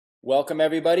Welcome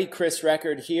everybody, Chris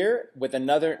Record here with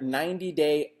another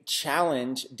 90-day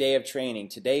challenge day of training.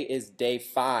 Today is day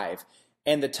 5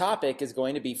 and the topic is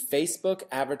going to be Facebook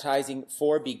advertising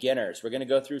for beginners. We're going to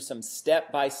go through some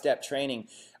step-by-step training.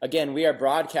 Again, we are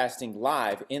broadcasting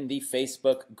live in the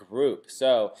Facebook group.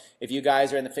 So if you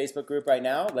guys are in the Facebook group right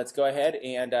now, let's go ahead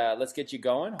and let's get you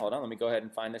going. Hold on, let me go ahead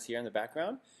and find this here in the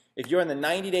background. If you're in the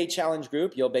 90-day challenge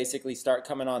group, you'll basically start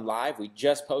coming on live. We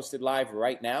just posted live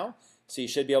right now. So you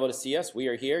should be able to see us. We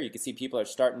are here. You can see people are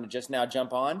starting to just now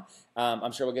jump on.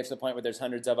 I'm sure we'll get to the point where there's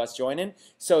hundreds of us joining.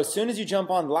 So as soon as you jump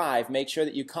on live, make sure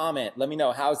that you comment. Let me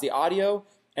know how's the audio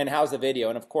and how's the video.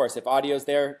 And of course, if audio's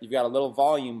there, you've got a little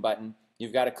volume button.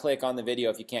 You've got to click on the video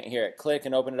if you can't hear it. Click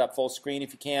and open it up full screen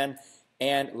if you can.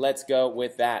 And let's go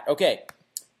with that. Okay.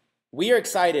 We are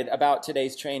excited about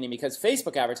today's training because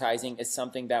Facebook advertising is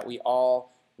something that we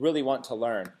all really want to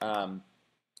learn.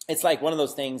 It's like one of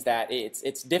those things that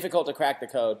it's difficult to crack the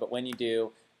code, but when you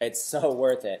do, it's so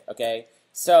worth it, okay?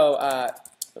 So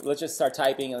let's just start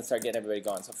typing and let's start getting everybody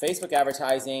going. So Facebook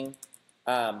advertising,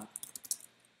 I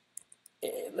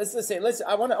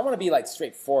want to be like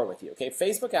straightforward with you, okay?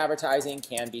 Facebook advertising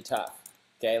can be tough,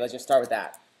 okay? Let's just start with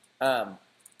that. The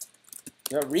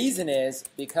reason is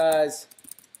because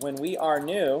when we are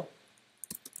new,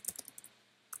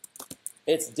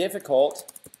 it's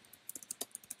difficult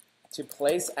to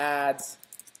place ads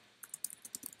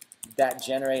that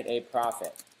generate a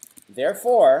profit.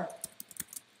 Therefore,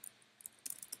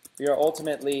 we are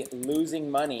ultimately losing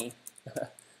money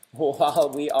while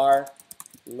we are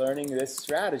learning this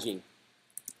strategy.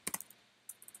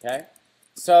 Okay?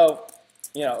 So,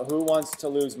 you know, who wants to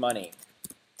lose money?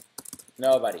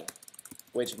 Nobody,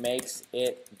 which makes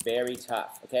it very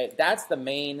tough. Okay? That's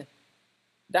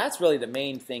really the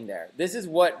main thing there. This is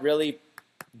what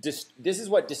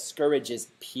discourages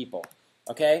people,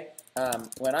 okay?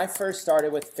 When I first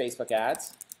started with Facebook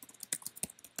ads,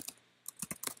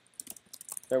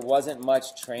 there wasn't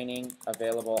much training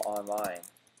available online.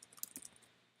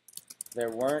 There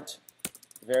weren't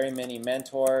very many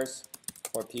mentors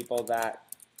or people that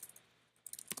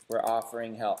were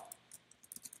offering help.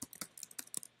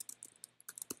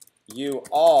 You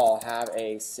all have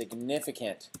a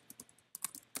significant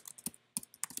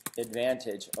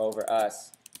advantage over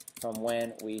us from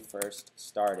when we first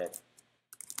started.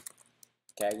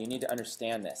 Okay, you need to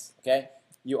understand this. Okay,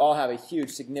 you all have a huge,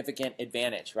 significant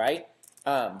advantage, right?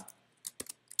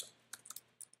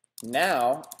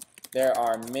 Now there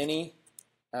are many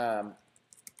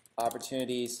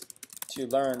opportunities to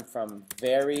learn from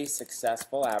very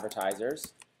successful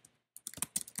advertisers.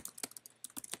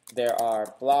 There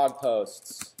are blog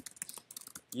posts,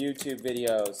 YouTube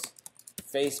videos,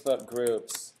 Facebook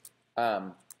groups.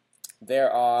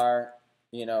 There are,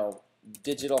 you know,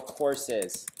 digital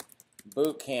courses,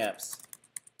 boot camps,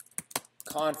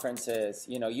 conferences,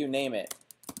 you know, you name it.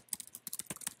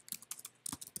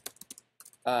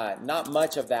 Not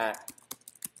much of that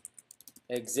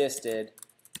existed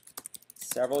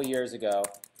several years ago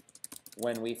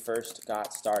when we first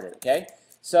got started, okay?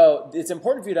 So it's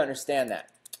important for you to understand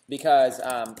that because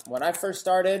when I first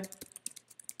started,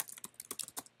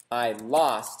 I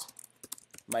lost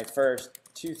my first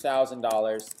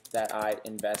 $2,000 that I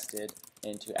invested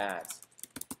into ads.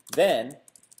 Then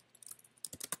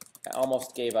I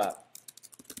almost gave up,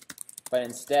 but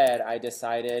instead I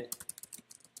decided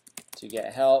to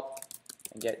get help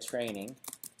and get training,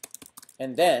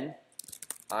 and then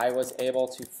I was able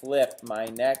to flip my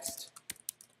next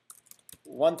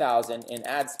 $1,000 in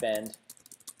ad spend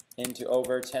into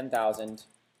over $10,000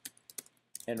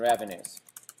 in revenues.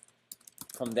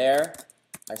 From there,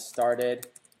 I started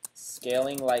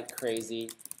scaling like crazy,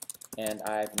 and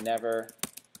I've never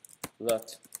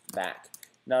looked back.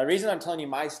 Now, the reason I'm telling you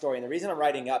my story, and the reason I'm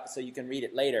writing up so you can read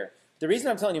it later, the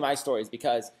reason I'm telling you my story is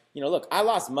because, you know, look, I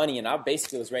lost money and I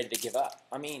basically was ready to give up.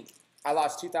 I mean, I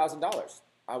lost $2,000.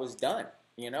 I was done.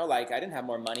 You know, like I didn't have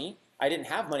more money. I didn't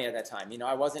have money at that time. You know,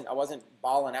 I wasn't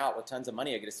balling out with tons of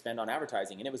money I could spend on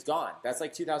advertising, and it was gone. That's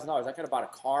like $2,000. I could have bought a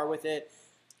car with it.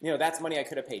 You know, that's money I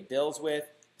could have paid bills with.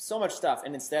 So much stuff,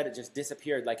 and instead it just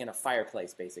disappeared like in a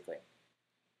fireplace, basically.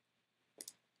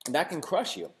 And that can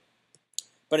crush you.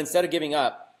 But instead of giving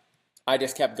up, I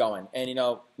just kept going. And, you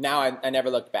know, now I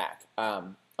never looked back.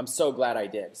 I'm so glad I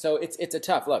did. So it's a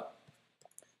tough look.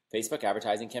 Facebook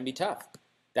advertising can be tough.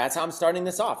 That's how I'm starting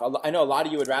this off. I know a lot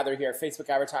of you would rather hear Facebook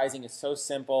advertising is so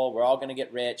simple. We're all going to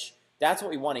get rich. That's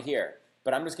what we want to hear.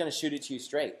 But I'm just going to shoot it to you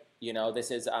straight. You know, this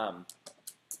is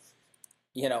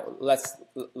you know, let's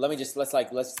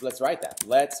write that.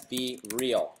 Let's be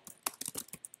real.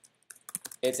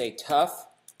 It's a tough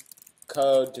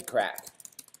code to crack.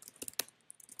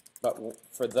 But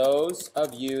for those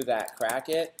of you that crack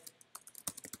it,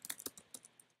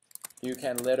 you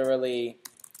can literally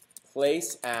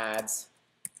place ads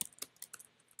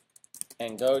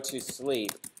and go to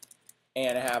sleep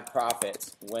and have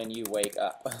profits when you wake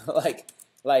up.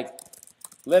 like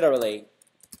literally,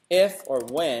 if or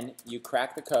when you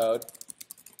crack the code,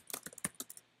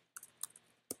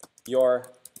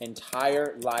 your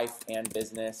entire life and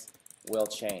business will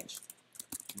change.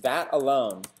 That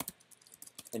alone,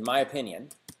 in my opinion,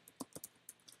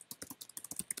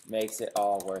 makes it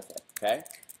all worth it, okay?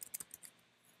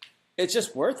 It's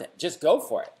just worth it. Just go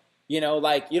for it. You know,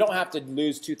 like, you don't have to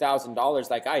lose $2,000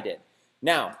 like I did.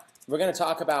 Now, we're going to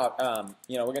talk about,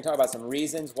 we're going to talk about some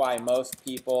reasons why most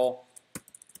people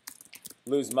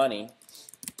lose money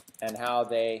and how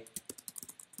they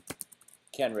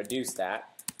can reduce that.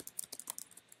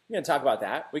 We're going to talk about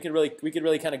that. We could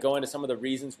really kind of go into some of the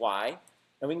reasons why,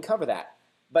 and we can cover that.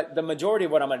 But the majority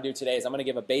of what I'm going to do today is I'm going to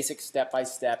give a basic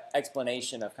step-by-step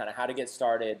explanation of kind of how to get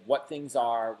started, what things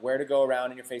are, where to go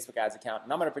around in your Facebook ads account.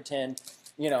 And I'm going to pretend,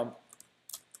 you know,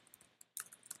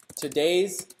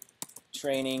 today's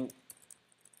training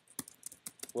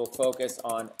will focus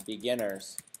on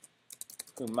beginners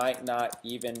who might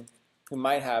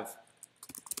have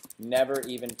never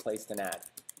even placed an ad.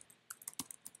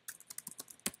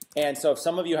 And so if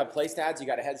some of you have placed ads, you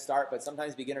got a head start, but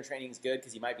sometimes beginner training is good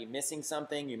because you might be missing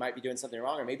something, you might be doing something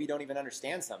wrong, or maybe you don't even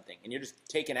understand something, and you're just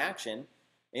taking action, and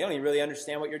you don't even really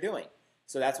understand what you're doing.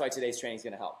 So that's why today's training is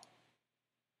going to help.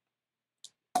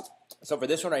 So for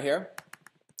this one right here,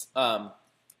 I'm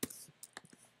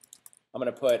going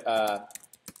to put,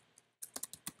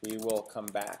 we will come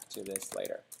back to this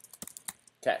later.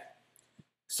 Okay,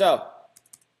 so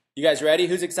you guys ready?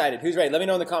 Who's excited? Who's ready? Let me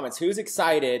know in the comments. Who's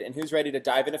excited and who's ready to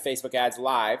dive into Facebook ads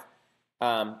live?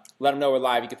 Let them know we're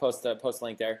live. You can post the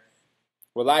link there.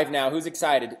 We're live now. Who's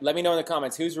excited? Let me know in the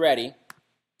comments. Who's ready?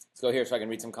 Let's go here so I can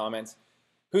read some comments.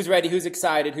 Who's ready? Who's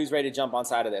excited? Who's ready to jump on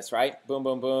side of this, right? Boom,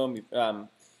 boom, boom.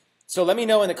 So let me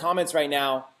know in the comments right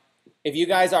now if you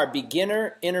guys are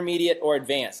beginner, intermediate, or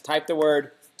advanced. Type the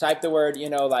word, you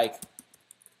know, like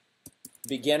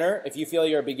beginner. If you feel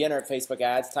you're a beginner at Facebook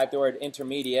ads, type the word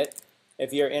intermediate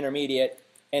if you're intermediate,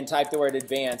 and type the word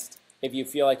advanced if you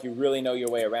feel like you really know your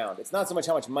way around. It's not so much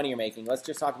how much money you're making. Let's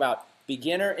just talk about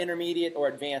beginner, intermediate, or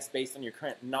advanced based on your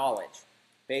current knowledge,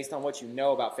 based on what you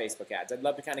know about Facebook ads. I'd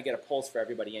love to kind of get a pulse for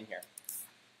everybody in here.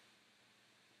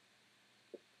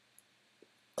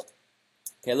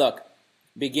 Okay, look.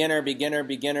 Beginner, beginner,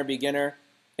 beginner, beginner,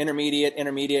 intermediate,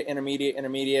 intermediate, intermediate,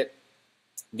 intermediate,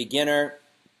 beginner,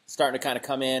 starting to kind of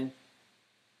come in.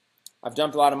 I've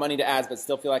dumped a lot of money to ads, but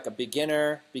still feel like a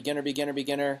beginner, beginner, beginner,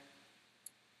 beginner,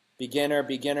 beginner,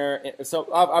 beginner. So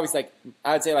obviously, like,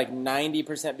 I would say like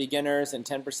 90% beginners and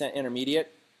 10%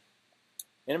 intermediate.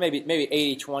 And maybe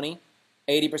 80-20.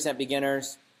 80%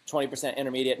 beginners, 20%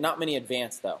 intermediate. Not many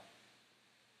advanced though.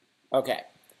 Okay,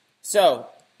 so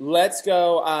let's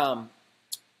go.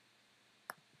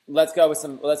 Let's go with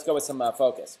some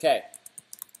focus. Okay,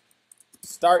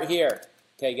 start here.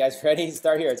 Okay, you guys ready?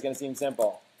 Start here. It's going to seem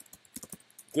simple.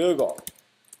 Google.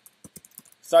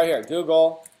 Start here.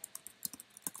 Google.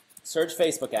 Search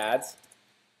Facebook ads.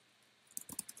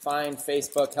 Find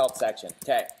Facebook help section.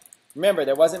 Okay. Remember,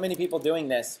 there wasn't many people doing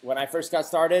this when I first got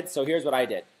started, so here's what I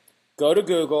did. Go to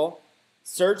Google,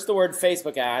 search the word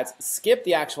Facebook ads, skip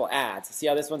the actual ads. See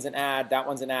how this one's an ad, that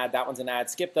one's an ad, that one's an ad.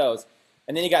 Skip those.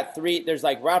 And then you got there's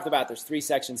like right off the bat, there's 3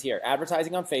 sections here.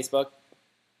 Advertising on Facebook,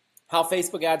 how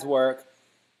Facebook ads work,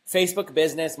 Facebook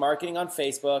business, marketing on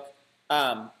Facebook,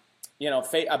 about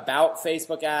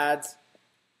Facebook ads,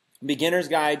 beginner's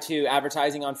guide to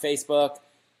advertising on Facebook,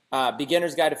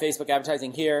 beginner's guide to Facebook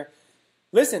advertising here.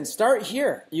 Listen, start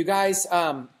here. You guys,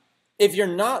 if you're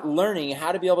not learning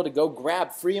how to be able to go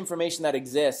grab free information that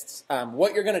exists,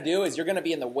 what you're going to do is you're going to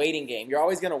be in the waiting game. You're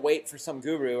always going to wait for some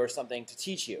guru or something to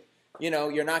teach you. You know,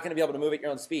 you're not going to be able to move at your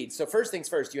own speed. So first things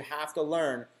first, you have to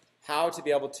learn how to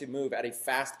be able to move at a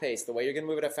fast pace. The way you're going to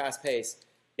move at a fast pace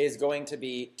is going to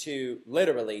be to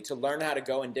learn how to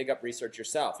go and dig up research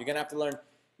yourself. You're going to have to learn,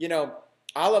 you know,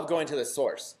 I love going to the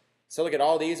source. So look at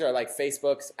all these are like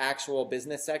Facebook's actual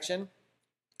business section.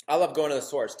 I love going to the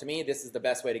source. To me, this is the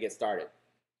best way to get started.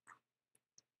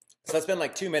 So let's spend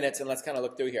like 2 minutes and let's kind of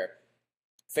look through here.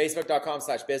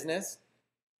 Facebook.com/business.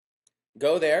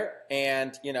 Go there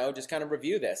and, you know, just kind of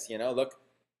review this. You know, look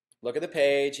at the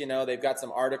page. You know, they've got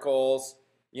some articles.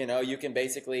 You know, you can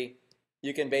basically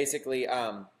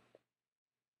learn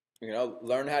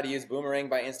how to use Boomerang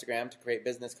by Instagram to create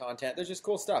business content. There's just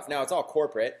cool stuff. Now, it's all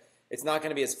corporate. It's not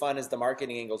going to be as fun as the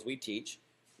marketing angles we teach.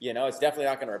 You know, it's definitely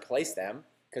not going to replace them.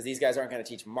 because these guys aren't going to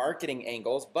teach marketing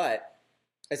angles, but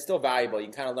it's still valuable. You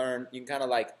can kind of learn, you can kind of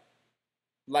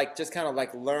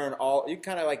learn all, you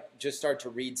kind of like just start to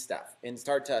read stuff and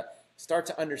start to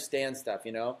understand stuff,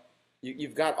 you know?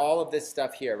 You've got all of this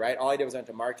stuff here, right? All I did was went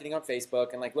to marketing on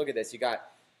Facebook, and like, look at this. You got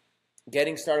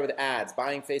getting started with ads,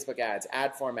 buying Facebook ads,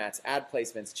 ad formats, ad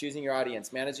placements, choosing your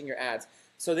audience, managing your ads.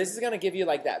 So this is going to give you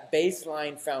like that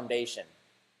baseline foundation,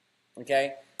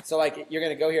 okay? So like you're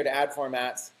going to go here to ad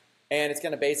formats, and it's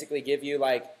going to basically give you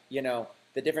like, you know,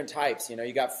 the different types. You know,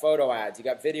 you got photo ads, you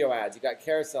got video ads, you got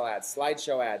carousel ads,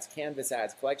 slideshow ads, canvas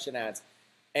ads, collection ads,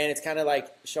 and it's kind of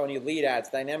like showing you lead ads,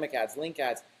 dynamic ads, link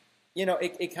ads. You know,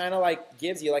 it kind of like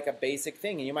gives you like a basic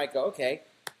thing, and you might go, okay,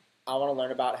 I want to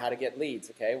learn about how to get leads.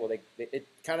 Okay, well, it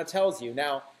kind of tells you.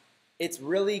 Now, it's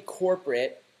really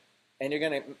corporate, and you're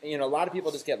going to, you know, a lot of people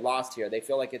just get lost here. They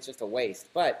feel like it's just a waste.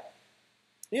 But,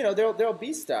 you know, there'll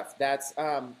be stuff that's,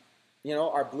 you know,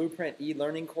 our Blueprint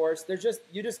e-learning course.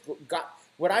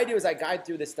 What I do is I guide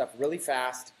through this stuff really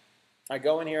fast. I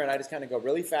go in here, and I just kind of go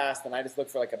really fast, and I just look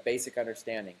for like a basic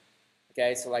understanding.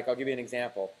 Okay, so like I'll give you an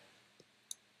example.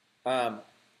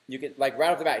 You can, like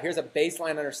right off the bat, here's a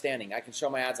baseline understanding. I can show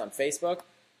my ads on Facebook,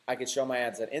 I could show my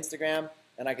ads on Instagram,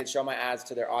 and I could show my ads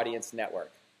to their audience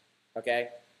network. Okay?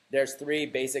 There's three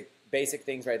basic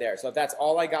things right there. So if that's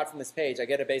all I got from this page, I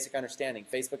get a basic understanding.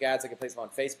 Facebook ads, I can place them on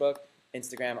Facebook,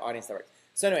 Instagram, audience network.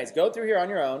 So anyways, go through here on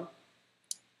your own,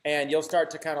 and you'll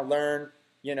start to kind of learn,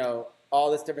 you know,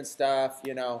 all this different stuff.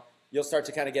 You know, you'll start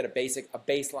to kind of get a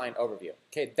baseline overview.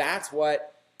 Okay, that's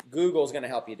what Google's going to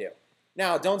help you do.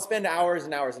 Now, don't spend hours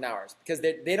and hours and hours, because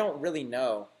they don't really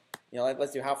know, you know,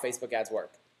 let's do how Facebook ads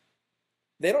work.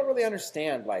 They don't really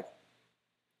understand, like,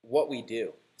 what we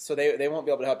do. So they won't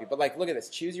be able to help you. But, like, look at this.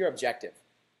 Choose your objective,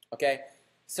 okay?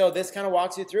 So this kind of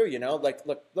walks you through, you know, like,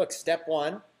 look, step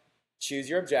 1, choose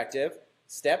your objective.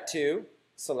 Step 2,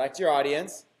 select your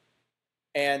audience.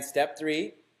 And step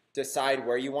 3, decide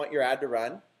where you want your ad to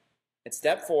run. And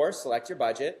step 4, select your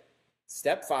budget.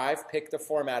 Step 5, pick the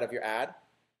format of your ad.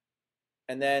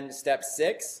 And then step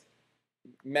 6,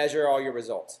 measure all your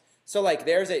results. So like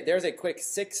there's a quick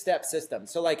 6-step system.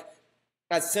 So like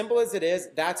as simple as it is,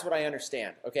 that's what I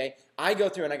understand, okay? I go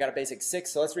through and I got a basic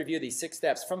 6, so let's review these 6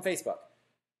 steps from Facebook.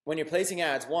 When you're placing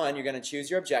ads, 1, you're going to choose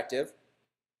your objective.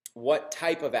 What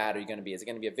type of ad are you going to be? Is it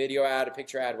going to be a video ad, a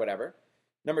picture ad, whatever?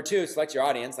 Number 2, select your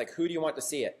audience. Like, who do you want to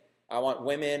see it? I want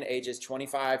women ages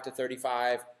 25 to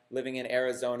 35 living in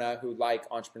Arizona who like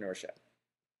entrepreneurship.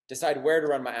 Decide where to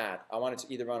run my ad. I want it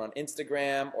to either run on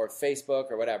Instagram or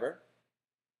Facebook or whatever.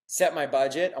 Set my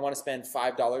budget. I want to spend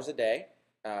 $5 a day.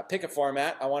 Pick a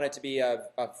format. I want it to be a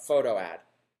photo ad.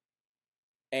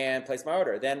 And place my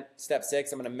order. Then step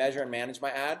 6, I'm going to measure and manage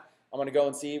my ad. I'm going to go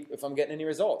and see if I'm getting any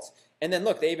results. And then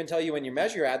look, they even tell you when you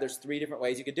measure your ad, there's 3 different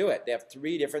ways you could do it. They have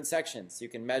 3 different sections. You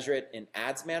can measure it in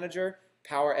Ads Manager,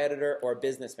 Power Editor, or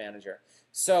Business Manager.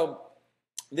 So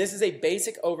this is a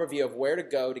basic overview of where to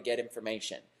go to get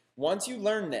information. Once you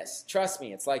learn this, trust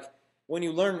me, it's like when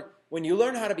you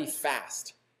learn how to be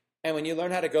fast, and when you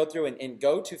learn how to go through and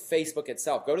go to Facebook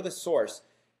itself, go to the source,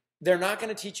 they're not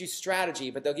going to teach you strategy,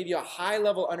 but they'll give you a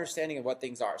high-level understanding of what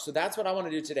things are. So that's what I want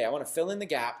to do today. I want to fill in the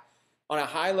gap on a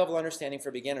high-level understanding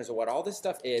for beginners of what all this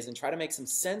stuff is and try to make some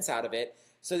sense out of it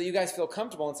so that you guys feel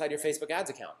comfortable inside your Facebook ads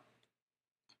account.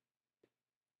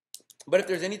 But if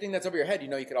there's anything that's over your head, you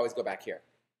know you could always go back here.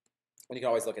 And you can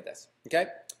always look at this, okay?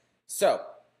 So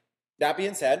that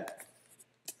being said,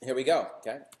 here we go,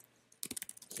 okay?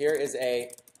 Here is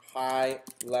a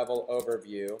high-level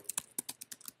overview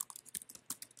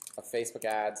of Facebook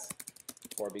ads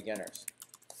for beginners.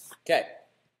 Okay,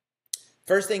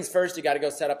 first things first, you got to go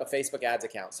set up a Facebook ads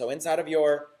account. So inside of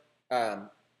your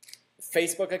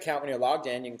Facebook account, when you're logged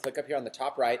in, you can click up here on the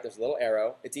top right. There's a little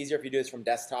arrow. It's easier if you do this from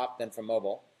desktop than from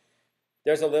mobile.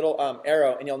 There's a little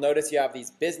arrow, and you'll notice you have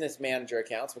these business manager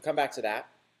accounts. We'll come back to that.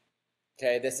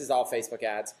 Okay, this is all Facebook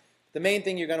ads. The main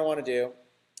thing you're going to want to do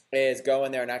is go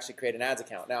in there and actually create an ads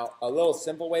account. Now, a little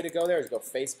simple way to go there is go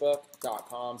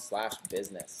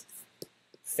facebook.com/business.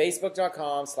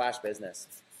 Facebook.com/business.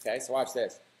 Okay, so watch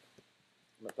this.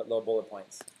 I'm going to put little bullet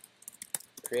points.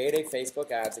 Create a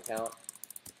Facebook ads account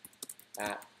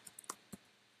at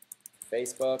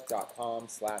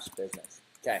facebook.com/business.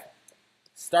 Okay,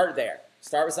 start there.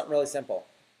 Start with something really simple.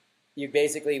 You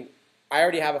basically, I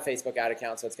already have a Facebook ad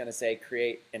account, so it's going to say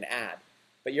create an ad.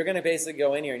 But you're going to basically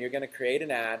go in here and you're going to create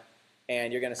an ad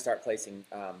and you're going to start placing,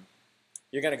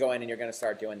 you're going to go in and you're going to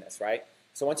start doing this, right?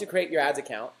 So once you create your ads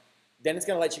account, then it's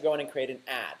going to let you go in and create an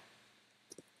ad.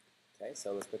 Okay,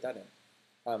 so let's put that in.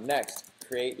 Next,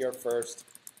 create your first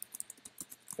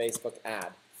Facebook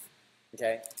ad,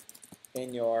 okay,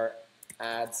 in your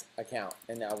ads account.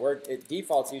 And now it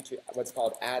defaults you to what's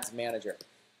called ads manager.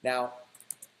 Now,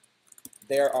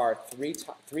 there are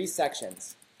three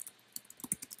sections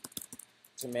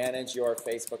to manage your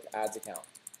Facebook ads account.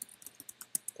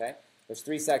 Okay? There's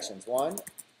three sections. 1,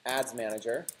 ads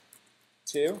manager.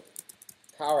 2,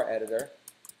 power editor.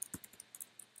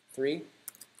 3,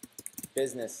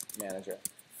 business manager.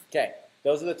 Okay,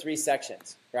 those are the three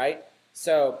sections, right?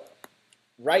 So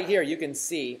right here you can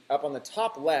see up on the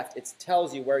top left it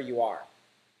tells you where you are.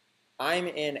 I'm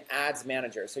in ads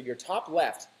manager. So your top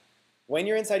left, when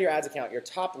you're inside your ads account, your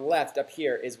top left up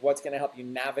here is what's going to help you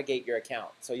navigate your account.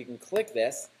 So you can click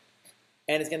this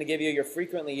and it's going to give you your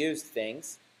frequently used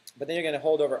things, but then you're going to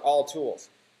hold over all tools.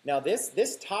 Now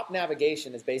this top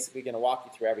navigation is basically going to walk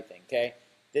you through everything, okay?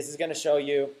 This is going to show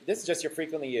you, this is just your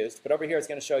frequently used, but over here it's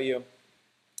going to show you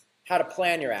how to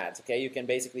plan your ads, okay? You can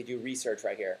basically do research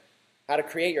right here. How to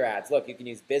create your ads. Look, you can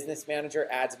use business manager,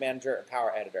 ads manager, or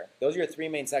power editor. Those are your three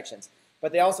main sections.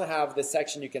 But they also have this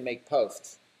section you can make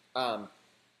posts. And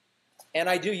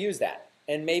I do use that.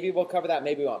 And maybe we'll cover that,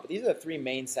 maybe we won't. But these are the three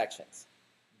main sections.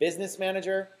 Business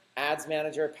manager, ads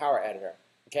manager, power editor.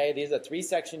 Okay, these are the three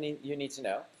sections you need to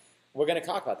know. We're going to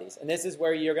talk about these. And this is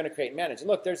where you're going to create and manage.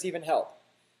 Look, there's even help.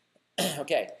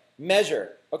 Okay,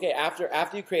 measure. Okay,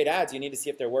 after you create ads, you need to see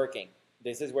if they're working.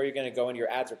 This is where you're going to go into your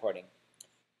ads reporting.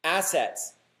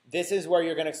 Assets. This is where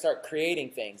you're going to start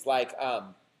creating things like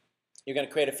you're going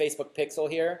to create a Facebook pixel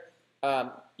here.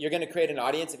 You're going to create an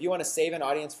audience. If you want to save an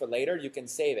audience for later, you can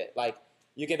save it. Like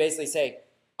you can basically say,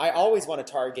 I always want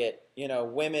to target,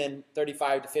 women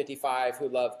 35 to 55 who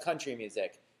love country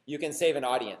music. You can save an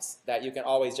audience that you can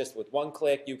always just with one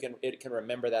click, it can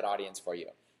remember that audience for you.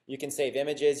 You can save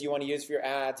images you want to use for your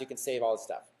ads. You can save all this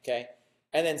stuff, okay?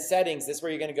 And then settings, this is where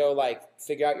you're going to go like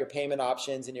figure out your payment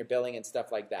options and your billing and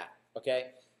stuff like that,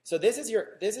 okay? So this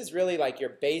is really like your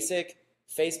basic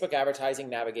Facebook advertising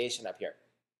navigation up here.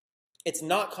 It's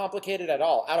not complicated at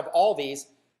all. Out of all these,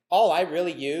 all I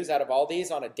really use out of all these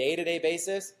on a day-to-day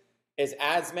basis is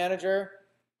Ads Manager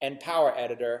and Power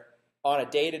Editor on a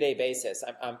day-to-day basis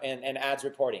and ads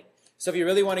reporting. So if you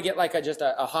really want to get like just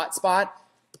a hot spot,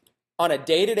 on a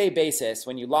day-to-day basis,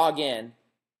 when you log in,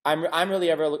 I'm really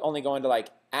ever only going to like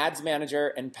Ads Manager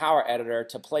and Power Editor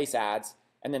to place ads,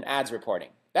 and then ads reporting.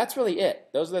 That's really it.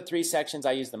 Those are the three sections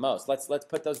I use the most. Let's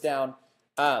put those down.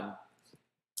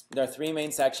 There are three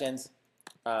main sections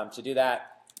to do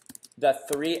that. The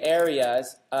three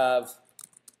areas of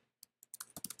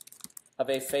a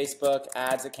Facebook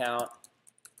ads account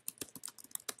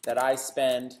that I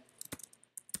spend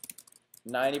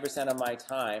 90% of my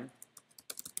time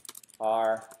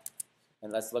are,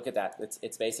 and let's look at that.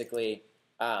 It's basically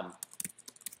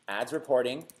ads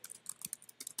reporting,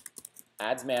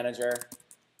 ads manager,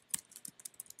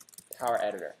 power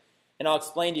editor. And I'll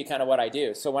explain to you kind of what I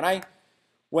do. So when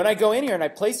I go in here and I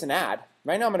place an ad,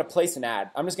 right now I'm going to place an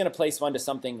ad. I'm just going to place one to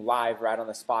something live right on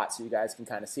the spot so you guys can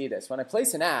kind of see this. When I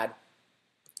place an ad,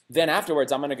 then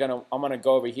afterwards I'm going to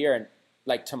go over here and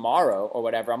like tomorrow or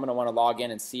whatever, I'm going to want to log in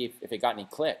and see if it got any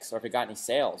clicks or if it got any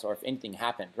sales or if anything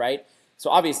happened, right? So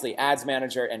obviously Ads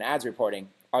Manager and Ads Reporting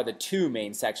are the two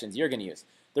main sections you're going to use.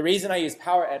 The reason I use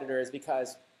Power Editor is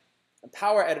because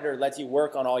Power Editor lets you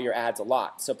work on all your ads a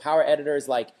lot. So Power Editor is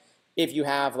like if you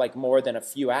have like more than a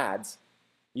few ads,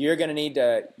 you're going to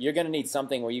need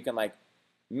something where you can like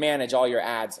manage all your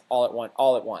ads all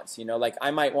at once. Like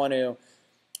I might want to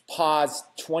pause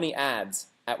 20 ads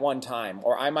at one time,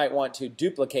 or I might want to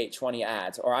duplicate 20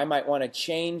 ads, or I might want to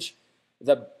change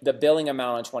the billing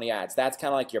amount on 20 ads. That's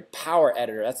kind of like your power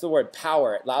editor. That's the word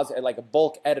power. It allows like a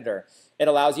bulk editor. It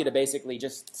allows you to basically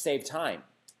just save time.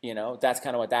 That's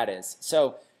kind of what that is.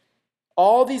 So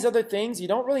all these other things, you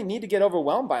don't really need to get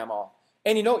overwhelmed by them all.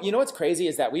 And you know what's crazy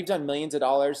is that we've done millions of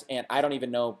dollars and I don't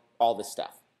even know all this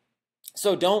stuff.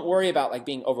 So don't worry about like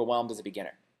being overwhelmed as a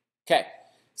beginner. Okay,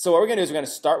 so what we're going to do is we're going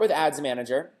to start with Ads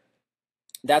Manager.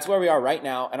 That's where we are right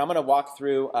now, and I'm going to walk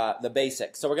through the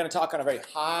basics. So we're going to talk on a very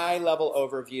high-level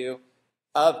overview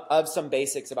of some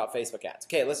basics about Facebook ads.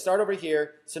 Okay, let's start over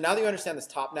here. So now that you understand this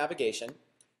top navigation,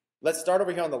 let's start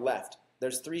over here on the left.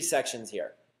 There's three sections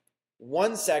here.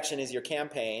 One section is your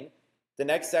campaign, the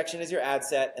next section is your ad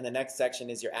set, and the next section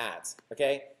is your ads.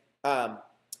 Okay,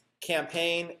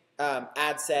 campaign,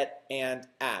 ad set, and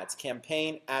ads.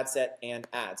 Campaign, ad set, and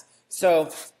ads. So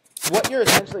what you're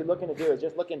essentially looking to do is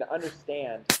just looking to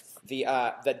understand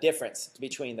the difference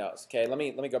between those. Okay, let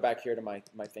me go back here to my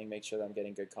thing, make sure that I'm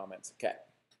getting good comments. Okay,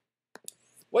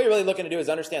 what you're really looking to do is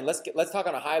understand. Let's talk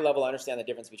on a high level, understand the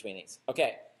difference between these.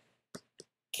 Okay,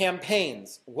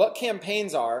 campaigns. What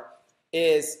campaigns are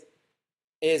is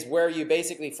is where you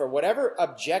basically, for whatever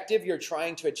objective you're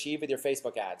trying to achieve with your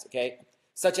Facebook ads, okay,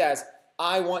 such as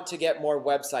I want to get more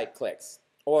website clicks,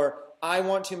 or I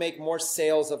want to make more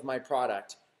sales of my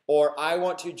product, or I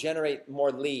want to generate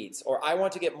more leads, or I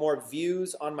want to get more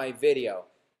views on my video,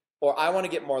 or I want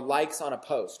to get more likes on a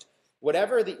post.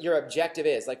 Whatever your objective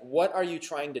is, like what are you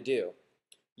trying to do?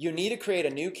 You need to create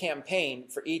a new campaign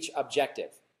for each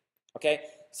objective, okay?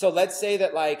 So let's say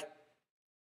that like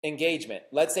engagement.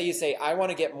 Let's say you say, I want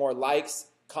to get more likes,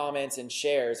 comments, and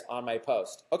shares on my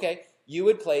post. Okay, you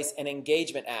would place an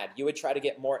engagement ad. You would try to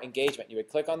get more engagement. You would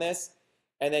click on this,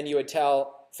 and then you would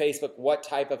tell Facebook what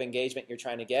type of engagement you're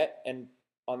trying to get, and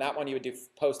on that one you would do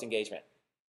post engagement.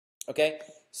 Okay,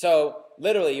 so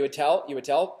literally you would go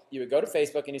to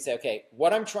Facebook and you say, okay,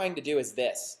 what I'm trying to do is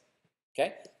this.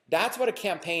 Okay, that's what a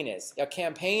campaign is. A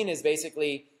campaign is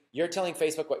basically you're telling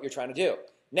Facebook what you're trying to do.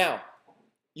 Now,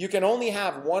 you can only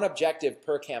have one objective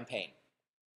per campaign.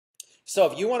 So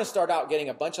if you want to start out getting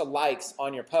a bunch of likes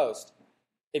on your post,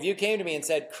 if you came to me and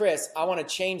said, Chris, I want to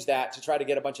change that to try to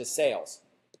get a bunch of sales.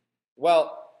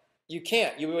 Well, you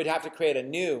can't. You would have to create a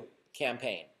new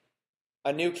campaign.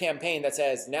 A new campaign that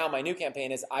says, now my new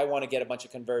campaign is I want to get a bunch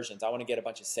of conversions. I want to get a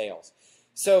bunch of sales.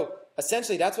 So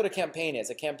essentially that's what a campaign is.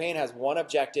 A campaign has one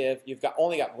objective. You've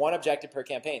only got one objective per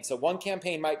campaign. So one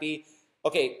campaign might be,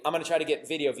 okay, I'm going to try to get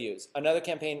video views. Another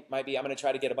campaign might be I'm going to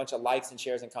try to get a bunch of likes and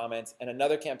shares and comments. And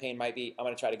another campaign might be I'm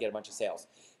going to try to get a bunch of sales.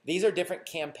 These are different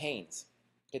campaigns.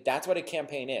 Okay, that's what a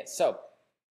campaign is. So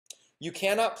you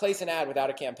cannot place an ad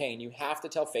without a campaign. You have to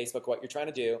tell Facebook what you're trying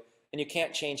to do, and you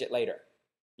can't change it later.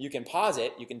 You can pause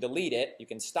it, you can delete it, you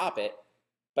can stop it,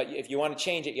 but if you want to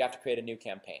change it, you have to create a new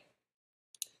campaign.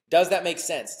 Does that make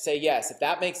sense? Say yes. If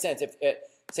that makes sense,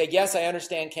 say yes, I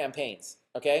understand campaigns.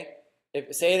 Okay?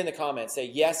 Say it in the comments. Say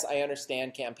yes, I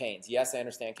understand campaigns. Yes, I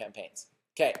understand campaigns.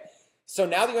 Okay. So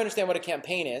now that you understand what a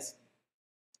campaign is,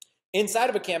 inside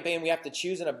of a campaign, we have to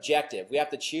choose an objective. We have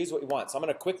to choose what we want. So I'm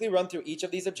going to quickly run through each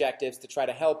of these objectives to try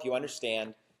to help you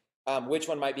understand which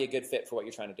one might be a good fit for what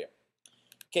you're trying to do.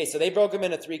 Okay, so they broke them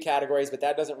into 3 categories, but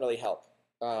that doesn't really help.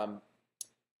 Out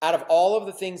of all of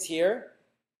the things here,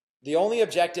 the only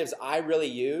objectives I really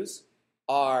use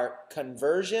are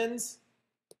conversions,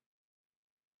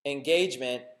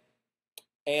 engagement,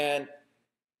 and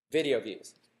video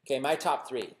views. Okay, my top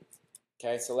 3.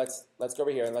 Okay, so let's go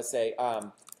over here and let's say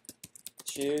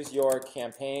choose your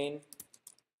campaign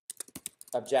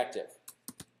objective.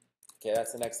 Okay,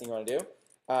 that's the next thing you want to do.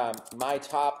 My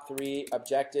top 3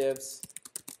 objectives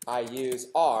I use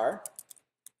are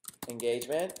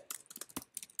engagement,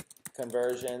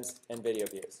 conversions, and video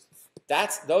views.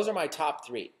 Those are my top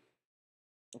 3.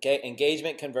 Okay,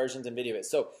 engagement, conversions, and video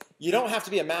views. So you don't have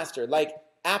to be a master. Like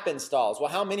app installs. Well,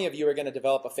 how many of you are going to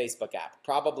develop a Facebook app?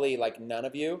 Probably like none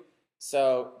of you.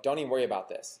 So don't even worry about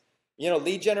this. You know,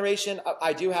 lead generation,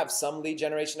 I do have some lead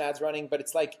generation ads running, but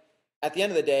it's like at the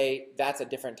end of the day, that's a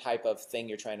different type of thing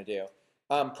you're trying to do.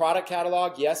 Product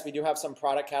catalog, yes, we do have some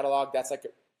product catalog. That's like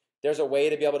there's a way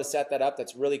to be able to set that up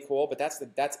that's really cool, but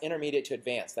that's intermediate to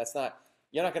advanced. That's not,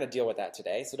 you're not going to deal with that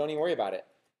today, so don't even worry about it.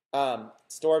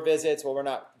 Store visits, well, we're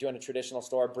not doing a traditional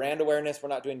store. Brand awareness, we're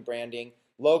not doing branding.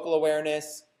 Local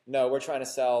awareness, no, we're trying to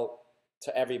sell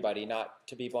to everybody, not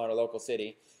to people in a local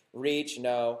city. Reach,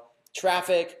 no.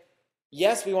 Traffic,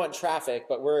 yes, we want traffic,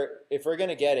 but if we're going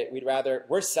to get it,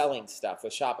 we're selling stuff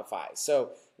with Shopify. So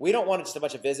we don't want just a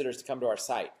bunch of visitors to come to our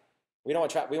site. We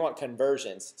don't want we want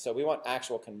conversions. So we want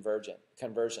actual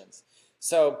conversions.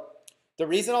 So the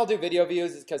reason I'll do video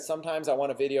views is because sometimes I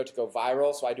want a video to go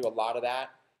viral, so I do a lot of that.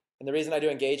 And the reason I do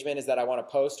engagement is that I want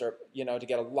to post or, you know, to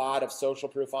get a lot of social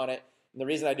proof on it. And the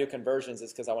reason I do conversions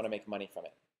is because I want to make money from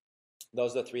it.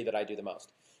 Those are the 3 that I do the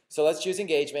most. So let's choose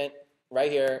engagement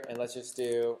right here, and let's just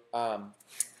do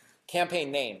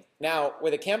campaign name. Now,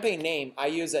 with a campaign name, I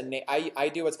use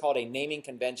I do what's called a naming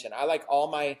convention. I like all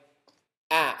my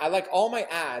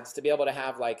ads to be able to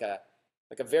have like a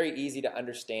very easy to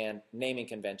understand naming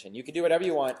convention. You can do whatever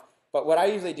you want, but what I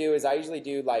usually do is I usually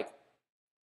do like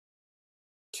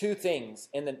 2 things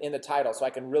in the title so I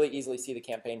can really easily see the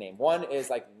campaign name. One is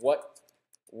like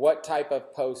what type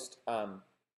of post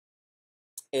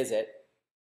is it?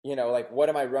 You know, like what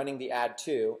am I running the ad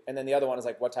to? And then the other one is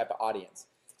like what type of audience.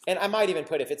 And I might even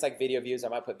put, if it's like video views, I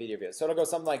might put video views. So it'll go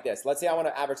something like this. Let's say I want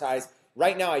to advertise.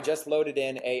 Right now I just loaded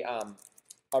in a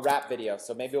rap video,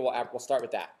 so maybe we'll start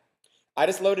with that. I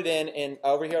just loaded in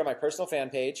over here on my personal fan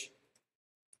page,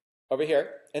 over here,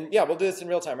 and yeah, we'll do this in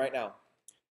real time right now.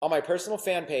 On my personal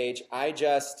fan page, I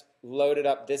just loaded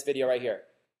up this video right here,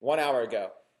 1 hour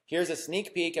ago. Here's a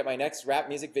sneak peek at my next rap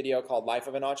music video called Life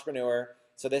of an Entrepreneur.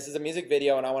 So this is a music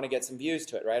video, and I want to get some views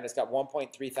to it, right? It's got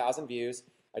 1.3 thousand views.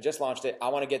 I just launched it. I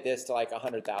want to get this to like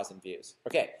 100,000 views.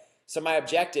 Okay, so my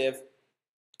objective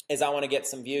is I want to get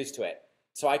some views to it.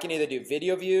 So I can either do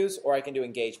video views or I can do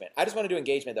engagement. I just want to do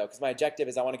engagement though, because my objective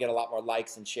is I want to get a lot more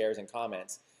likes and shares and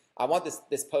comments. I want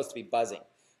this post to be buzzing.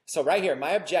 So right here,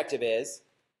 my objective is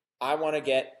I want to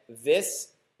get this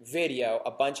video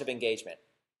a bunch of engagement.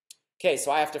 Okay,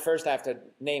 so I have to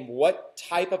name what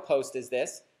type of post is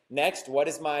this. Next, what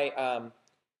is my,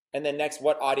 and then next,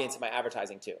 what audience am I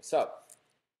advertising to? So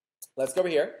let's go over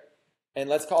here and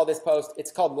let's call this post,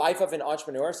 it's called Life of an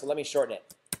Entrepreneur. So let me shorten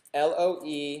it.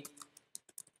 LOE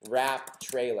Wrap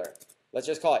Trailer. Let's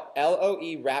just call it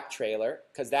LOE Wrap Trailer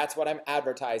because that's what I'm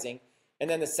advertising. And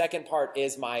then the second part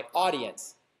is my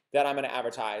audience that I'm going to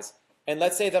advertise. And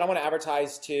let's say that I want to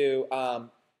advertise to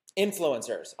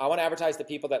influencers. I want to advertise to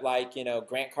people that like, you know,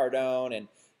 Grant Cardone and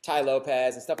Ty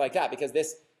Lopez and stuff like that because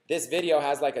this video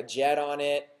has like a jet on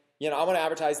it. You know, I want to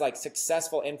advertise like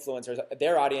successful influencers.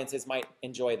 Their audiences might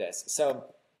enjoy this. So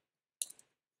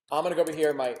I'm going to go over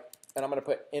here and I'm going to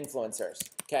put influencers.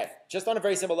 Okay, just on a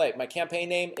very simple way. My campaign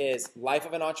name is Life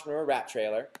of an Entrepreneur Rap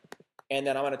Trailer, and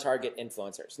then I'm going to target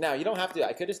influencers. Now, you don't have to.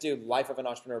 I could just do Life of an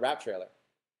Entrepreneur Rap Trailer.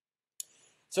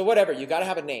 So whatever, you got to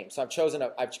have a name. So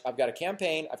I've got a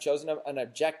campaign. I've chosen an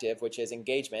objective, which is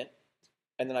engagement,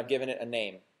 and then I've given it a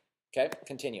name. Okay,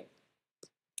 continue.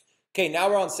 Okay, now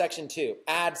we're on section 2,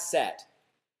 ad set.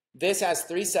 This has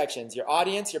 3 sections: your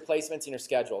audience, your placements, and your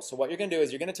schedule. So what you're going to do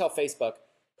is you're going to tell Facebook,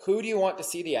 who do you want to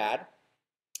see the ad?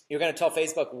 You're going to tell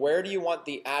Facebook, where do you want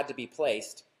the ad to be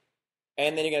placed?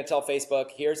 And then you're going to tell Facebook,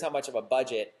 here's how much of a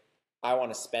budget I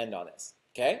want to spend on this.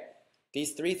 Okay?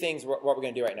 These 3 things are what we're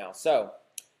going to do right now. So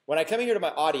when I come in here to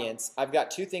my audience, I've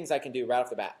got 2 things I can do right off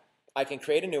the bat. I can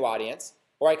create a new audience,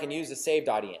 or I can use a saved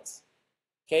audience.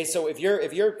 Okay, so if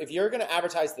you're going to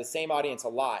advertise to the same audience a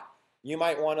lot, you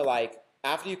might want to, like,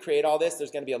 after you create all this,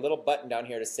 there's going to be a little button down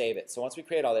here to save it. So once we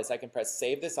create all this, I can press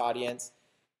save this audience,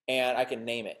 and I can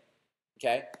name it.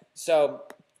 Okay, so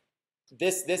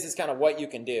this is kind of what you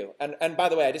can do. And by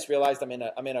the way, I just realized I'm in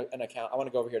an account. I want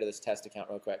to go over here to this test account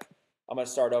real quick. I'm going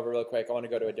to start over real quick. I want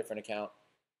to go to a different account.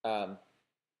 I'm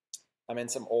in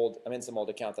some old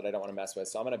account that I don't want to mess with.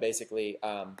 So I'm going to basically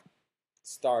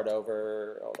start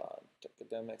over. Hold on,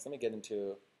 Tecademics. Let me get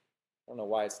into. I don't know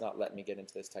why it's not letting me get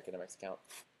into this Tecademics account.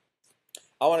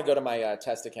 I want to go to my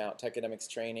test account, Tecademics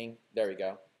training. There we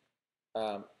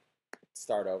go.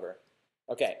 Start over.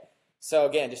 Okay, so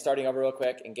again, just starting over real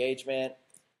quick, engagement,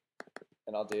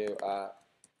 and I'll do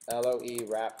LOE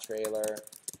Wrap Trailer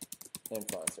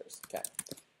Influencers. Okay,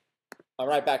 I'm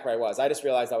right back where I was. I just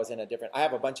realized I was in a different, I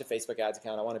have a bunch of Facebook ads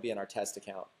account. I want to be in our test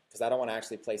account because I don't want to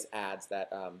actually place ads that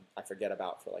I forget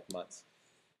about for like months.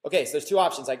 Okay, so there's 2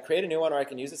 options. I can create a new one or I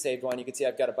can use a saved one. You can see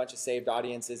I've got a bunch of saved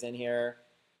audiences in here,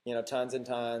 you know, tons and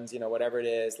tons, you know, whatever it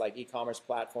is, like e-commerce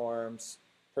platforms,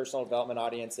 personal development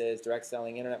audiences, direct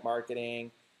selling, internet marketing,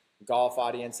 golf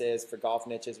audiences for golf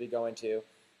niches we go into.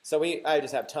 So I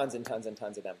just have tons and tons and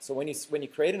tons of them. So when you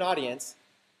create an audience,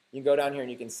 you can go down here and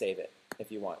you can save it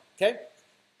if you want. Okay?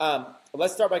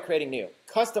 Let's start by creating new.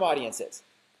 Custom audiences.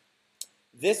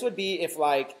 This would be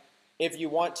if you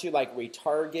want to like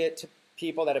retarget to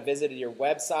people that have visited your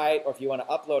website, or if you want to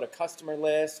upload a customer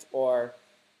list, or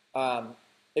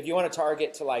if you want to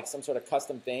target to like some sort of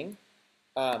custom thing.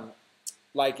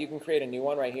 Like you can create a new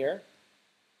one right here.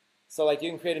 So like you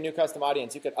can create a new custom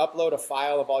audience. You could upload a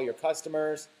file of all your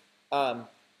customers.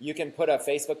 You can put a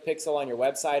Facebook pixel on your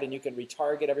website and you can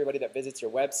retarget everybody that visits your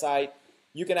website.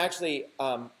 You can actually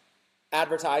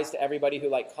advertise to everybody who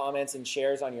like comments and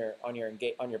shares on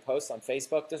your posts on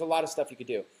Facebook. There's a lot of stuff you could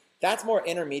do. That's more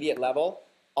intermediate level.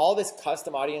 All this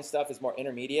custom audience stuff is more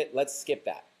intermediate. Let's skip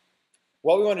that.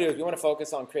 What we want to do is we want to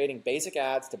focus on creating basic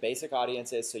ads to basic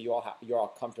audiences so you're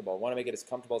all comfortable. We want to make it as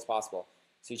comfortable as possible.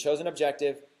 So you chose an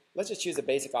objective. Let's just choose a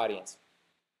basic audience.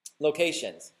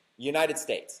 Locations, United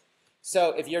States.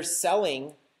 So if your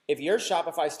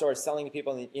Shopify store is selling to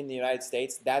people in the United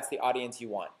States, that's the audience you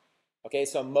want. Okay,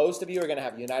 so most of you are going to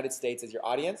have United States as your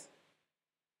audience.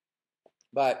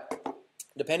 But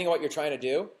depending on what you're trying to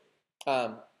do,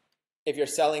 if you're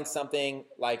selling something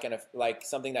like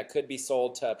something that could be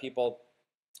sold to people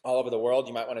all over the world,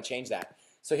 you might want to change that.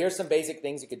 So here's some basic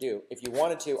things you could do. If you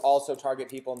wanted to also target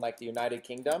people in like the United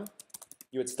Kingdom,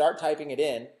 you would start typing it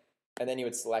in, and then you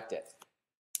would select it.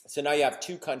 So now you have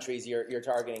 2 countries you're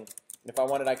targeting. And if I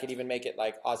wanted, I could even make it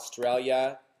like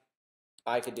Australia.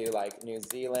 I could do like New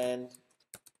Zealand.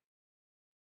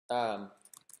 And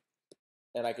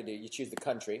I could do, you choose the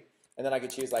country. And then I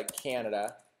could choose like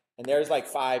Canada. And there's like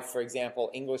 5, for example,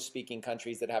 English-speaking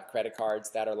countries that have credit cards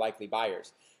that are likely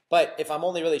buyers. But if I'm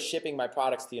only really shipping my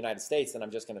products to the United States, then I'm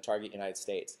just going to target United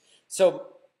States. So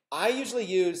I usually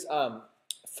use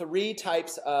three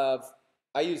types of,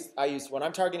 I use when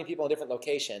I'm targeting people in different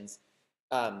locations,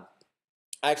 I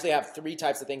actually have three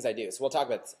types of things I do. So we'll talk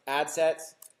about this. Ad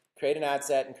sets, create an ad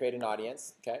set, and create an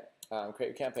audience. Okay, create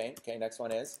your campaign. Okay, next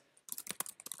one is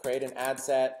create an ad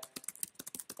set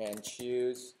and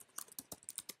choose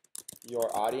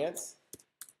your audience.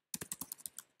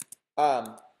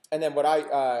 And then what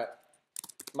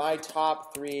my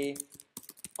top three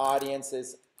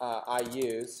audiences I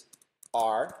use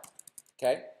are,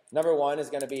 okay, number one is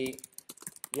going to be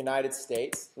United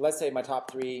States. Let's say my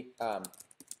top three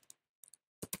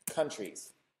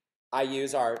countries I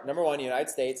use are, number one, United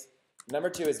States. Number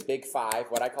two is Big Five,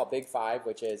 what I call Big Five,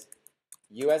 which is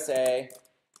USA,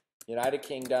 United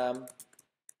Kingdom,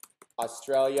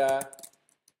 Australia,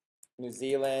 New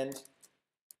Zealand,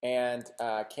 and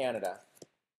Canada.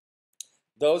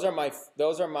 Those are my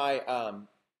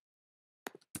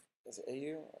is it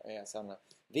AU? Yes, I don't know.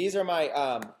 These are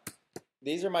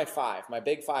my five. My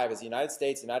big five is United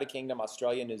States, United Kingdom,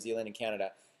 Australia, New Zealand, and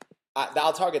Canada.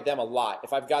 I'll target them a lot.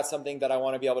 If I've got something that I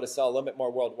want to be able to sell a little bit more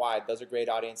worldwide, those are great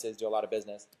audiences, do a lot of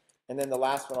business. And then the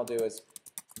last one I'll do is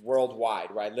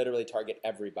worldwide, where I literally target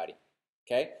everybody.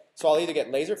 Okay? So I'll either get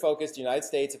laser focused United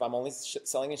States if I'm only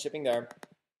selling and shipping there.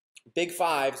 Big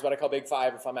Five is what I call Big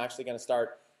Five if I'm actually going to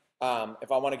start,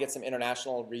 if I want to get some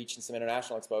international reach and some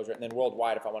international exposure, and then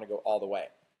worldwide if I want to go all the way.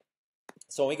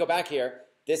 So when we go back here,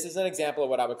 this is an example of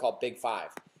what I would call Big Five.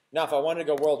 Now, if I wanted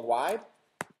to go worldwide,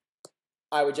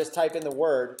 I would just type in the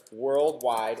word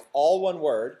worldwide, all one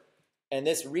word, and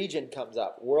this region comes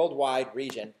up, worldwide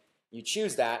region. You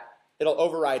choose that, it'll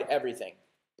override everything.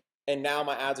 And now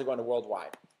my ads are going to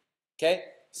worldwide. Okay?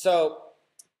 So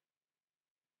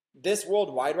this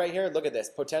worldwide right here, look at this,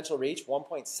 potential reach,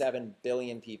 1.7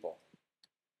 billion people.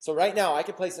 So right now, I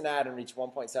could place an ad and reach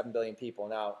 1.7 billion people.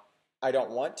 Now, I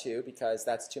don't want to because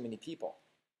that's too many people.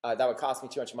 That would cost me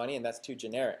too much money, and that's too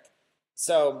generic.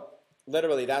 So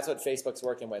literally, that's what Facebook's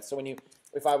working with. So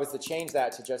if I was to change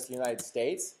that to just the United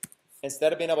States,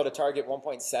 instead of being able to target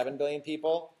 1.7 billion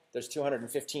people, there's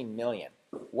 215 million.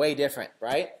 Way different,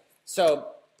 right? So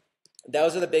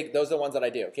those are the ones that I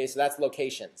do. Okay, so that's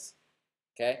locations.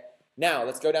 Okay, now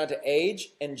let's go down to age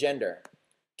and gender.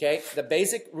 Okay, the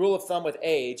basic rule of thumb with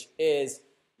age is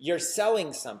you're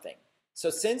selling something. So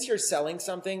since you're selling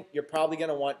something, you're probably going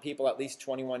to want people at least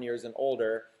 21 years and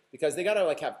older because they got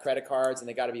to have credit cards and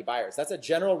they got to be buyers. That's a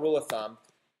general rule of thumb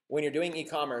when you're doing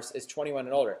e-commerce is 21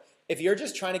 and older. If you're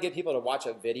just trying to get people to watch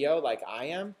a video like I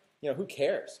am, who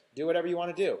cares? Do whatever you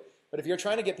want to do. But if you're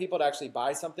trying to get people to actually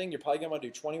buy something, you're probably going to want to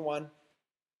do 21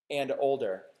 and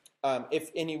older. And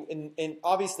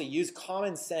obviously use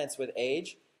common sense with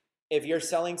age. If you're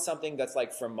selling something that's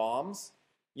like for moms,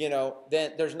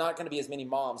 then there's not going to be as many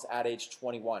moms at age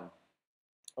 21.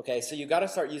 Okay, so you got to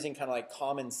start using kind of like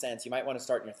common sense. You might want to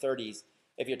start in your 30s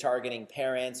if you're targeting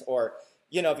parents, or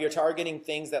if you're targeting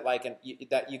things that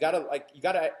you got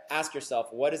to ask yourself,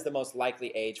 what is the most likely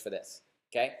age for this?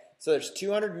 Okay, so there's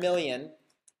 200 million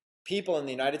people in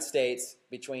the United States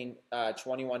between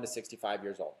 21 to 65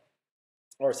 years old,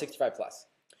 or 65 plus.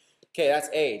 Okay, that's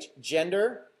age.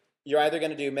 Gender, you're either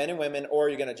going to do men and women, or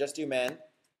you're going to just do men.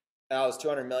 Now there's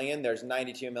 200 million, there's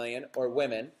 92 million, or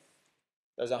women,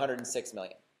 there's 106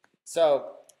 million.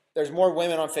 So there's more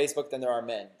women on Facebook than there are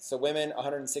men. So women,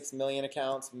 106 million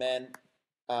accounts, men,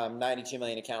 92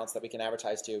 million accounts that we can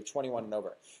advertise to, 21 and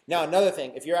over. Now another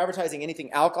thing, if you're advertising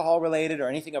anything alcohol related or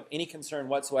anything of any concern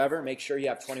whatsoever, make sure you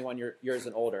have 21 years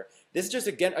and older. This is just,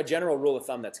 again, a general rule of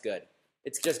thumb that's good.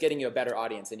 It's just getting you a better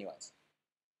audience anyways.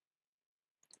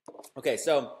 Okay,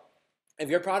 so if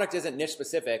your product isn't niche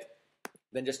specific,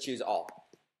 then just choose all.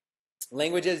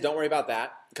 Languages, don't worry about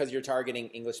that because you're targeting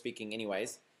English speaking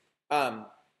anyways.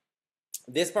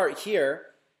 This part here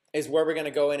is where we're going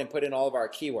to go in and put in all of our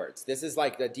keywords. This is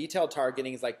like the detailed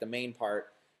targeting is like the main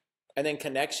part. And then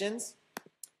connections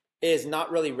is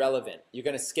not really relevant. You're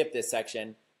going to skip this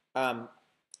section.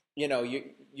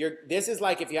 This is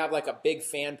like if you have like a big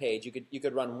fan page, you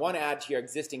could run one ad to your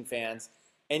existing fans,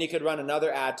 and you could run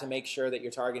another ad to make sure that you're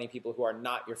targeting people who are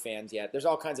not your fans yet. There's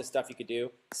all kinds of stuff you could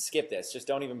do. Skip this. Just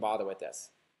don't even bother with this.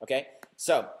 Okay?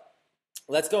 So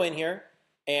let's go in here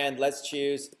and let's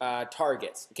choose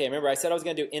targets. Okay, remember I said I was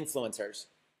going to do influencers.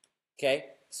 Okay?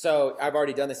 So I've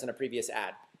already done this in a previous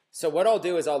ad. So what I'll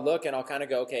do is I'll look and I'll kind of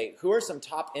go, okay, who are some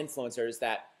top influencers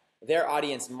that their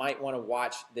audience might want to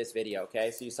watch this video?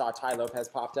 Okay? So you saw Ty Lopez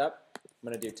popped up. I'm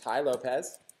going to do Ty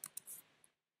Lopez.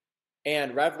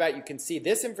 And right off the bat, you can see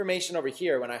this information over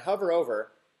here. When I hover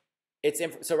over,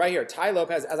 so right here, Ty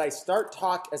Lopez. As I start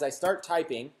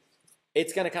typing,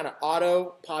 it's going to kind of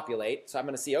auto-populate. So I'm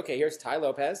going to see, okay, here's Ty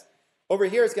Lopez. Over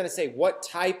here, it's going to say what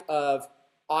type of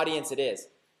audience it is.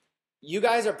 You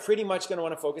guys are pretty much going to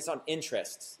want to focus on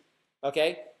interests,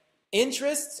 okay?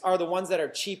 Interests are the ones that are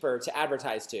cheaper to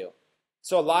advertise to.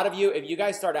 So a lot of you, if you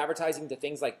guys start advertising to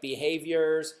things like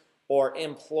behaviors or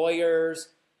employers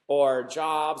or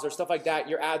jobs or stuff like that,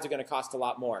 your ads are going to cost a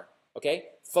lot more, okay?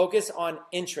 Focus on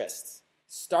interests.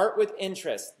 Start with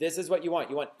interests. This is what you want.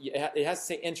 It has to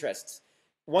say interests.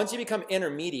 Once you become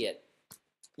intermediate,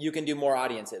 you can do more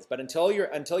audiences. But until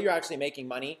you're actually making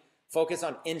money, focus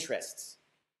on interests.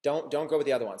 Don't go with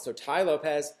the other ones. So Ty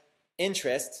Lopez,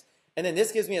 interests, and then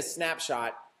this gives me a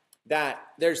snapshot that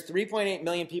there's 3.8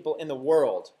 million people in the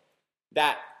world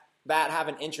that have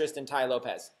an interest in Ty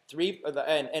Lopez.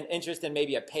 An interest in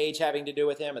maybe a page having to do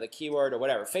with him or the keyword or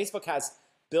whatever. Facebook has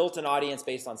built an audience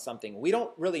based on something. We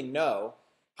don't really know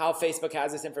how Facebook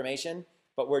has this information,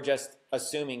 but we're just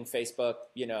assuming Facebook,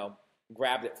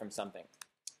 grabbed it from something.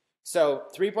 So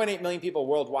 3.8 million people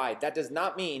worldwide. That does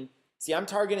not mean, see, I'm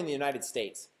targeting the United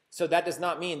States. So that does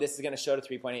not mean this is going to show to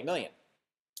 3.8 million.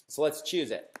 So let's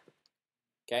choose it.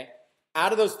 Okay.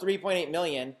 Out of those 3.8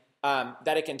 million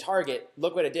that it can target,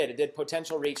 look what it did. It did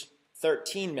potential reach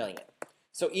 13 million.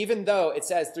 So even though it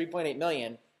says 3.8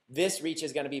 million, this reach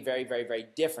is going to be very, very, very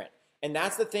different. And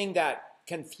that's the thing that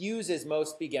confuses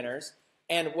most beginners.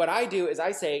 And what I do is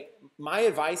I say, my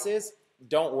advice is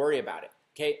don't worry about it.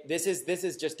 Okay. This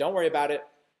is just don't worry about it.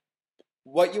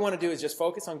 What you want to do is just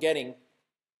focus on getting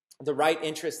the right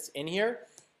interests in here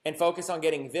and focus on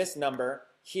getting this number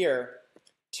here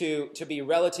to be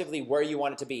relatively where you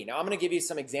want it to be. Now I'm going to give you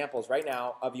some examples right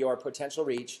now of your potential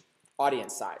reach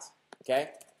audience size.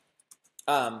 Okay.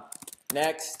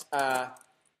 Next,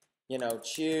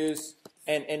 choose,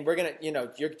 and we're gonna,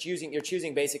 you're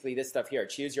choosing basically this stuff here.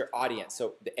 Choose your audience.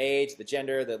 So the age, the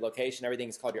gender, the location, everything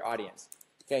is called your audience.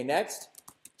 Okay. Next,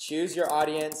 choose your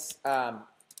audience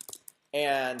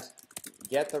and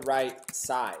get the right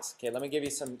size. Okay. Let me give you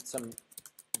some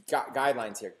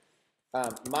guidelines here.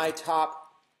 My top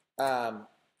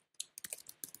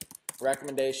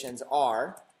recommendations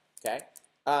are, okay,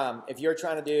 if you're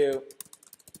trying to do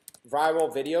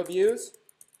viral video views,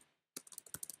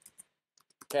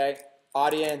 okay,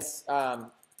 audience,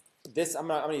 I'm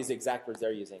gonna use the exact words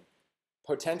they're using.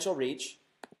 Potential reach.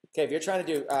 Okay, if you're trying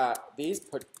to do these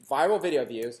viral video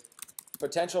views,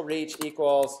 potential reach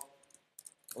equals,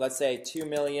 let's say 2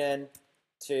 million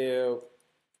to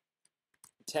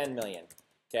 10 million,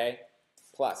 okay,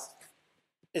 plus.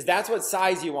 That's what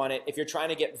size you want it if you're trying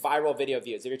to get viral video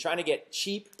views. If you're trying to get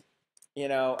cheap,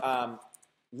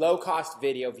 low-cost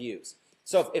video views.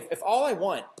 So if all I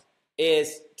want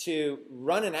is to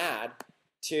run an ad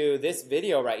to this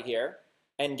video right here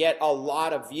and get a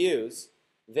lot of views,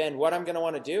 then what I'm going to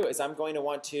want to do is I'm going to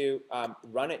want to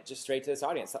run it just straight to this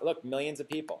audience. Look, millions of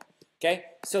people. Okay,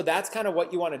 so that's kind of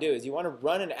what you want to do is you want to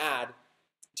run an ad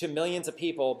to millions of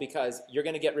people because you're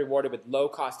going to get rewarded with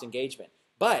low-cost engagement.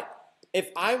 But if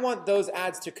I want those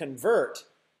ads to convert,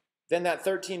 then that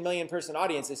 13 million person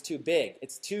audience is too big.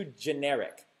 It's too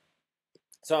generic.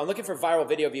 So I'm looking for viral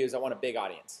video views. I want a big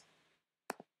audience.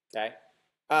 Okay.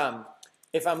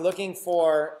 If I'm looking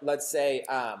for, let's say,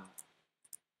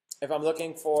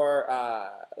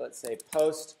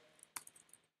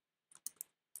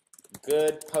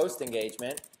 good post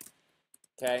engagement,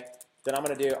 okay, then I'm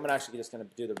actually just gonna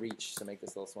do the reach to make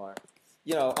this a little smaller.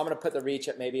 I'm gonna put the reach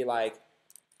at maybe like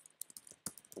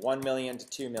 1 million to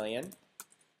 2 million.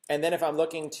 And then if I'm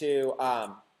looking to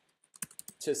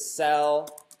sell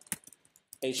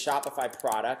a Shopify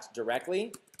product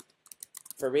directly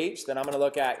for reach, then I'm going to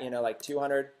look at, like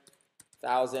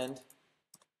 200,000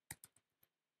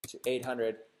 to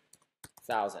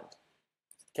 800,000.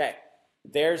 Okay,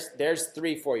 there's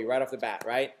 3 for you right off the bat,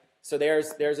 right? So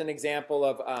there's an example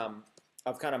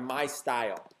of kind of my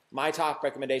style. My top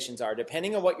recommendations are,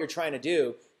 depending on what you're trying to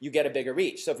do, you get a bigger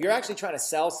reach. So if you're actually trying to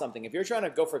sell something, if you're trying to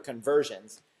go for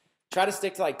conversions, try to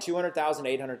stick to like 200,000,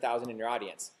 800,000 in your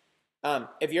audience.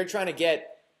 If you're trying to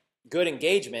get good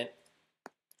engagement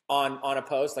on a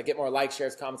post, like get more likes,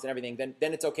 shares, comments, and everything, then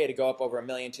it's okay to go up over 1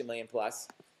 million, 2 million plus.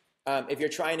 If you're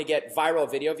trying to get viral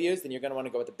video views, then you're going to want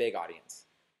to go with a big audience.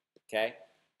 Okay?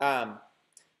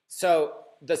 So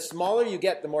the smaller you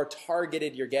get, the more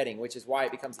targeted you're getting, which is why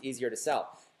it becomes easier to sell.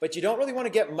 But you don't really want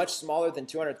to get much smaller than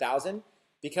 200,000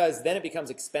 because then it becomes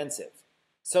expensive.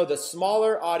 So the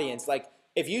smaller audience, like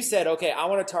if you said, okay, I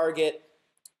want to target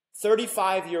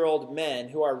 35-year-old men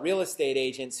who are real estate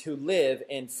agents who live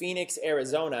in Phoenix,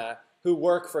 Arizona, who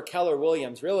work for Keller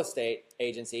Williams Real Estate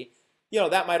Agency,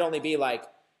 that might only be like,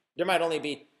 there might only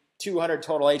be 200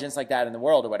 total agents like that in the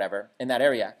world or whatever in that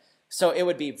area. So it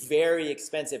would be very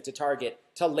expensive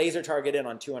to laser target in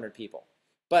on 200 people.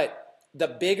 But the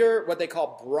bigger, what they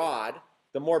call broad,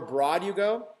 the more broad you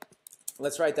go,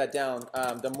 let's write that down.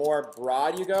 The more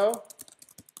broad you go,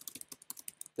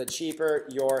 the cheaper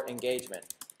your engagement.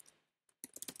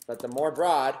 But the more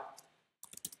broad,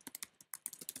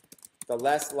 the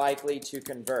less likely to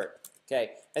convert.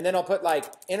 Okay, and then I'll put like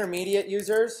intermediate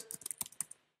users.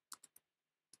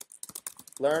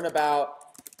 Learn about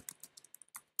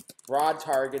broad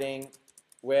targeting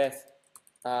with,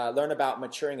 learn about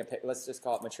maturing a pixel. Let's just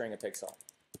call it maturing a pixel.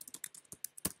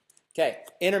 Okay,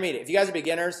 intermediate. If you guys are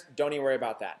beginners, don't even worry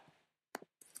about that.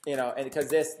 You know, and because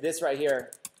this right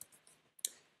here,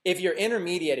 if you're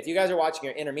intermediate, if you guys are watching,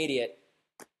 you're intermediate,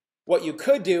 what you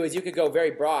could do is you could go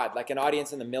very broad, like an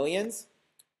audience in the millions.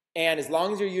 And as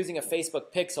long as you're using a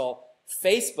Facebook pixel,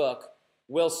 Facebook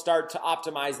will start to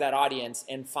optimize that audience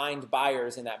and find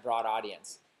buyers in that broad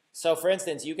audience. So for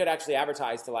instance, you could actually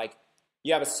advertise to, like,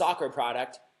 you have a soccer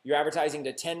product, you're advertising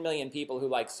to 10 million people who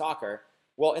like soccer.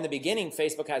 Well, in the beginning,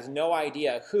 Facebook has no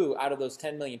idea who out of those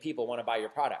 10 million people want to buy your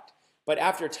product. But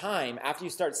after time, after you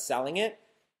start selling it,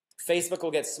 Facebook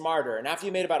will get smarter. And after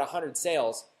you made about 100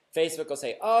 sales, Facebook will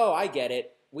say, oh, I get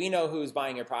it. We know who's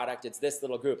buying your product. It's this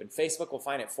little group. And Facebook will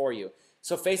find it for you.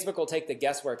 So Facebook will take the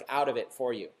guesswork out of it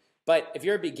for you. But if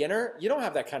you're a beginner, you don't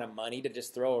have that kind of money to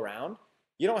just throw around.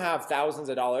 You don't have thousands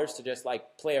of dollars to just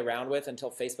like play around with until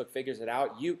Facebook figures it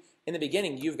out. In the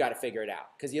beginning, you've got to figure it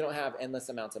out because you don't have endless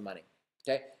amounts of money.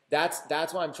 Okay,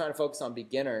 that's why I'm trying to focus on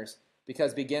beginners,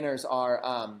 because beginners are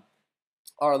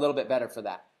a little bit better for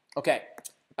that. Okay,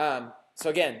 so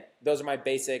again, those are my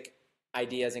basic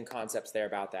ideas and concepts there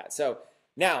about that. So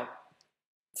now,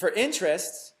 for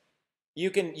interests, you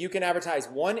can advertise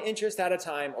one interest at a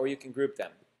time, or you can group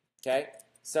them. Okay,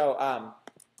 so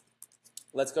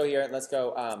let's go here and let's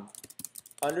go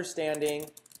understanding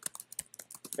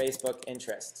Facebook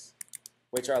interests,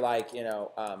 which are like, you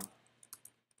know,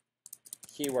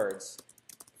 keywords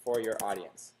for your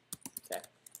audience. Okay,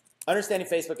 understanding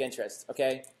Facebook interests.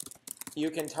 Okay,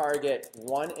 you can target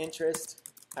one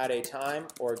interest at a time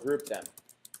or group them.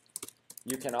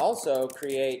 You can also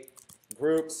create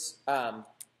groups.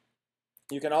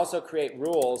 You can also create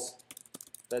rules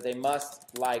that they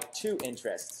must like 2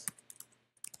 interests,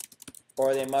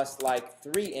 or they must like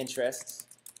 3 interests,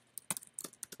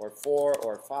 or 4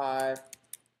 or 5,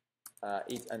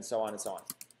 and so on and so on.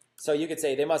 So you could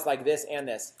say they must like this and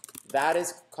this. That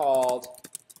is called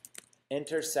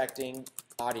intersecting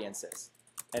audiences.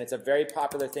 And it's a very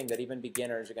popular thing that even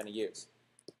beginners are going to use.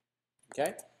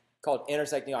 Okay? Called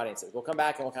intersecting audiences. We'll come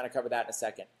back and we'll kind of cover that in a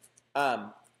second.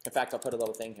 In fact, I'll put a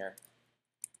little thing here.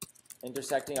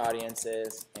 Intersecting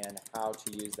audiences and how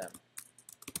to use them.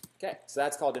 Okay, so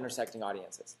that's called intersecting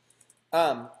audiences.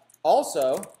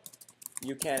 Also,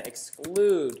 you can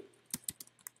exclude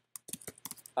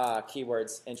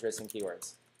keywords, interests, and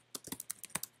keywords.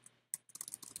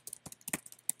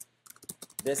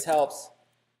 This helps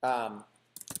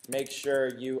make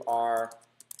sure you are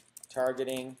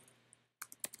targeting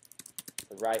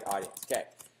the right audience. Okay,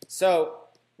 so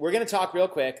we're going to talk real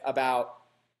quick about,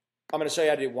 I'm going to show you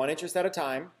how to do one interest at a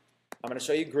time. I'm going to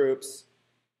show you groups.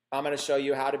 I'm going to show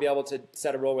you how to be able to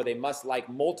set a rule where they must like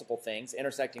multiple things,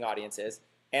 intersecting audiences,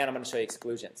 and I'm going to show you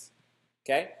exclusions.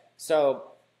 Okay,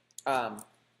 so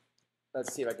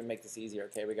let's see if I can make this easier.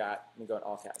 Okay, let me go in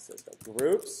all caps. So let's go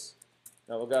groups.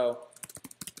 No, we'll go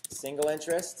single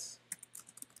interests,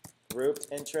 grouped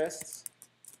interests,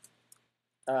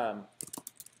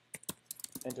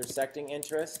 intersecting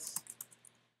interests,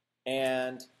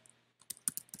 and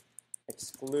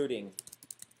excluding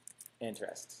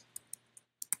interests.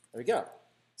 There we go.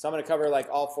 So I'm going to cover like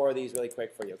all 4 of these really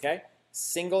quick for you, okay?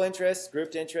 Single interest,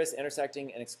 grouped interest,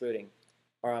 intersecting, and excluding.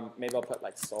 Or maybe I'll put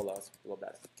like solos, a little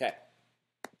better. Okay.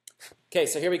 Okay,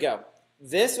 so here we go.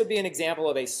 This would be an example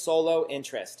of a solo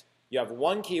interest. You have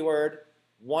one keyword,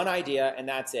 one idea, and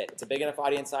that's it. It's a big enough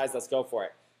audience size. Let's go for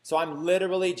it. So I'm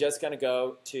literally just going to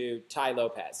go to Tai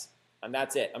Lopez, and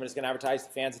that's it. I'm just going to advertise to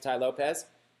fans of Tai Lopez.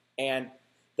 And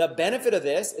the benefit of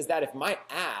this is that if my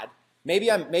ad,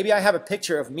 maybe I have a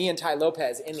picture of me and Tai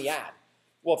Lopez in the ad.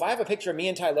 Well, if I have a picture of me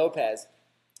and Tai Lopez,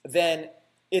 then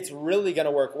it's really going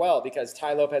to work well because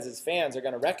Tai Lopez's fans are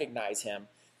going to recognize him.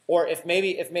 Or if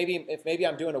maybe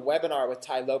I'm doing a webinar with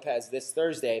Tai Lopez this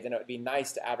Thursday, then it would be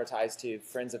nice to advertise to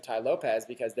friends of Tai Lopez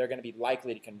because they're going to be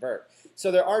likely to convert.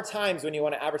 So there are times when you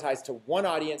want to advertise to one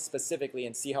audience specifically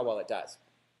and see how well it does.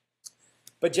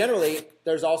 But generally,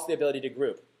 there's also the ability to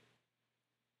group.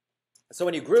 So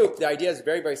when you group, the idea is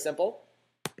very, very simple.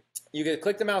 You can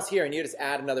click the mouse here and you just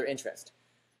add another interest.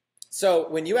 So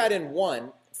when you add in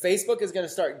one, Facebook is going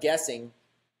to start guessing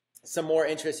some more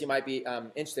interests you might be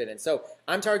interested in. So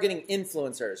I'm targeting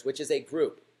influencers, which is a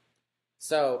group.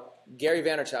 So Gary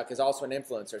Vaynerchuk is also an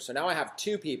influencer. So now I have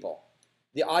 2 people.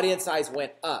 The audience size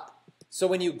went up. So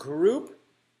when you group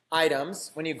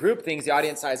items, when you group things, the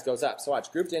audience size goes up. So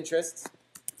watch, grouped interests.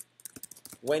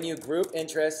 When you group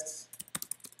interests,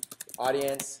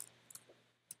 audience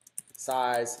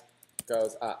size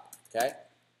goes up, okay?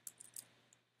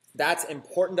 That's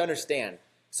important to understand.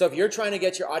 So if you're trying to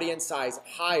get your audience size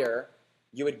higher,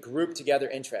 you would group together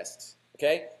interests,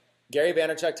 okay? Gary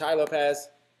Vaynerchuk, Tai Lopez,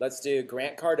 let's do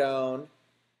Grant Cardone,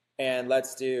 and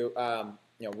let's do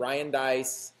Ryan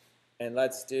Dice, and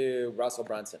let's do Russell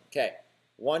Brunson. Okay,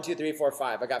 1, 2, 3, 4,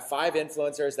 5. I got 5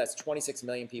 influencers. That's 26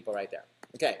 million people right there.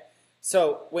 Okay,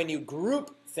 so when you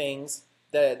group things,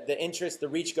 the interest, the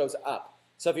reach goes up.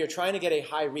 So if you're trying to get a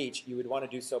high reach, you would want to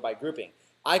do so by grouping.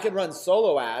 I could run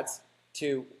solo ads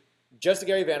to just to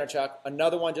Gary Vaynerchuk,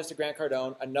 another one just to Grant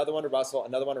Cardone, another one to Russell,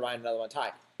 another one to Ryan, another one to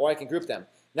Ty. Or I can group them.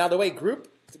 Now the way group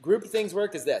things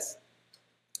work is this.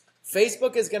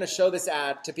 Facebook is going to show this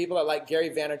ad to people that like Gary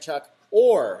Vaynerchuk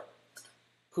or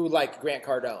who like Grant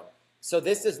Cardone. So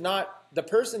this does not, the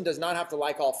person does not have to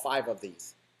like all 5 of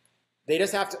these. They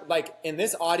just have to, like in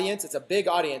this audience, it's a big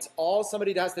audience. All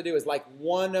somebody has to do is like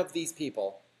one of these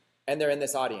people and they're in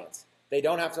this audience. They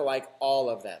don't have to like all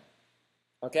of them.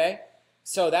 Okay?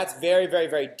 So that's very, very,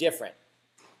 very different.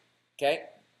 Okay?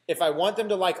 If I want them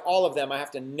to like all of them, I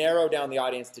have to narrow down the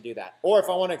audience to do that. Or if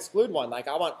I want to exclude one, like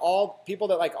I want all people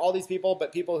that like all these people,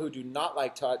 but people who do not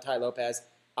like Tai Lopez,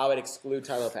 I would exclude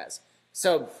Tai Lopez.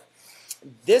 So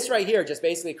this right here just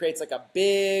basically creates like a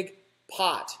big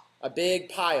pot, a big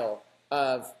pile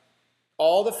of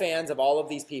all the fans of all of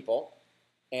these people,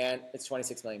 and it's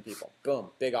 26 million people. Boom,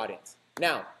 big audience.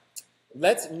 Now,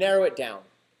 let's narrow it down.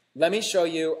 Let me show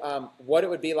you what it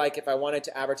would be like if I wanted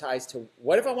to advertise to,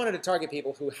 what if I wanted to target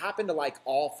people who happen to like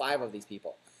all 5 of these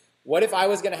people? What if I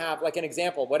was going to have, like an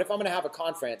example, what if I'm going to have a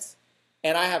conference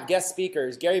and I have guest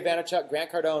speakers, Gary Vaynerchuk,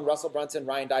 Grant Cardone, Russell Brunson,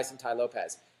 Ryan Dice, and Tai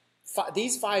Lopez.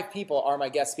 These 5 people are my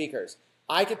guest speakers.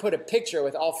 I could put a picture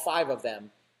with all 5 of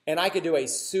them and I could do a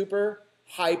super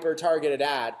hyper targeted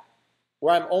ad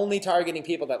where I'm only targeting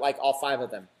people that like all 5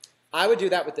 of them. I would do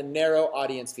that with the narrow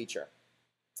audience feature.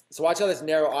 So watch how this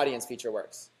narrow audience feature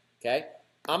works, okay?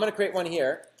 I'm going to create one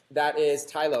here that is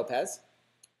Tai Lopez,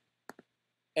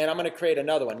 and I'm going to create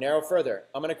another one, narrow further.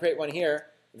 I'm going to create one here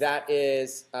that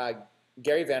is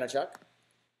Gary Vaynerchuk.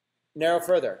 Narrow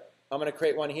further. I'm going to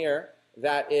create one here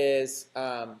that is,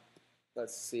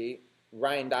 let's see,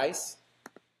 Ryan Dice.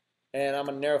 And I'm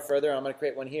going to narrow further. I'm going to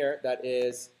create one here that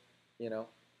is,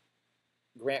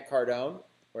 Grant Cardone,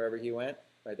 wherever he went,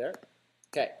 right there.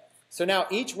 Okay. So now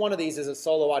each one of these is a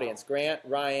solo audience. Grant,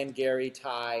 Ryan, Gary,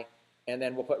 Ty, and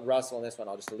then we'll put Russell in this one.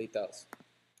 I'll just delete those.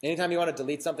 Anytime you want to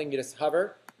delete something, you just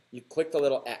hover, you click the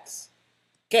little X.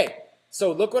 Okay,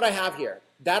 so look what I have here.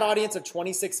 That audience of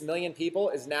 26 million people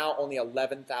is now only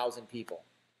 11,000 people.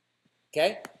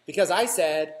 Okay? Because I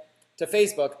said to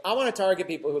Facebook, I want to target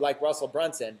people who like Russell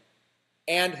Brunson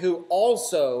and who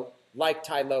also like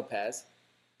Tai Lopez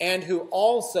and who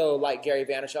also like Gary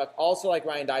Vaynerchuk, also like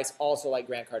Ryan Dice, also like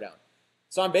Grant Cardone.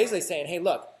 So I'm basically saying, hey,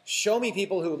 look, show me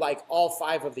people who like all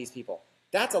 5 of these people.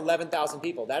 That's 11,000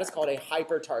 people. That is called a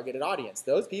hyper-targeted audience.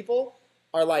 Those people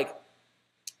are like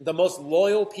the most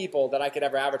loyal people that I could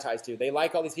ever advertise to. They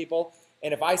like all these people.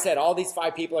 And if I said all these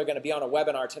 5 people are going to be on a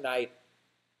webinar tonight,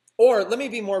 or let me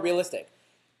be more realistic.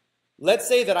 Let's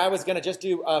say that I was going to just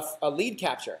do a lead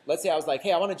capture. Let's say I was like,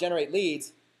 hey, I want to generate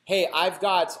leads. Hey, I've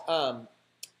got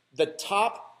the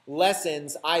top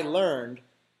lessons I learned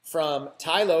from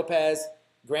Tai Lopez,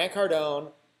 Grant Cardone,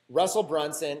 Russell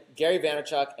Brunson, Gary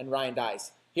Vaynerchuk, and Ryan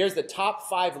Dice. Here's the top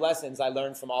 5 lessons I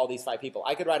learned from all these 5 people.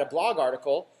 I could write a blog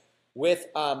article with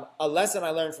a lesson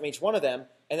I learned from each one of them,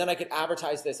 and then I could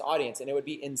advertise this audience, and it would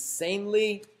be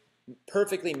insanely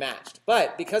perfectly matched.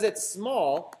 But because it's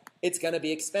small, it's going to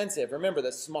be expensive. Remember,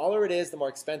 the smaller it is, the more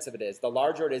expensive it is. The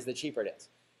larger it is, the cheaper it is.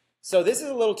 So this is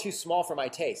a little too small for my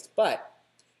taste. But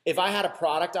if I had a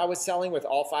product I was selling with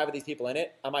all 5 of these people in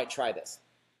it, I might try this.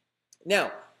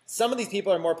 Now, some of these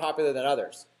people are more popular than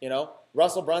others.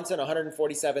 Russell Brunson,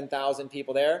 147,000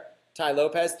 people there. Tai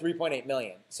Lopez, 3.8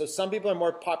 million. So some people are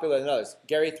more popular than others.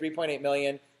 Gary, 3.8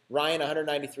 million. Ryan,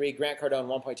 193. Grant Cardone,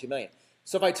 1.2 million.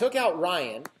 So if I took out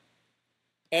Ryan,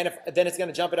 and then it's going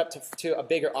to jump it up to a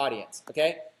bigger audience,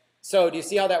 okay? So do you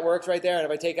see how that works right there? And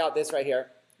if I take out this right here,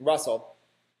 Russell,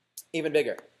 even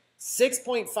bigger.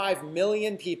 6.5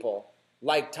 million people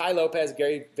like Tai Lopez,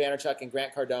 Gary Vaynerchuk, and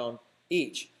Grant Cardone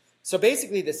each. So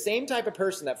basically the same type of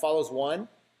person that follows one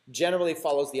generally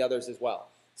follows the others as well.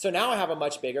 So now I have a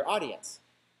much bigger audience.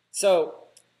 So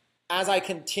as I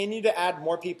continue to add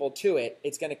more people to it,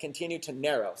 it's going to continue to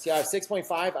narrow. See, I have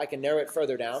 6.5. I can narrow it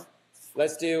further down.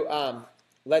 Let's do,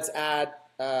 let's add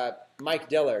Mike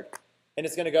Dillard, and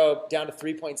it's going to go down to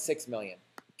 3.6 million.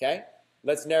 Okay,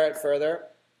 let's narrow it further,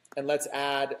 and let's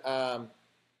add,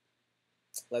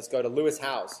 let's go to Lewis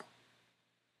Howes,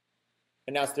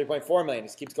 and now it's 3.4 million. It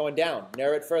just keeps going down.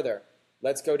 Narrow it further.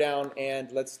 Let's go down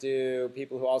and let's do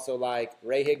people who also like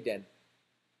Ray Higdon.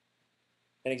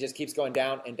 And it just keeps going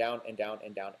down and down and down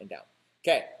and down and down.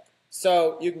 Okay,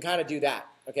 so you can kind of do that,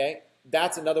 okay?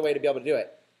 That's another way to be able to do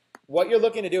it. What you're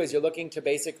looking to do is you're looking to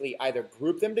basically either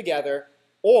group them together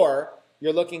or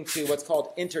you're looking to what's called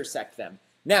intersect them.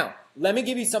 Now, let me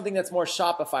give you something that's more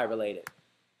Shopify related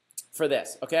for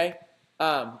this, okay?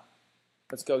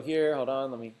 Let's go here. Hold on.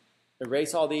 Let me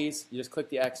erase all these. You just click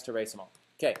the X to erase them all.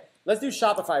 Okay, let's do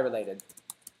Shopify related.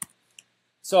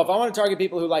 So if I want to target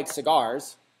people who like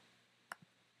cigars,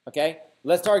 okay,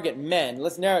 let's target men.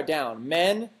 Let's narrow it down.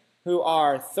 Men who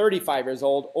are 35 years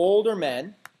old, older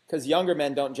men, because younger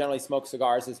men don't generally smoke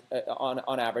cigars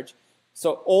on average.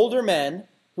 So older men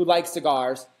who like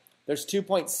cigars, there's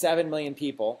 2.7 million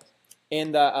people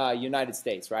in the United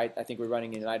States, right? I think we're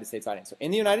running a United States audience. So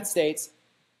in the United States,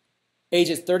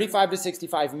 ages 35 to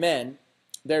 65 men,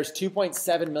 there's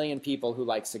 2.7 million people who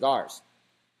like cigars.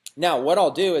 Now, what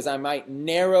I'll do is I might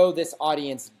narrow this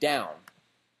audience down.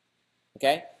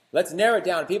 Okay? Let's narrow it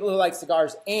down. People who like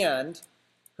cigars and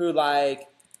who like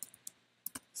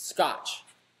scotch.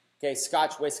 Okay,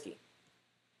 scotch whiskey.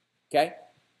 Okay?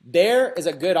 There is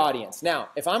a good audience. Now,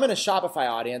 if I'm in a Shopify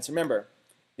audience, remember,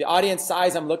 the audience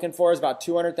size I'm looking for is about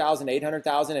 200,000,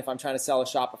 800,000 if I'm trying to sell a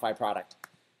Shopify product.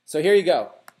 So here you go.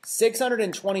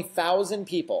 620,000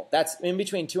 people. That's in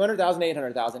between 200,000 and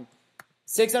 800,000.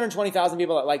 620,000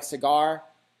 people that like cigar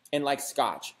and like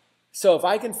scotch. So if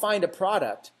I can find a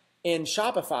product in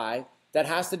Shopify that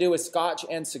has to do with scotch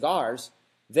and cigars,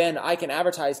 then I can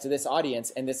advertise to this audience,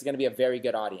 and this is going to be a very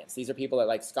good audience. These are people that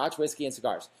like scotch, whiskey, and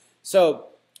cigars. So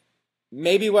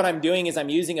maybe what I'm doing is I'm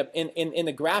using, in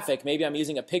the graphic, maybe I'm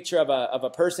using a picture of a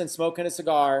person smoking a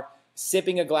cigar,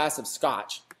 sipping a glass of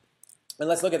scotch. And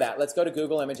let's look at that. Let's go to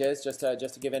Google Images just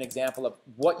to give an example of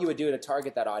what you would do to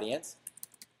target that audience.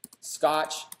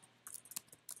 Scotch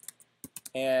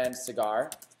and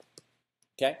cigar.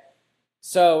 Okay.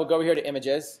 So we'll go over here to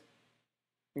Images.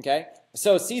 Okay.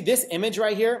 So see this image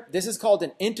right here? This is called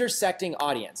an intersecting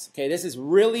audience. Okay. This is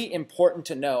really important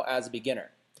to know as a beginner.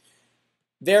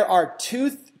 There are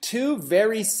two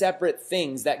very separate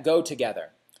things that go together.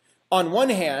 On one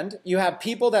hand, you have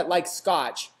people that like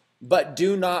scotch but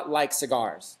do not like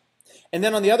cigars. And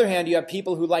then on the other hand, you have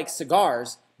people who like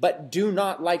cigars but do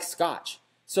not like scotch.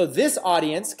 So this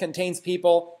audience contains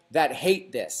people that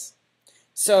hate this.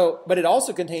 So, but it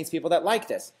also contains people that like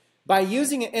this. By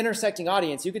using an intersecting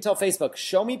audience, you can tell Facebook,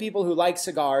 show me people who like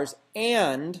cigars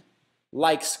and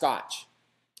like scotch.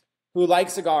 Who like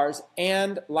cigars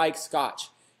and like scotch.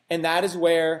 And that is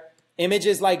where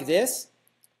images like this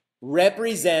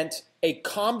represent a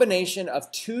combination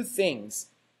of two things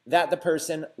that the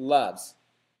person loves.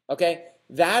 Okay?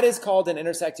 That is called an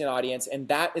intersecting audience, and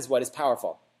that is what is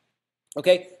powerful.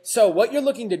 Okay? So what you're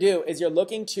looking to do is you're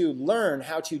looking to learn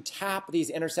how to tap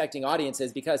these intersecting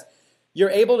audiences, because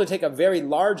you're able to take a very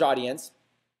large audience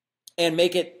and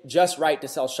make it just right to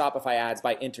sell Shopify ads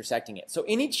by intersecting it. So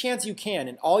any chance you can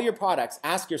in all your products,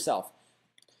 ask yourself,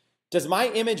 does my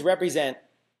image represent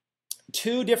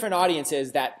two different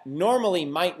audiences that normally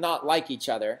might not like each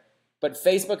other, but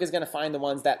Facebook is going to find the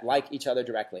ones that like each other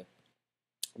directly?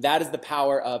 That is the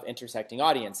power of intersecting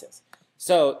audiences.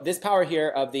 So this power here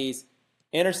of these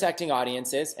intersecting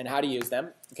audiences and how to use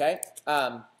them, okay?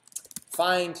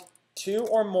 Find two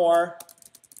or more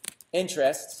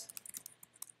interests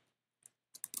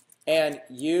and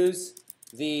use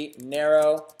the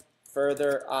narrow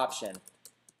further option.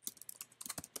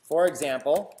 For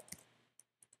example,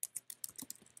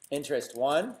 interest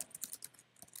 1,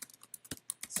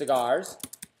 cigars.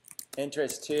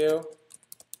 Interest 2,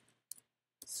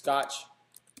 scotch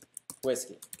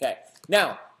whiskey. Okay.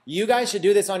 Now, you guys should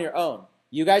do this on your own.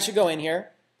 You guys should go in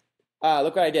here.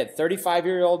 Look what I did.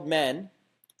 35-year-old men,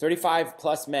 35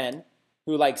 plus men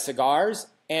who like cigars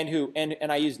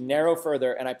and I used narrow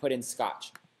further and I put in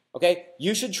scotch. Okay?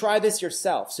 You should try this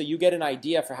yourself so you get an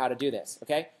idea for how to do this.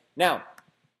 Okay? Now,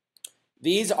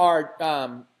 these are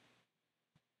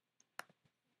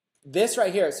this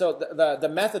right here. So the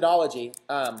methodology,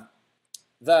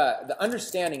 the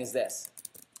understanding is this.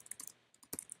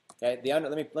 Okay?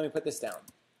 Let me put this down.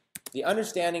 The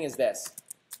understanding is this.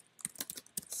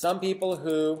 Some people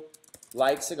who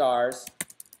like cigars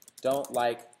don't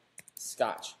like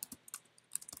scotch.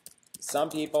 some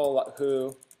people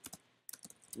who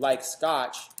like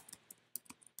scotch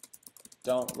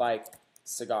don't like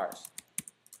cigars.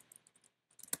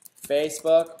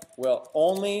 Facebook will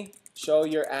only show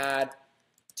your ad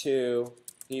to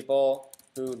people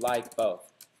who like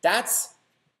both. That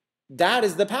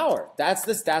is the power. That's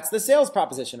the sales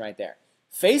proposition right there.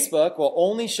 Facebook will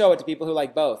only show it to people who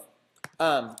like both.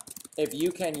 If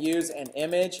you can use an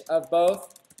image of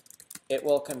both, it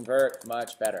will convert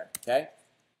much better, okay?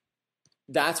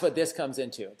 That's what this comes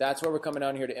into. That's where we're coming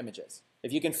down here to images.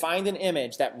 If you can find an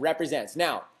image that represents.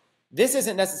 Now, this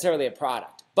isn't necessarily a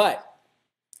product, but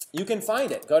you can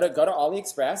find it. Go to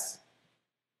AliExpress,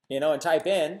 and type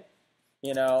in,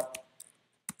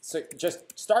 so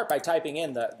just start by typing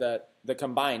in the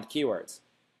combined keywords.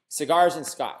 Cigars and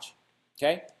scotch,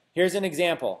 okay? Here's an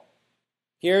example.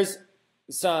 Here's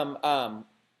some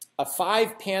a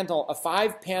five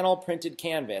panel printed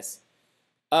canvas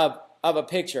of a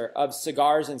picture of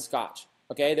cigars and scotch.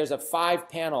 Okay, there's a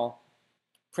 5-panel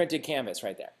printed canvas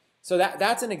right there. So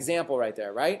that's an example right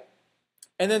there, right?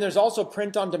 And then there's also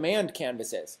print-on-demand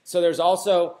canvases. So there's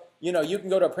also, you can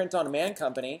go to a print-on-demand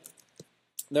company.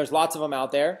 There's lots of them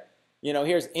out there.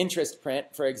 Here's Interest Print,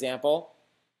 for example.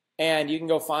 And you can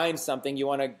go find something. You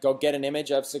want to go get an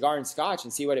image of cigar and scotch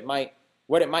and see what it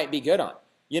might be good on.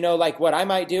 Like what I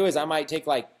might do is I might take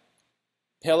like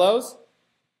pillows,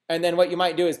 and then what you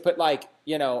might do is put like,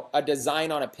 a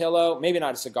design on a pillow, maybe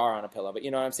not a cigar on a pillow, but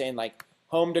you know what I'm saying? Like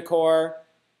home decor,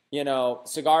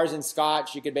 cigars and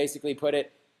scotch, you could basically put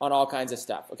it on all kinds of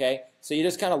stuff, okay? So you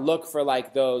just kind of look for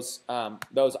like those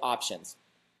options.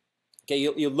 Okay,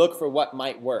 you look for what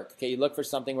might work. Okay, you look for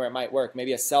something where it might work.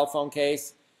 Maybe a cell phone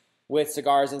case with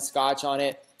cigars and scotch on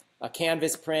it, a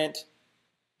canvas print,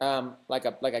 like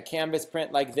a canvas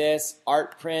print like this,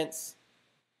 art prints.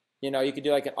 You could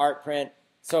do like an art print.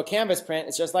 So a canvas print,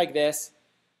 it's just like this.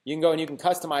 You can go and you can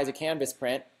customize a canvas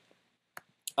print.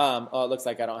 Oh, it looks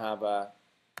like I don't have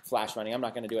Flash running. I'm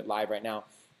not going to do it live right now.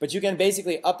 But you can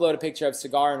basically upload a picture of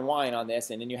cigar and wine on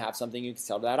this, and then you have something you can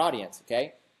sell to that audience,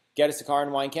 okay? Get a cigar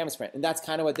and wine canvas print. And that's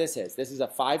kind of what this is. This is a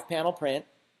 5-panel print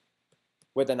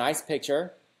with a nice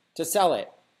picture to sell it,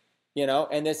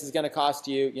 and this is going to cost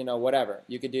you, whatever.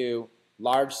 You could do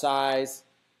large size,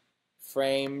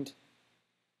 framed,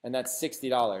 and that's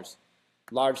 $60.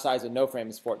 Large size with no frame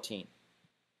is $14.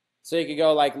 So you could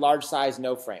go like large size,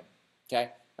 no frame,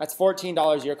 okay? That's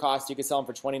 $14 your cost. You could sell them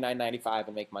for $29.95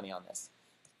 and make money on this.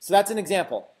 So that's an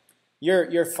example.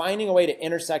 You're finding a way to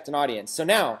intersect an audience. So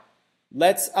now,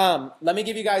 let me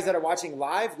give you guys that are watching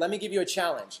live, let me give you a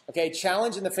challenge. Okay,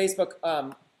 challenge in the Facebook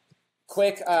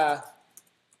quick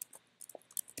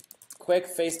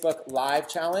Facebook live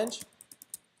challenge.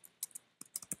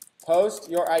 Post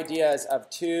your ideas of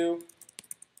 2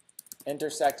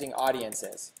 intersecting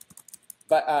audiences,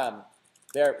 but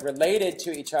they're related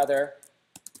to each other,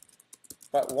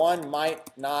 but one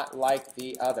might not like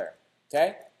the other.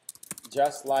 Okay,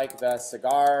 just like the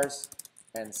cigars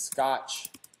and scotch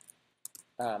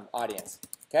audience.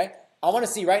 Okay, I want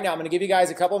to see right now. I'm going to give you guys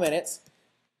a couple minutes.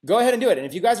 Go ahead and do it. And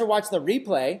if you guys are watching the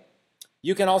replay,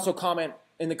 you can also comment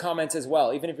in the comments as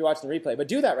well, even if you're watching the replay. But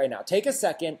do that right now. Take a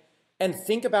second and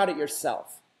think about it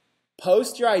yourself.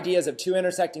 Post your ideas of 2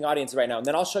 intersecting audiences right now, and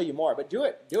then I'll show you more. But do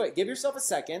it. Do it. Give yourself a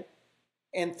second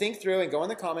and think through and go in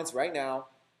the comments right now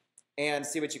and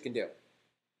see what you can do.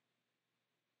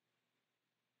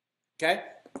 Okay?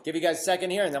 Give you guys a second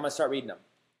here, and then I'm going to start reading them.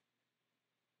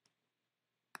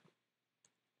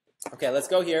 Okay, let's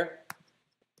go here.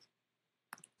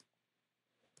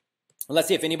 Let's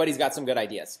see if anybody's got some good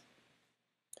ideas.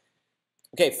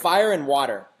 Okay, fire and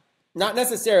water. Not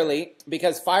necessarily,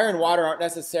 because fire and water aren't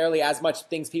necessarily as much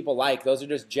things people like. Those are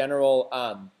just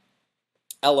general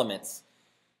elements.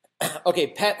 Okay,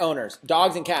 pet owners,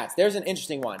 dogs and cats. There's an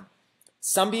interesting one.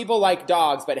 Some people like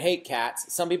dogs but hate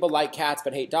cats. Some people like cats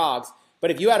but hate dogs. But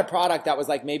if you had a product that was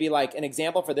like maybe like an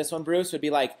example for this one, Bruce, would be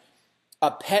like a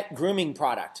pet grooming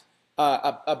product.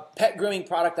 A pet grooming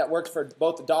product that works for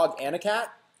both a dog and a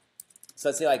cat. So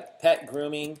let's say like pet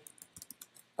grooming.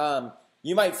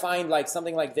 You might find like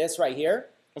something like this right here.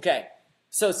 Okay,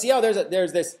 so see how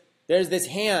there's this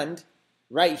hand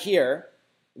right here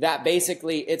that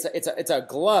basically it's a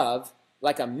glove,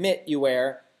 like a mitt you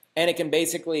wear, and it can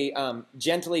basically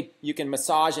gently, you can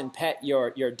massage and pet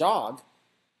your dog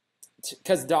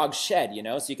because dogs shed,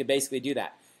 so you could basically do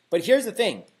that. But here's the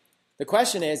thing. The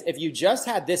question is, if you just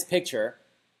had this picture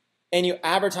and you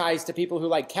advertised to people who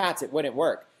like cats, it wouldn't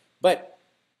work. But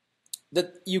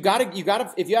you gotta,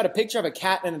 if you had a picture of a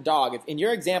cat and a dog, in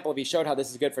your example, if you showed how this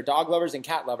is good for dog lovers and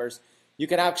cat lovers, you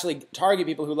could actually target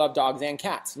people who love dogs and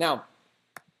cats. Now,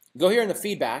 go here in the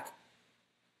feedback.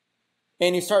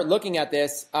 and you start looking at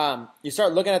this,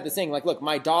 thing like, look,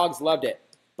 my dogs loved it.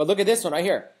 But look at this one right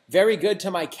here. Very good to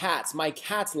my cats. My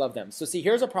cats love them. So see,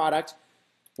 here's a product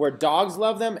where dogs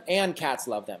love them and cats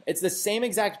love them. It's the same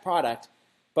exact product,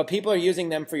 but people are using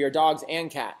them for your dogs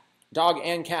and cat, dog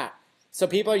and cat. So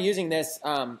people are using this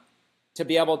to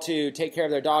be able to take care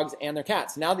of their dogs and their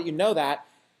cats. Now that you know that,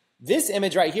 this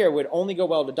image right here would only go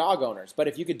well to dog owners, but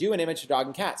if you could do an image for dog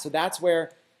and cat, so that's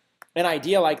where an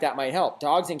idea like that might help.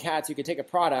 Dogs and cats, you could take a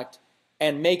product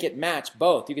and make it match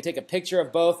both. You could take a picture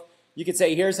of both. You could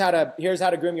say, here's how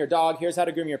to groom your dog, here's how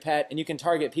to groom your pet, and you can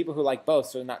target people who like both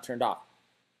so they're not turned off.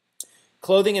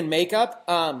 Clothing and makeup,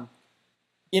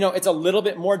 it's a little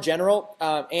bit more general,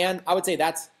 and I would say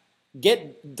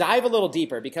dive a little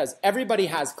deeper because everybody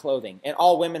has clothing and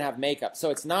all women have makeup. So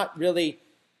it's not really,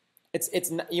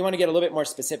 you want to get a little bit more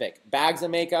specific. Bags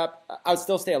of makeup, I would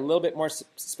still stay a little bit more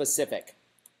specific.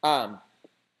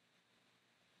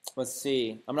 Let's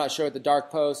see. I'm not sure what the dark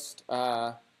post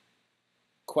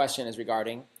question is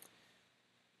regarding.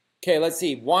 Okay, let's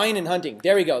see. Wine and hunting.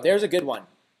 There we go. There's a good one.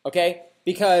 Okay,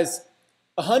 because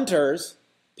hunters,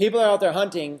 people that are out there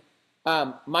hunting,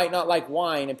 might not like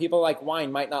wine, and people like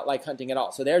wine might not like hunting at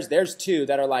all. So there's two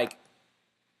that are like,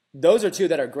 those are two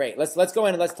that are great. Let's go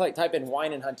in and let's type in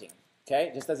wine and hunting.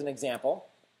 Okay, just as an example.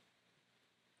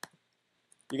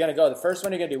 You're going to go, the first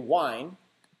one you're going to do wine,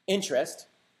 interest,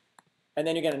 and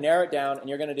then you're going to narrow it down and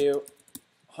you're going to do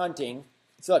hunting.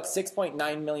 So look,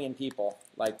 6.9 million people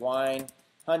like wine,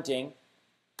 hunting,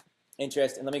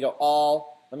 interest, and let me go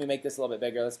let me make this a little bit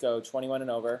bigger. Let's go 21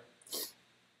 and over.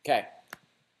 Okay,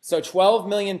 so 12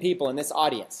 million people in this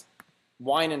audience,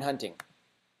 wine and hunting,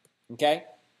 okay?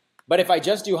 But if I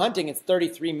just do hunting, it's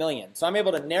 33 million. So I'm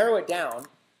able to narrow it down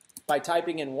by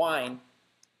typing in wine,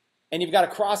 and you've got a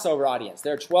crossover audience.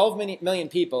 There are 12 million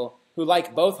people who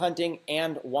like both hunting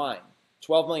and wine,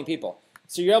 12 million people.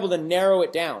 So you're able to narrow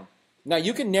it down. Now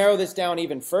you can narrow this down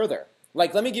even further.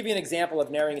 Like, let me give you an example of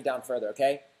narrowing it down further,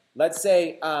 okay? Let's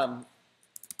say,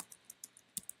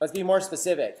 let's be more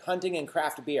specific, hunting and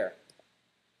craft beer.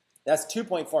 That's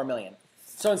 2.4 million.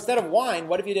 So instead of wine,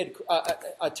 what if you did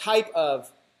a type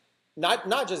of,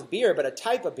 not just beer, but a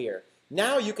type of beer?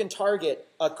 Now you can target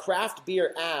a craft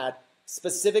beer ad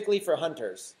specifically for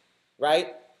hunters,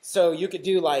 right? So you could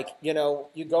do like, you go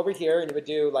over here and you would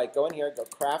do like, go in here, go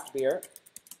craft beer.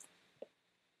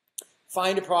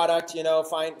 Find a product,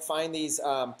 find these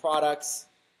products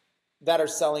that are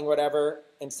selling whatever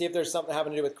and see if there's something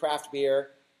having to do with craft beer.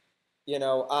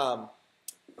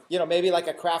 Maybe like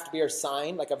a craft beer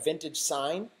sign, like a vintage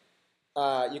sign.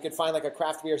 You could find like a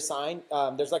craft beer sign.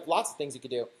 There's like lots of things you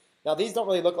could do. Now these don't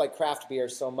really look like craft beer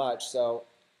so much, so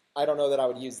I don't know that I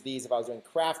would use these if I was doing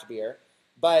craft beer.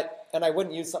 And I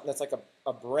wouldn't use something that's like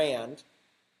a brand.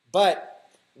 But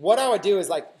what I would do is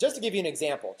like, just to give you an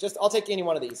example, I'll take any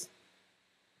one of these.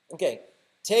 Okay,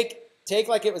 take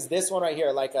like it was this one right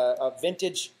here, like a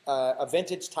vintage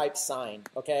type sign,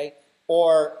 okay?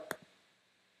 Or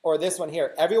this one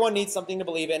here. Everyone needs something to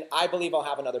believe in. I believe I'll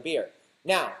have another beer.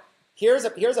 Now, here's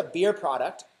a beer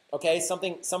product, okay?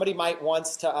 Somebody might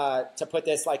wants to put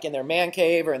this like in their man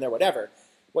cave or in their whatever.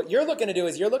 What you're looking to do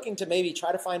is you're looking to maybe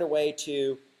try to find a way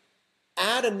to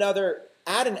add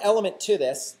an element to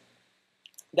this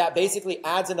that basically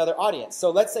adds another audience.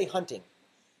 So let's say hunting.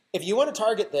 If you want to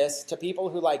target this to people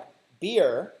who like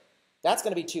beer, that's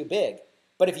going to be too big.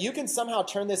 But if you can somehow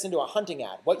turn this into a hunting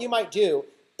ad, what you might do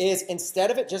is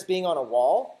instead of it just being on a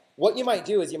wall, what you might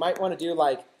do is you might want to do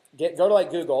like, go to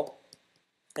like Google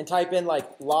and type in like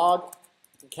log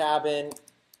cabin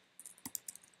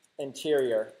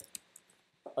interior,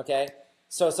 okay?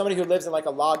 So somebody who lives in like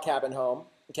a log cabin home,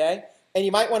 okay? And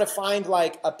you might want to find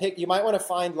like a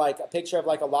picture of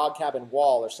like a log cabin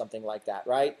wall or something like that,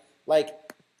 right? Like,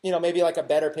 maybe like a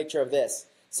better picture of this.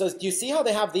 So do you see how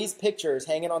they have these pictures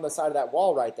hanging on the side of that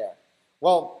wall right there?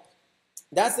 Well,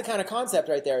 that's the kind of concept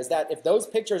right there, is that if those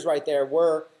pictures right there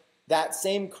were that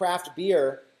same craft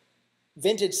beer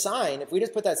vintage sign, if we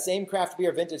just put that same craft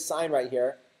beer vintage sign right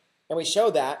here and we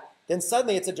show that, then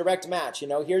suddenly it's a direct match.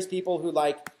 Here's people who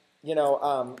like,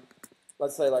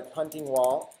 let's say like hunting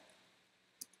wall,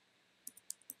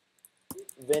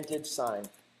 vintage sign.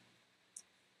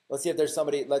 Let's see if there's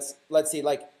somebody, let's see,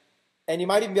 like, and you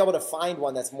might even be able to find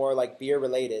one that's more like beer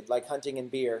related, like hunting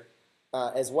and beer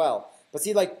as well. But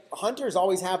see, like, hunters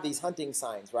always have these hunting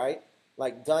signs, right?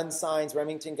 Like gun signs,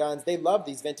 Remington guns. They love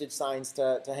these vintage signs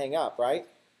to hang up, right?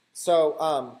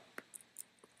 So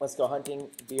let's go hunting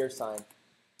beer sign.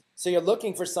 So you're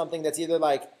looking for something that's either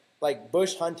like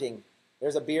bush hunting.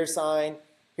 There's a beer sign.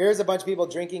 Here's a bunch of people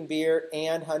drinking beer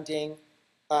and hunting.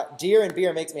 Deer and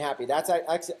beer makes me happy. That's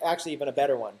actually even a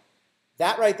better one.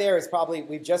 That right there is probably,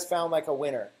 we've just found like a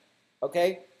winner.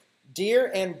 Okay?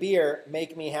 Deer and beer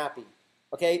make me happy.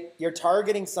 Okay? You're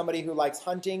targeting somebody who likes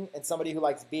hunting and somebody who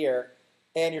likes beer,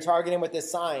 and you're targeting with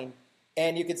this sign,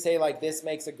 and you could say like, this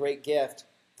makes a great gift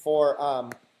for,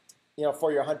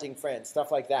 for your hunting friends,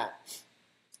 stuff like that.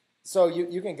 So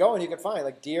you can go and you can find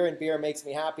like deer and beer makes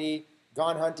me happy,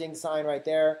 gone hunting sign right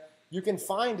there. You can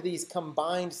find these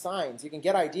combined signs. You can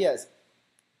get ideas.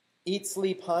 Eat,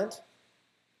 sleep, hunt.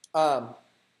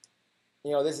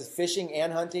 This is fishing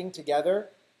and hunting together.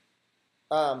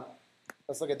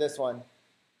 Let's look at this one.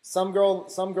 Some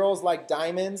girls like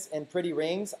diamonds and pretty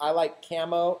rings. I like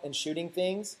camo and shooting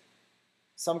things.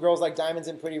 Some girls like diamonds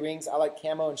and pretty rings. I like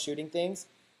camo and shooting things.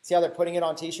 See how they're putting it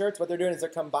on t-shirts? What they're doing is they're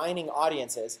combining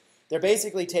audiences. They're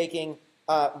basically taking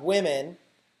women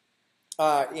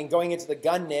and going into the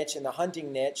gun niche and the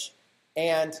hunting niche.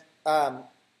 And,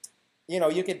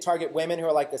 you could target women who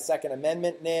are like the Second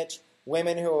Amendment niche,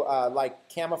 women who like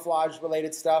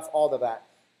camouflage-related stuff, all of that.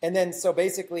 And then so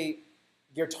basically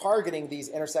you're targeting these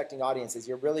intersecting audiences.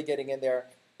 You're really getting in there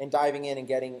and diving in and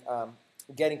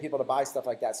getting people to buy stuff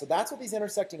like that. So that's what these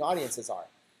intersecting audiences are.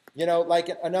 Like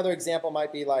another example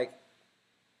might be like,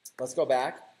 let's go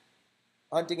back.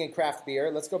 Hunting and craft beer.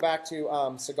 Let's go back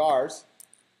to cigars.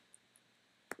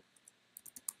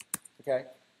 Okay.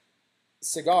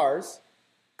 Cigars.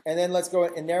 And then let's go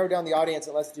and narrow down the audience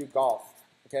and let's do golf.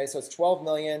 Okay, so it's 12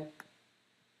 million.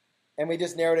 And we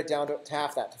just narrowed it down to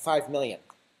half that, to 5 million.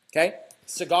 Okay?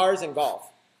 Cigars and golf.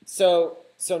 So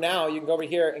now you can go over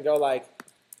here and go like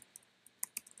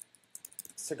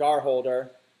cigar holder.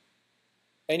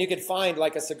 And you can find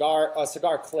like a cigar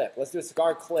clip. Let's do a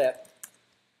cigar clip.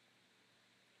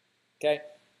 Okay?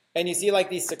 And you see like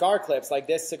these cigar clips, like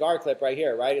this cigar clip right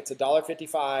here, right? It's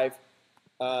 $1.55,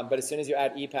 but as soon as you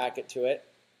add e-packet to it,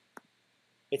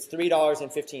 it's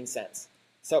 $3.15.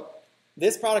 So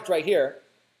this product right here,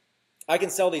 I can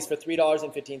sell these for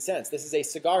 $3.15. This is a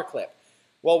cigar clip.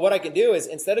 Well, what I can do is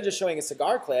instead of just showing a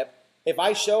cigar clip, if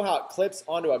I show how it clips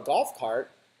onto a golf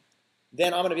cart,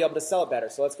 then I'm going to be able to sell it better.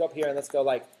 So let's go up here and let's go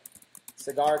like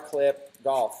cigar clip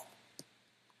golf.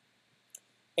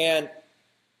 And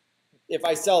if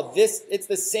I sell this, it's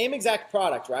the same exact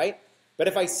product, right? But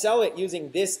if I sell it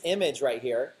using this image right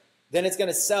here, then it's going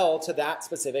to sell to that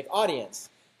specific audience.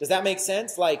 Does that make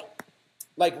sense? Like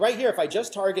right here, if I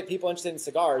just target people interested in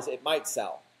cigars, it might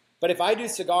sell. But if I do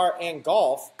cigar and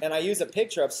golf, and I use a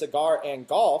picture of cigar and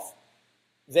golf,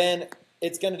 then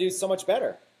it's going to do so much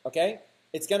better, okay?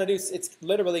 It's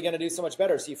literally going to do so much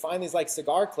better. So you find these like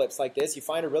cigar clips like this. You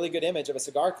find a really good image of a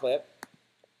cigar clip.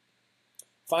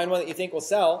 Find one that you think will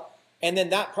sell. And then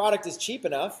that product is cheap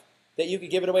enough that you could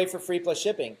give it away for free plus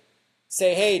shipping.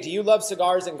 Say, hey, do you love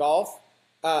cigars and golf?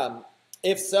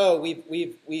 If so,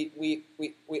 we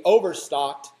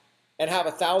overstocked and have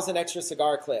 1,000 extra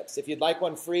cigar clips. If you'd like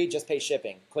one free, just pay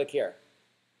shipping. Click here.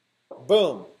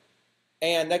 Boom.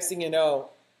 And next thing you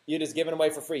know, you just give it away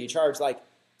for free. You charge like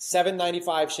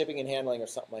 $7.95 shipping and handling or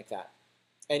something like that.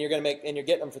 And you're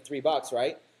getting them for $3,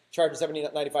 right? Charge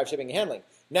 $7.95 shipping and handling.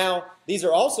 Now, these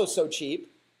are also so cheap.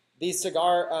 These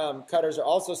cigar cutters are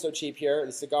also so cheap here,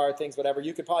 the cigar things, whatever.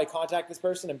 You could probably contact this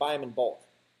person and buy them in bulk.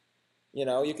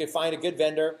 You could find a good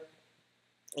vendor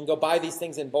and go buy these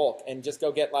things in bulk and just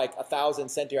go get like 1,000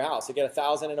 sent to your house. You get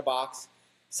 1,000 in a box,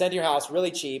 sent to your house really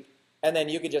cheap, and then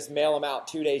you could just mail them out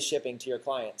 2 days shipping to your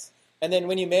clients. And then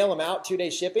when you mail them out 2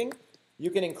 days shipping, you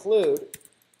can include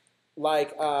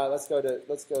like let's go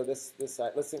this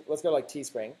side. Let's go like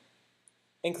Teespring.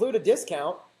 Include a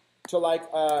discount to like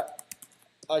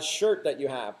a shirt that you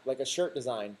have, like a shirt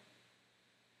design.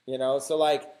 So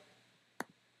like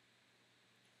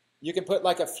you can put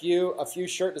like a few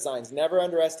shirt designs. Never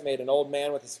underestimate an old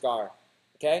man with a cigar.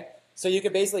 Okay? So you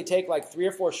could basically take like 3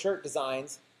 or 4 shirt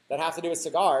designs that have to do with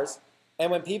cigars,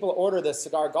 and when people order the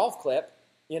cigar golf clip,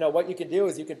 what you could do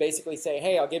is you could basically say,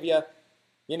 hey, I'll give you,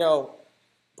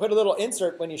 put a little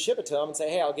insert when you ship it to them and say,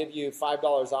 hey, I'll give you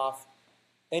 $5 off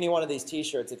any one of these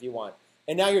t-shirts if you want.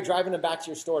 And now you're driving them back to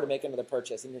your store to make another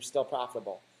purchase, and you're still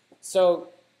profitable. So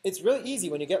it's really easy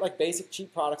when you get like basic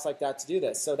cheap products like that to do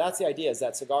this. So that's the idea, is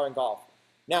that cigar and golf.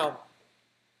 Now,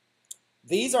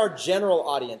 these are general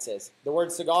audiences. The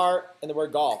word cigar and the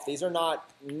word golf. These are not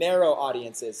narrow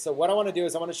audiences. So what I want to do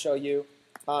is I want to show you,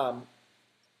 and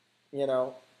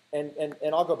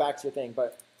I'll go back to your thing,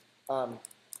 but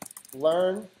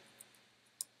learn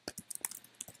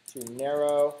to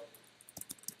narrow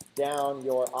down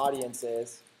your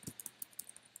audiences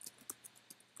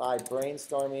by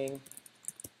brainstorming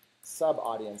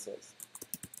sub-audiences.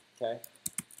 Okay?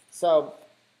 So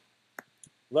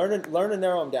learn to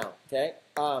narrow them down. Okay?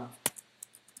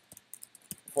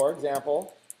 for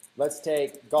example, let's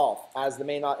take golf as the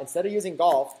main. Instead of using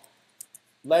golf,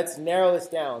 let's narrow this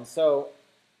down. So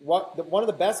one of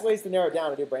the best ways to narrow it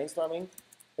down to do brainstorming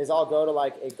is I'll go to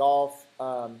like a golf,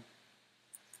 I'll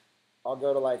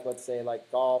go to like, let's say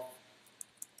like golf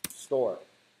store,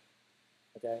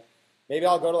 okay? Maybe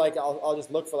I'll go to like, I'll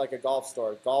just look for like a golf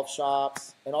store, golf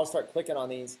shops, and I'll start clicking on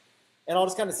these, and I'll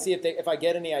just kind of see if I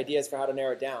get any ideas for how to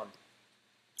narrow it down.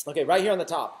 Okay, right here on the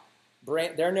top,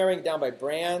 they're narrowing it down by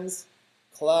brands,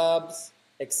 clubs,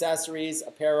 accessories,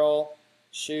 apparel,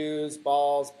 shoes,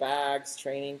 balls, bags,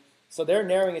 training. So they're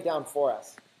narrowing it down for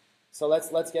us. So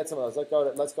let's get some of those.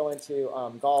 Let's go into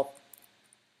golf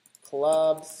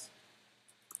clubs,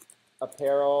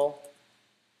 apparel.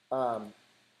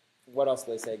 What else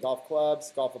do they say? Golf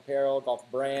clubs, golf apparel, golf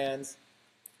brands.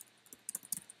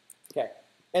 Okay,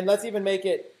 and let's even make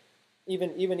it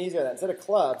even easier than that. Instead of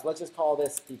clubs, let's just call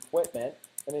this equipment.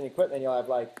 And in equipment, you'll have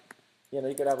like, you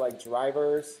could have like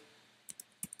drivers,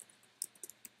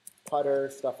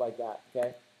 putters, stuff like that.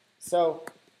 Okay, so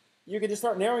you can just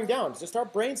start narrowing down. Just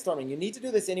start brainstorming. You need to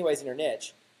do this anyways in your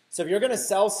niche. So if you're going to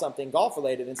sell something golf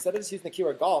related, instead of just using the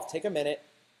keyword golf, take a minute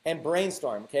and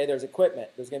brainstorm. Okay, there's equipment.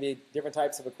 There's going to be different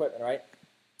types of equipment, right?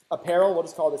 Apparel, we'll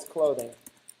just call this clothing.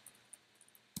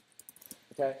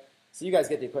 Okay, so you guys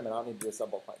get the equipment. I don't need to do the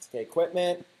sub-bullet points. Okay,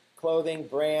 equipment, clothing,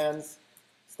 brands,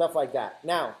 stuff like that.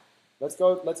 Now, let's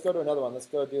go to another one. Let's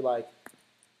go do like,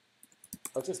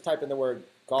 let's just type in the word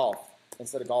golf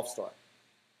instead of golf store.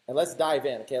 And let's dive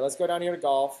in. Okay, let's go down here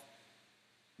to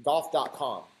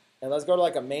golf.com. And let's go to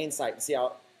like a main site and see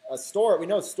how a store, we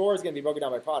know a store is going to be broken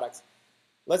down by products.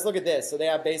 Let's look at this. So they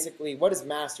have basically, what is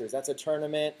Masters? That's a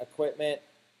tournament, equipment,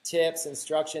 tips,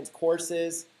 instructions,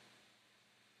 courses.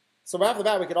 So right off the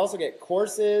bat, we could also get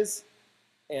courses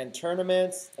and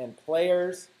tournaments and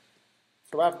players.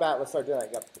 So right off the bat, let's start doing that.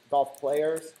 You got golf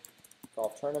players,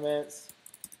 golf tournaments,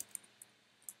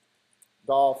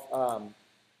 golf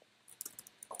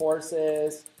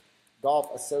courses,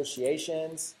 golf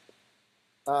associations,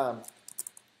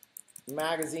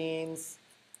 magazines,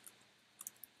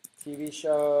 TV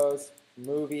shows,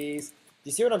 movies. Do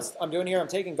you see what I'm doing here? I'm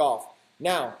taking golf.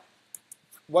 Now,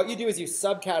 what you do is you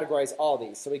subcategorize all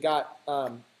these. So we've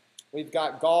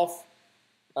got golf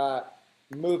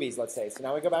movies, let's say. So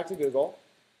now we go back to Google.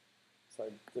 Sorry,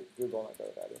 Google, not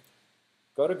GoDaddy.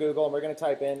 Go to Google, and we're going to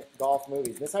type in golf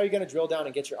movies. This is how you're going to drill down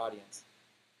and get your audience.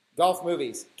 Golf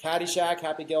movies, Caddyshack,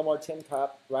 Happy Gilmore, Tin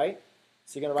Cup, right?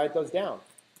 So you're going to write those down.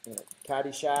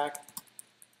 Caddyshack,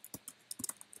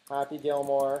 Happy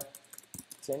Gilmore,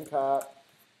 Tin Cup.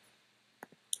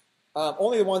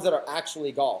 Only the ones that are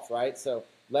actually golf, right? So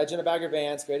Legend of Bagger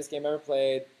Vance, greatest game ever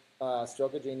played,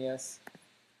 Stroke of Genius.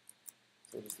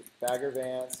 So just Bagger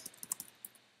Vance,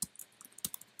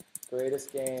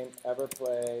 greatest game ever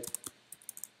played,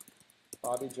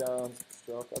 Bobby Jones,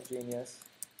 Stroke of Genius.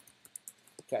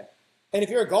 Okay, and if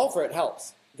you're a golfer, it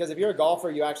helps. Because if you're a golfer,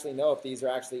 you actually know if these are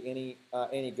actually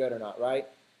any good or not, right?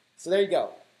 So there you go.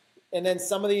 And then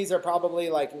some of these are probably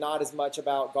like not as much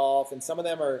about golf, and some of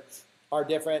them are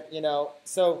different,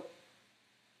 So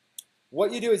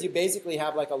what you do is you basically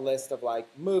have like a list of like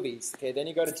movies. Okay, then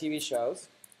you go to TV shows.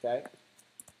 Okay,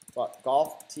 well,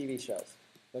 golf TV shows.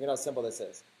 Look at how simple this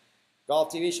is.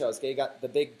 Golf TV shows. Okay, you got The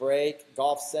Big Break,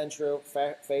 Golf Central,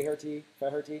 Faherty.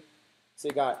 So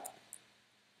you got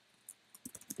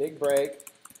Big Break,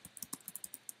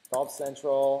 Golf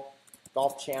Central,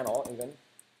 Golf Channel even.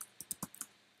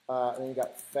 And then you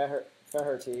got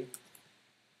Faherty.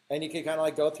 And you can kind of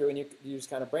like go through and you just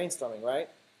kind of brainstorming, right?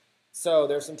 So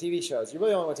there's some TV shows. You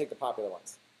really only want to take the popular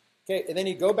ones. Okay, and then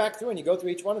you go back through and you go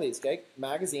through each one of these, okay?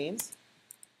 Magazines.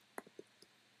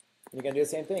 And you're going to do the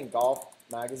same thing, golf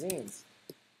magazines.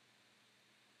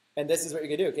 And this is what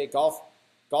you're going to do, okay?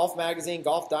 Golf magazine,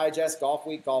 Golf Digest, Golf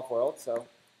Week, Golf World. So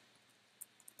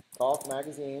golf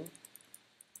magazine,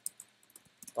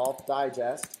 Golf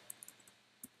Digest,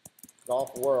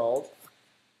 Golf World,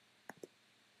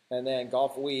 and then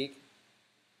Golf Week,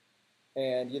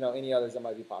 and any others that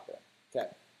might be popular. Okay.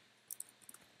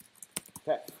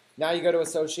 Okay. Now you go to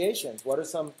associations. What are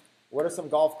some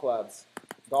golf clubs?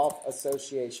 Golf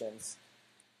associations.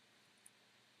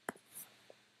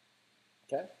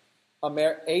 Okay.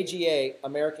 AGA,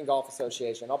 American Golf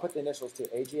Association. I'll put the initials too.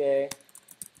 AGA,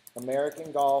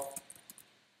 American Golf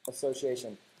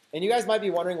Association. And you guys might be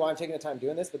wondering why I'm taking the time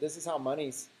doing this, but this is how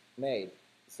money's made.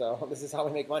 So this is how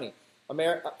we make money.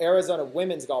 Arizona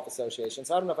Women's Golf Association.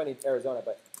 So I don't know if I need Arizona,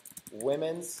 but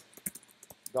Women's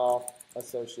Golf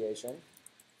Association.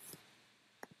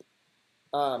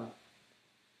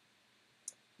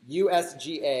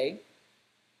 USGA,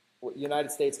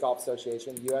 United States Golf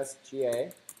Association,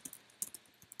 USGA.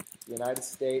 United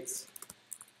States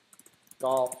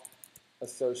Golf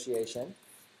Association.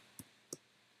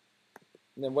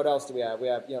 And then what else do we have? We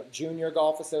have, Junior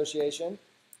Golf Association.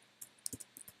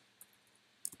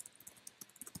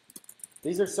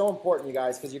 These are so important, you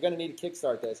guys, because you're going to need to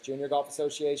kickstart this. Junior Golf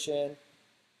Association,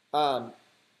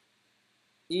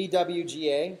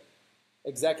 EWGA,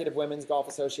 Executive Women's Golf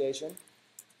Association.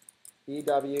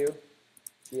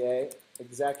 EWGA,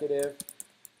 Executive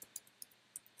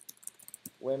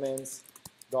Women's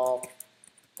Golf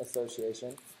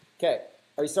Association. Okay,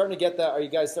 are you starting to get the? Are you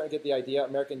guys starting to get the idea?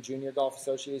 American Junior Golf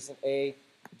Association,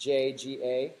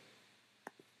 AJGA,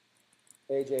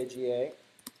 AJGA.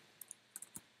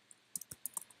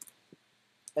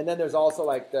 And then there's also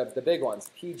like the big ones,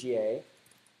 PGA,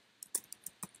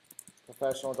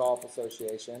 Professional Golf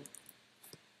Association.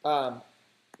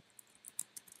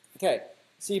 Okay,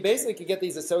 so you basically could get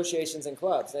these associations and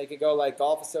clubs. Now you could go like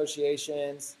golf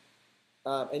associations,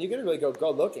 and you could really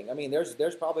go looking. I mean,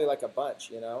 there's probably like a bunch,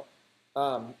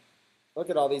 Look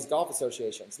at all these golf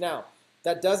associations. Now,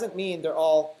 that doesn't mean they're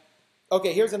all.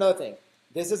 Okay, here's another thing.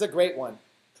 This is a great one.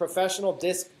 Professional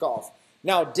disc golf.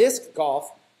 Now, disc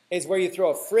golf is where you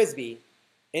throw a frisbee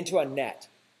into a net.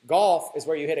 Golf is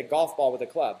where you hit a golf ball with a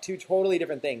club. Two totally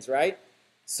different things, right?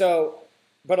 So,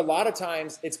 but a lot of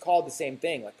times it's called the same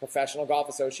thing, like Professional Golf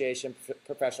Association,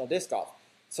 Professional Disc Golf.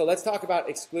 So let's talk about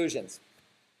exclusions.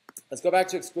 Let's go back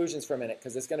to exclusions for a minute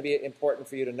because it's going to be important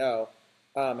for you to know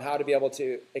how to be able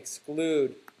to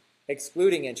excluding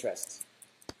interests.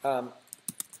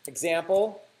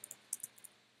 Example,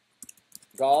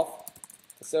 Golf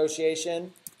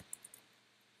Association,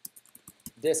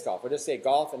 disc golf. We'll just say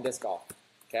golf and disc golf,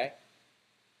 okay?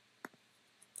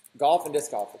 Golf and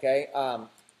disc golf, okay?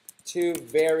 Two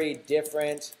very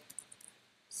include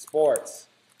sports.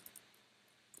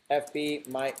 FB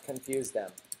might confuse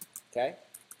them, okay?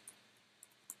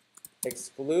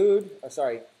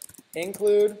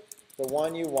 Include the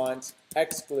one you want,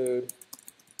 exclude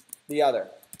the other.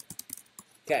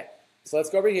 Okay, so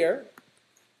let's go over here,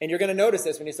 and you're going to notice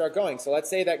this when you start going. So let's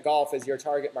say that golf is your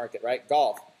target market, right?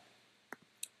 Golf.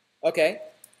 Okay,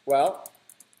 well,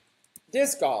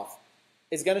 disc golf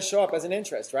is going to show up as an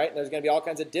interest, right? And there's going to be all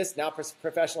kinds of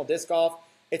professional disc golf.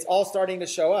 It's all starting to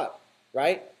show up,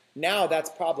 right? Now that's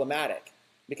problematic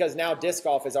because now disc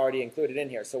golf is already included in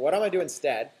here. So what I'm going to do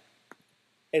instead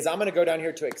is I'm going to go down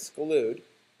here to exclude.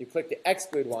 You click the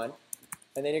exclude one,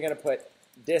 and then you're going to put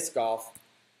disc golf,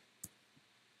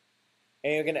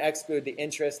 and you're going to exclude the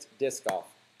interest disc golf,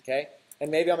 okay?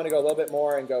 And maybe I'm going to go a little bit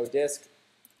more and go disc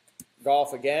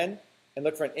golf again and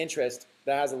look for an interest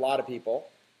that has a lot of people,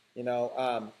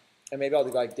 and maybe I'll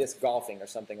do like disc golfing or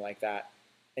something like that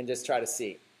and just try to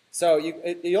see. So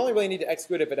you only really need to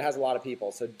exclude it if it has a lot of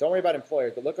people. So don't worry about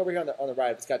employers, but look over here on the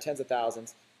right. It's got tens of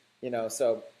thousands,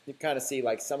 so you kind of see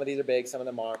like some of these are big, some of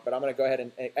them aren't, but I'm going to go ahead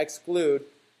and exclude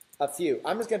a few.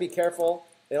 I'm just going to be careful.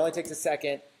 It only takes a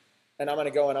second, and I'm going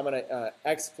to go and I'm going to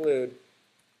exclude.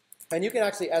 And you can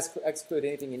actually exclude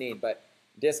anything you need, but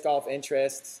disc golf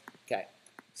interests. Okay.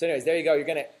 So anyways, there you go. You're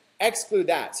going to exclude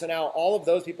that. So now all of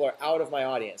those people are out of my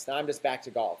audience. Now I'm just back to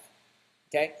golf.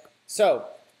 Okay? So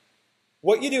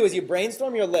what you do is you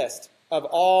brainstorm your list of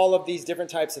all of these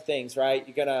different types of things, right?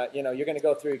 You're gonna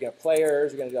go through. You're gonna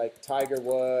players. You're gonna do like Tiger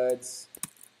Woods,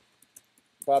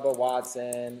 Bubba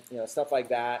Watson, stuff like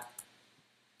that.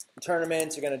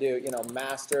 Tournaments. You're gonna do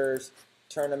Masters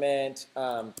tournament,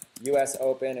 U.S.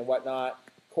 Open and whatnot.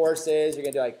 Courses. You're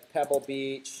gonna do like Pebble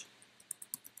Beach,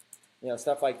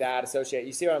 stuff like that. Associate.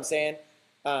 You see what I'm saying?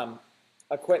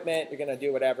 Equipment. You're gonna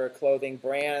do whatever. Clothing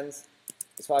brands.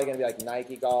 It's probably gonna be like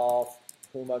Nike Golf,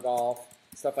 Puma Golf,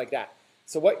 stuff like that.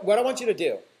 So what I want you to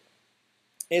do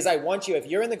is if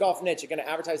you're in the golf niche, you're going to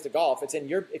advertise to golf.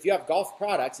 If you have golf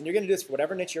products and you're going to do this for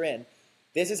whatever niche you're in,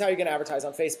 this is how you're going to advertise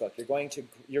on Facebook.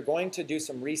 You're going to do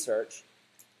some research,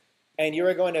 and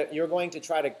you're going to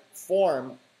try to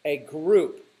form a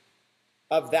group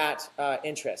of that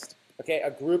interest. Okay,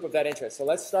 a group of that interest. So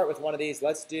let's start with one of these.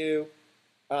 Let's do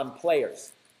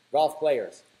players, golf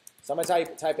players. So I'm going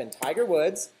to type in Tiger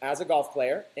Woods as a golf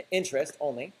player, interest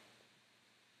only.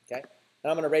 Okay, and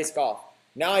I'm going to race golf.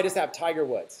 Now I just have Tiger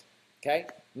Woods. Okay,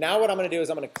 now what I'm going to do is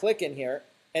I'm going to click in here,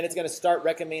 and it's going to start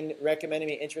recommending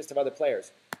me interest of other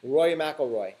players. Rory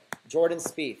McIlroy, Jordan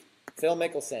Spieth, Phil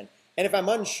Mickelson. And if I'm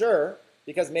unsure,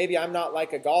 because maybe I'm not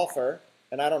like a golfer,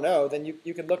 and I don't know, then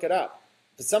you can look it up.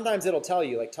 But sometimes it'll tell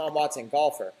you, like Tom Watson,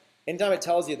 golfer. Anytime it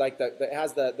tells you, like it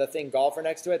has the thing golfer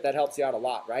next to it, that helps you out a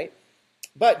lot, right?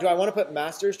 But do I want to put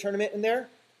Masters Tournament in there?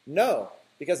 No,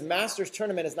 because Masters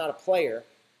Tournament is not a player.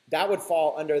 That would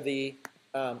fall under the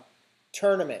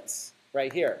tournaments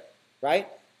right here, right?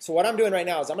 So what I'm doing right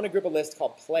now is I'm going to group a list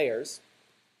called players,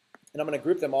 and I'm going to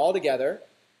group them all together.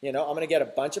 I'm going to get a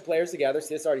bunch of players together.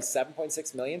 See, it's already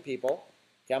 7.6 million people.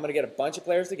 Okay, I'm going to get a bunch of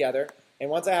players together,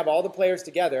 and once I have all the players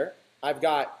together, I've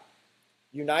got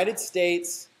United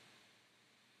States,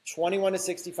 21 to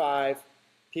 65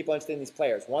 people interested in these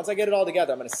players. Once I get it all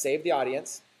together, I'm going to save the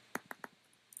audience,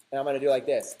 and I'm going to do like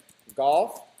this: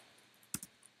 golf,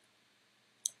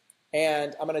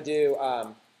 and I'm going to do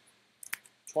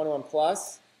 21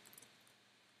 plus,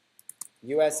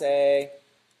 USA,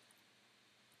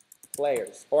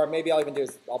 players. Or maybe I'll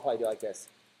probably do like this: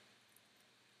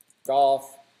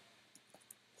 golf,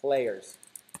 players,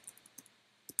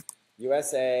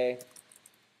 USA,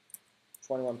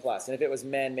 21 plus. And if it was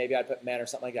men, maybe I'd put men or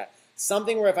something like that.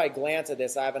 Something where if I glance at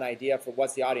this, I have an idea for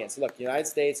what's the audience. Look, United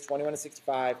States, 21 to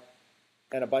 65,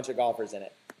 and a bunch of golfers in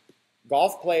it.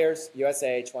 Golf players,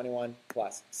 USA, 21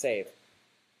 plus. Save.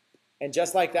 And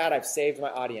just like that, I've saved my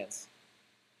audience.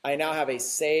 I now have a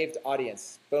saved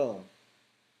audience. Boom.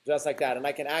 Just like that. And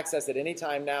I can access it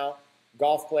anytime now.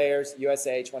 Golf players,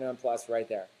 USA, 21 plus, right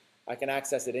there. I can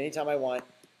access it anytime I want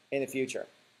in the future.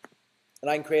 And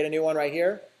I can create a new one right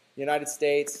here. United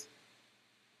States,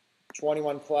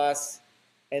 21 plus.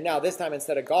 And now this time,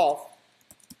 instead of golf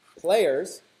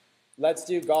players, let's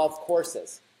do golf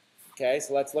courses. Okay,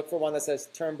 so let's look for one that says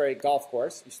Turnberry Golf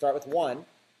Course. You start with one,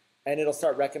 and it'll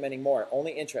start recommending more.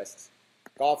 Only interests.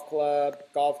 Golf club,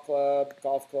 golf club,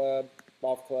 golf club,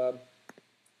 golf club.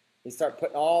 You start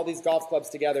putting all these golf clubs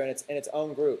together in its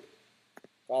own group.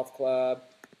 Golf club,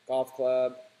 golf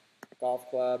club, golf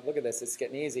club. Look at this. It's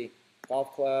getting easy.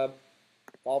 Golf club,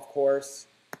 golf course,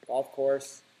 golf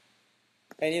course.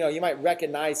 And, you might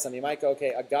recognize some. You might go,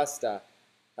 okay, Augusta,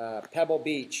 Pebble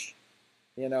Beach,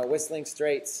 Whistling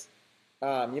Straits.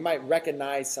 You might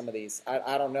recognize some of these.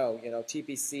 I don't know.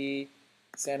 TPC,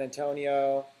 San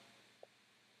Antonio,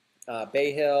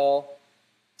 Bay Hill,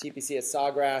 TPC at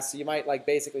Sawgrass. So you might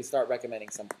basically start recommending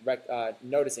some,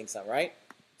 noticing some, right?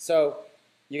 So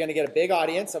you're going to get a big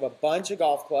audience of a bunch of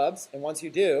golf clubs, and once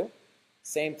you do,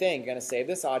 same thing. You're going to save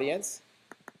this audience,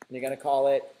 and you're going to call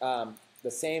it the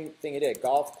same thing you did: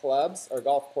 golf clubs or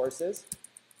golf courses,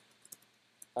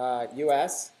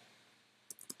 U.S.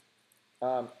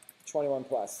 21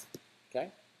 plus. Okay,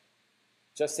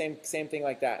 just same thing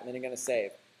like that, and then you're going to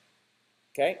save.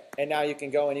 Okay, and now you can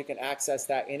go and you can access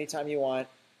that anytime you want,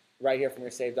 right here from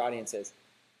your saved audiences.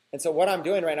 And so what I'm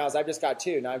doing right now is I've just got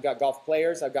two. Now I've got golf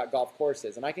players, I've got golf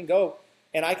courses. And I can go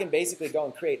and I can basically go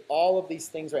and create all of these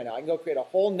things right now. I can go create a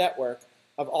whole network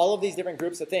of all of these different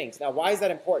groups of things. Now, why is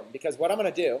that important? Because what I'm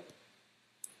going to do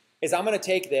is I'm going to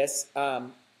take this,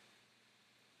 I'm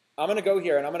going to go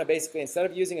here and I'm going to basically, instead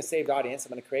of using a saved audience, I'm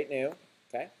going to create new.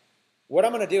 Okay. What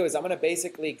I'm going to do is I'm going to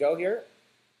basically go here.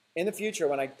 In the future,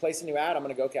 when I place a new ad, I'm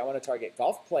going to go, okay, I want to target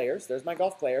golf players. There's my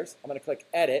golf players. I'm going to click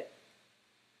Edit.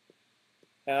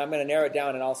 And I'm going to narrow it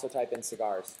down and also type in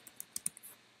cigars.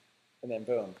 And then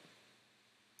boom.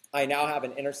 I now have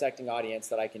an intersecting audience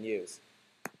that I can use.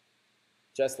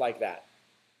 Just like that.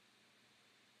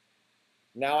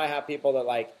 Now I have people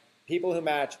that people who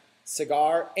match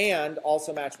cigar and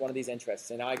also match one of these interests.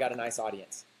 And now I got a nice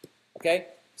audience. Okay?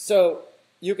 So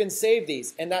you can save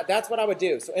these, and that's what I would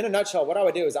do. So in a nutshell, what I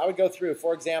would do is I would go through,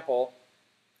 for example,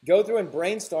 go through and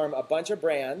brainstorm a bunch of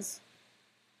brands,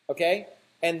 okay,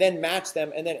 and then match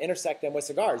them and then intersect them with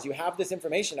cigars. You have this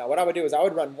information now. What I would do is I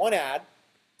would run one ad,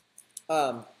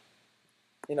 when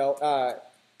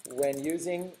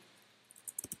using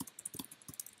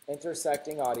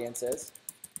intersecting audiences,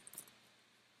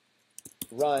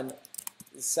 run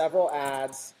several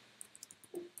ads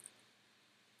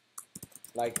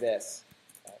like this.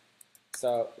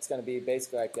 So it's going to be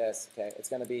basically like this. Okay, it's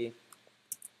going to be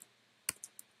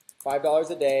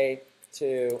 $5 a day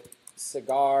to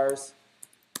cigars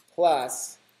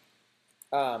plus,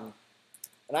 and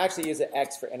I actually use an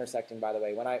X for intersecting, by the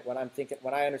way. When I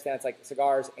understand it's like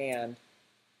cigars and,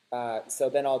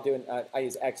 so then I'll do I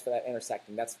use X for that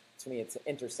intersecting. That's, to me, it's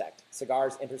intersect.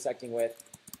 Cigars intersecting with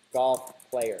golf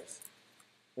players.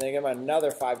 And then I give them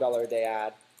another $5 a day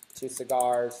ad to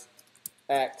cigars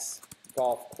X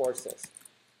golf courses.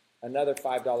 Another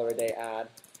 $5 a day ad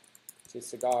to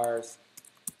cigars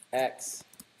X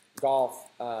golf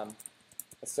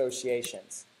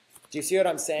associations. Do you see what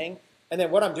I'm saying? And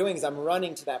then what I'm doing is I'm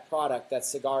running to that product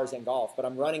that's cigars and golf, but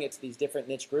I'm running it to these different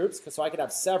niche groups so I could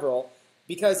have several,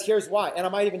 because here's why. And I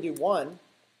might even do one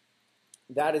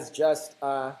that is just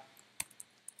to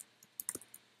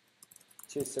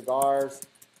cigars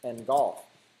and golf.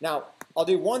 Now, I'll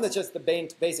do one that's just the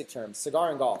basic terms, cigar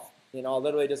and golf. I'll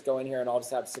literally just go in here and I'll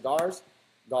just have cigars,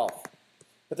 golf.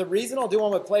 But the reason I'll do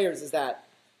one with players is that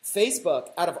Facebook,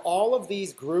 out of all of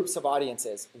these groups of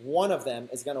audiences, one of them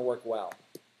is going to work well,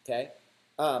 okay?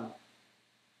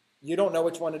 You don't know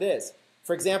which one it is.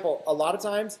 For example, a lot of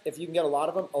times, if you can get a lot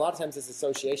of them, a lot of times it's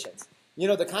associations. You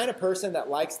know, the kind of person that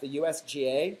likes the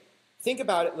USGA, think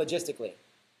about it logistically.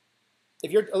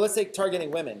 If you're, let's say,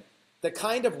 targeting women, the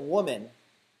kind of woman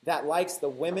that likes the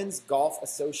Women's Golf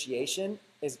Association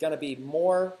is going to be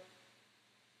more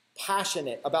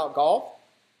passionate about golf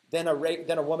than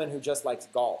a woman who just likes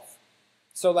golf.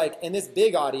 So like in this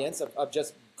big audience of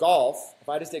just golf, if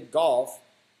I just did golf,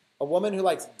 a woman who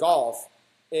likes golf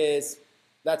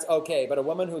that's okay, but a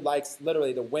woman who likes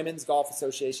literally the Women's Golf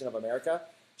Association of America,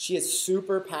 she is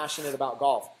super passionate about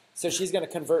golf. So she's going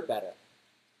to convert better.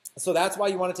 So that's why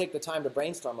you want to take the time to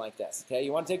brainstorm like this, okay?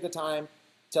 You want to take the time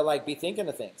to like be thinking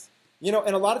of things. You know,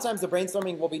 and a lot of times the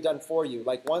brainstorming will be done for you.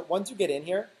 Like once you get in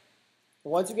here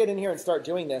and start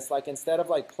doing this, like instead of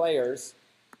like players,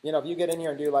 you know, if you get in here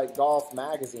and do like Golf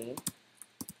Magazine,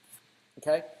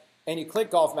 okay, and you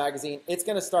click Golf Magazine, it's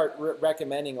going to start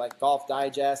recommending like Golf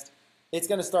Digest. It's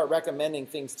going to start recommending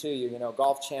things to you, you know,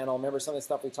 Golf Channel. Remember some of the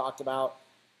stuff we talked about?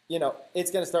 You know,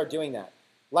 it's going to start doing that.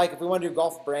 Like if we want to do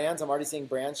golf brands, I'm already seeing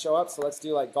brands show up, so let's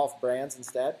do like golf brands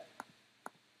instead.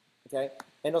 Okay,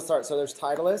 and it'll start. So there's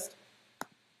Titleist,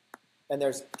 and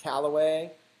there's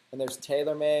Callaway, and there's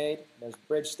TaylorMade, there's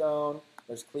Bridgestone,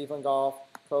 there's Cleveland Golf,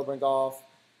 Coburn Golf,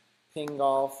 Ping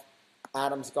Golf,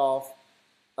 Adams Golf,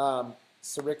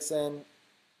 Srixon,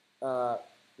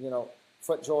 you know,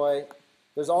 FootJoy.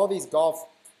 There's all these golf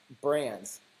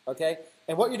brands, okay?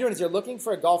 And what you're doing is you're looking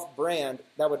for a golf brand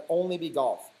that would only be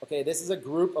golf, okay? This is a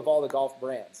group of all the golf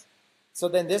brands. So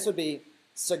then this would be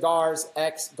Cigars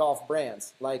X golf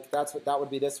brands. Like that would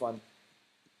be this one.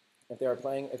 If they were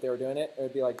doing it, it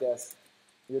would be like this.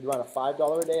 You would run a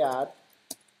 $5 a day ad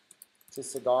to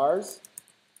cigars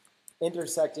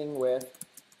intersecting with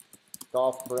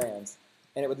golf brands.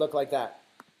 And it would look like that,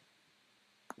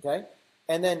 okay?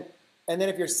 And then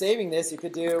if you're saving this, you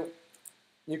could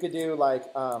do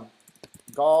like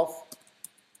golf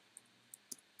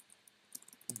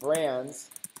brands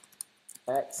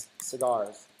X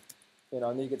cigars, you know,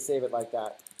 and then you could save it like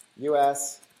that.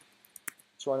 US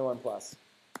 21 plus.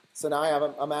 So now I have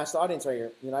a matched audience right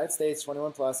here. United States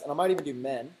 21 plus, and I might even do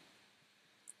men.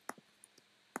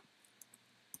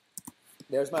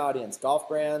 There's my audience. Golf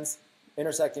brands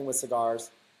intersecting with cigars,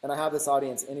 and I have this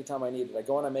audience anytime I need it. I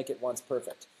go and I make it once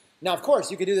perfect. Now, of course,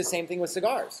 you could do the same thing with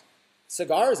cigars.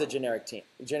 Cigar is a generic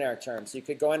term, so you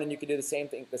could go in and you could do the same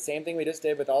thing we just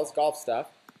did with all this golf stuff.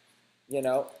 You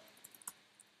know,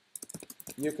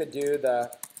 you could do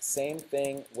the same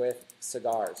thing with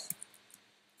cigars.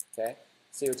 Okay,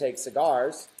 so you would take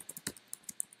cigars,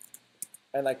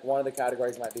 and like one of the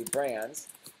categories might be brands,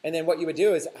 and then what you would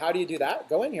do is, how do you do that?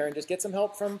 Go in here and just get some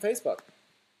help from Facebook.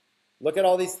 Look at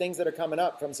all these things that are coming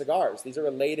up from cigars. These are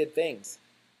related things,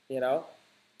 you know,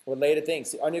 related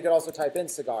things. And you could also type in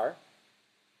cigar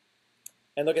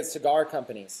and look at cigar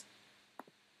companies.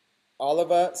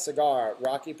 Oliva Cigar,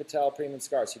 Rocky Patel Premium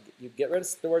Cigars. You get rid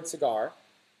of the word cigar,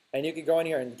 and you could go in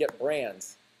here and get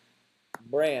brands.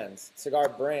 Brands, cigar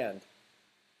brand,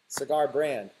 cigar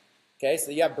brand. Okay,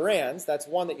 so you have brands. That's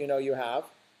one that you know you have.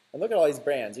 And look at all these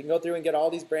brands. You can go through and get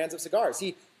all these brands of cigars.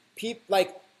 See,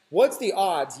 like, what's the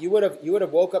odds you would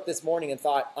have woke up this morning and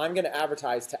thought, I'm going to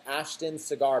advertise to Ashton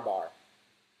Cigar Bar?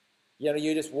 You know,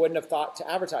 you just wouldn't have thought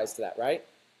to advertise to that, right?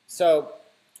 So,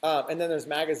 and then there's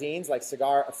magazines like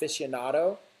Cigar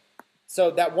Aficionado.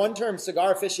 So that one term,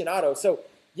 Cigar Aficionado. So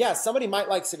yeah, somebody might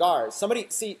like cigars. So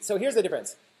here's the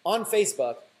difference. On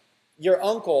Facebook, your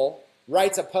uncle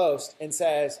writes a post and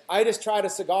says, I just tried a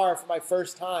cigar for my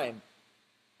first time.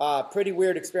 Pretty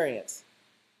weird experience.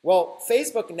 Well,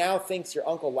 Facebook now thinks your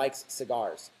uncle likes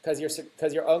cigars because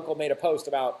your uncle made a post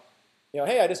about, you know,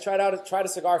 hey, I just tried a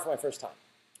cigar for my first time.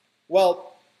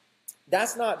 Well,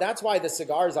 that's why the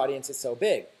cigars audience is so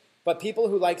big. But people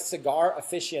who like cigar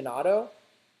aficionado,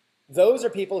 those are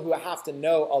people who have to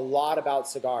know a lot about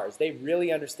cigars. They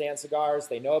really understand cigars.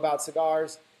 They know about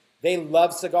cigars. They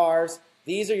love cigars.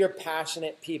 These are your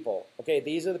passionate people. Okay,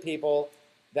 these are the people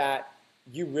that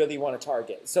you really want to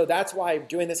target. So that's why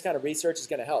doing this kind of research is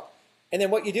going to help. And then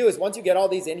what you do is once you get all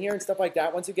these in here and stuff like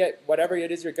that, once you get whatever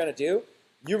it is you're going to do,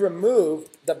 you remove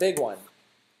the big one.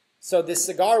 So this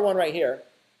cigar one right here,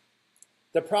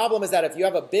 the problem is that if you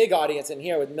have a big audience in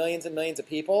here with millions and millions of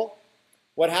people,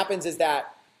 what happens is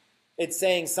that it's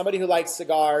saying somebody who likes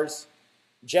cigars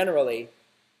generally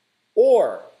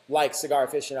or likes cigar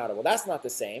aficionado. Well, that's not the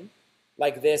same.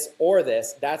 Like this or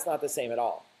this, that's not the same at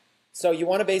all. So you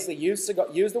want to basically use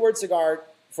the word cigar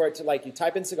for it to, like, you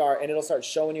type in cigar and it'll start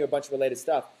showing you a bunch of related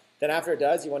stuff. Then after it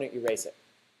does, you want to erase it.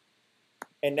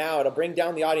 And now it'll bring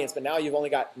down the audience, but now you've only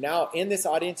got, now in this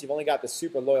audience, you've only got the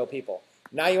super loyal people.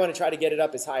 Now you want to try to get it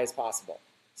up as high as possible.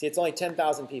 See, it's only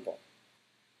 10,000 people.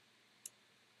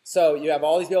 So you have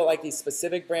all these people that like these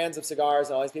specific brands of cigars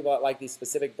and all these people that like these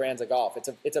specific brands of golf.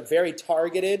 It's a very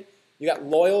targeted, you got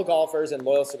loyal golfers and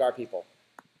loyal cigar people.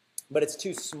 But it's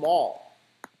too small.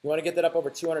 You want to get that up over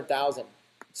 200,000.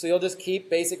 So you'll just keep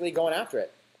basically going after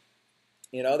it.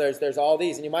 You know, there's all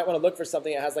these, and you might want to look for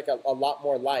something that has like a lot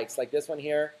more likes. Like this one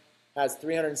here has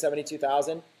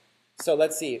 372,000. So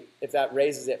let's see if that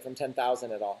raises it from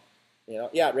 10,000 at all. You know,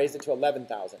 yeah, it raised it to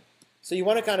 11,000. So you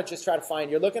want to kind of just try to find,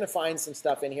 you're looking to find some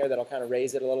stuff in here that'll kind of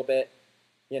raise it a little bit.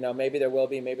 You know, maybe there will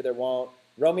be, maybe there won't.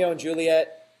 Romeo and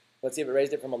Juliet, let's see if it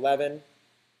raised it from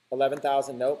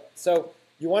 11,000, nope. So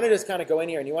you want to just kind of go in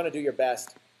here and you want to do your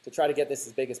best to try to get this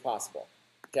as big as possible,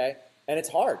 okay? And it's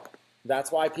hard.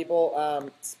 That's why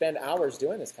people spend hours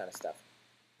doing this kind of stuff,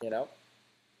 you know?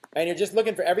 And you're just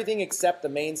looking for everything except the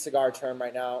main cigar term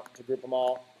right now to group them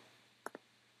all.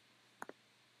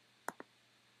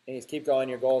 And you just keep going.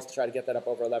 Your goal is to try to get that up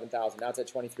over 11,000. Now it's at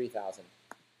 23,000.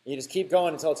 You just keep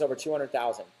going until it's over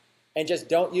 200,000. And just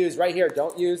don't use, right here,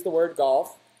 don't use the word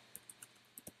golf.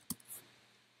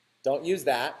 Don't use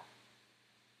that.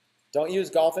 Don't use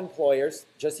golf employers.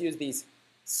 Just use these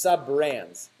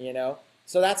sub-brands, you know.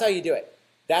 So that's how you do it.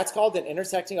 That's called an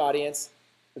intersecting audience.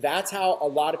 That's how a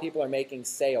lot of people are making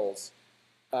sales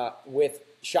with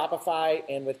Shopify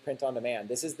and with print on demand.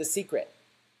 This is the secret.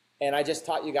 And I just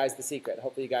taught you guys the secret.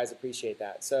 Hopefully you guys appreciate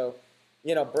that. So,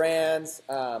 you know, brands,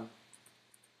 you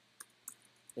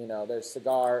know, there's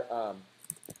cigar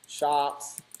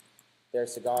shops,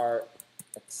 there's cigar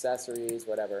accessories,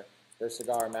 whatever. There's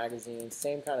cigar magazines,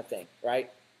 same kind of thing,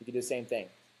 right? You can do the same thing.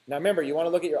 Now remember, you want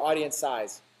to look at your audience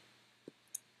size.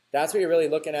 That's what you're really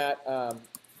looking at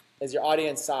is your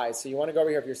audience size. So you want to go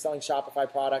over here, if you're selling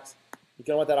Shopify products, you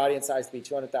don't want that audience size to be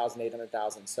 200,000,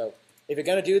 800,000. So if you're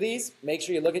going to do these, make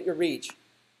sure you look at your reach.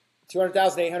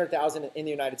 200,000, 800,000 in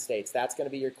the United States. That's going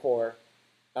to be your core.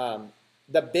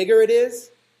 The bigger it is,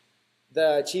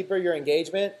 the cheaper your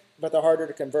engagement, but the harder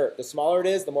to convert. The smaller it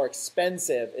is, the more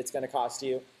expensive it's going to cost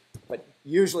you. But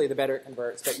usually the better it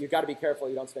converts. But you've got to be careful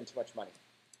you don't spend too much money.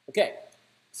 Okay,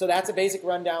 so that's a basic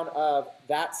rundown of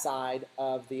that side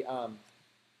of the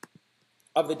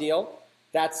deal.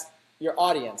 That's your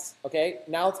audience. Okay,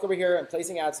 now let's go over here and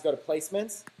placing ads. Go to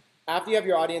placements. After you have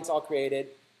your audience all created,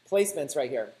 placements right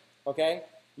here. Okay,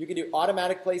 you can do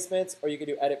automatic placements or you can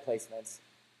do edit placements.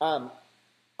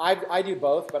 I do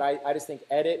both, but I just think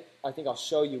edit. I think I'll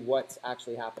show you what's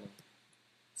actually happening.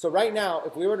 So right now,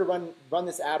 if we were to run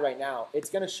this ad right now,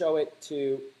 it's going to show it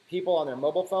to people on their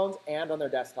mobile phones and on their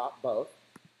desktop, both.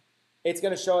 It's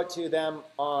going to show it to them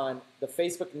on the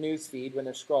Facebook news feed when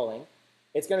they're scrolling.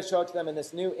 It's going to show it to them in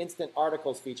this new instant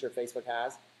articles feature Facebook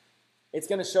has. It's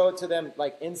going to show it to them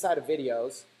like inside of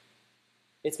videos.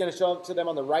 It's going to show it to them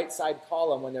on the right side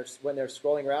column when they're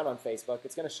scrolling around on Facebook.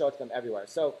 It's going to show it to them everywhere.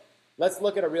 So let's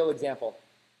look at a real example.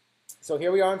 So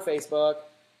here we are on Facebook.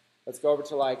 Let's go over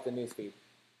to like the news feed.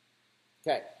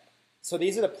 Okay, so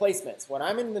these are the placements. When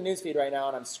I'm in the newsfeed right now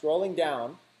and I'm scrolling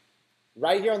down,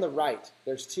 right here on the right,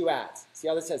 there's two ads. See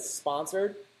how this says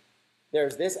sponsored?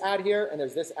 There's this ad here and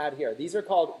there's this ad here. These are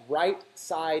called right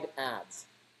side ads,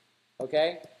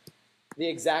 okay? The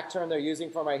exact term they're using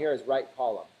for them right here is right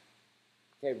column.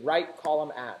 Okay, right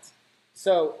column ads.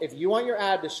 So if you want your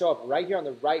ad to show up right here on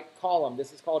the right column,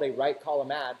 this is called a right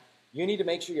column ad, you need to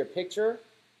make sure your picture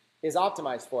is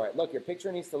optimized for it. Look, your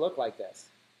picture needs to look like this.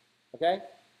 Okay?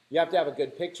 You have to have a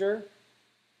good picture,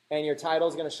 and your title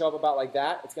is going to show up about like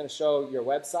that. It's going to show your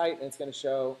website, and it's going to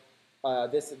show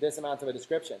this amount of a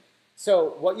description.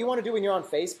 So what you want to do when you're on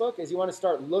Facebook is you want to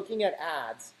start looking at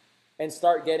ads and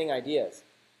start getting ideas.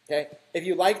 Okay? If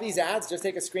you like these ads, just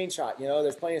take a screenshot. You know,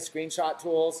 there's plenty of screenshot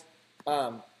tools,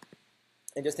 and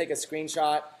just take a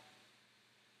screenshot.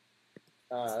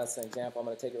 That's an example. I'm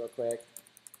going to take it real quick.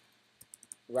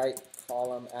 Right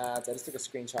column ads. I just took a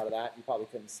screenshot of that. You probably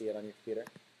couldn't see it on your computer.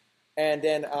 And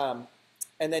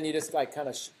then you just like kind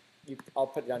of, I'll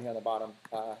put it down here on the bottom.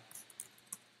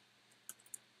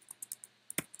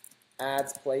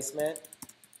 Ads placement,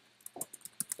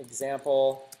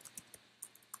 example,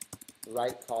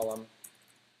 right column,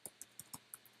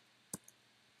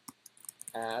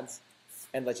 ads,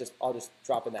 and I'll just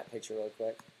drop in that picture really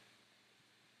quick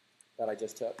that I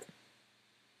just took.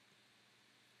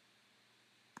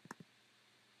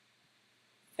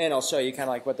 And I'll show you kind of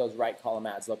like what those right column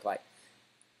ads look like.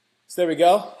 So there we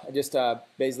go. I just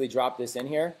basically dropped this in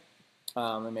here.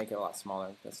 Let me make it a lot smaller.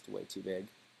 That's way too big.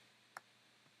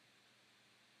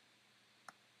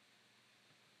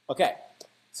 Okay,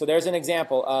 so there's an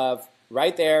example of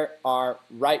right there are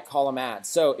right column ads.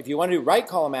 So if you want to do right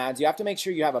column ads, you have to make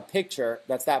sure you have a picture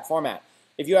that's that format.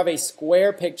 If you have a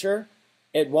square picture,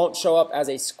 it won't show up as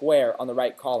a square on the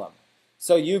right column.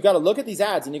 So you've got to look at these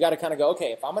ads and you got to kind of go,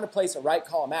 okay, if I'm going to place a right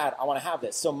column ad, I want to have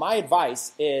this. So my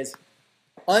advice is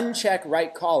uncheck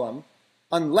right column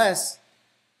unless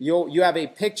you have a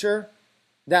picture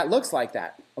that looks like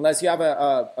that. Unless you have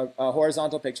a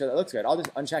horizontal picture that looks good. I'll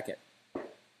just uncheck it.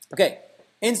 Okay,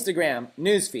 Instagram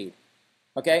newsfeed.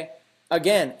 Okay,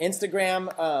 again,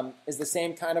 Instagram is the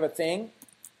same kind of a thing.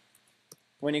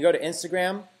 When you go to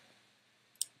Instagram,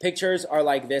 pictures are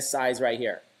like this size right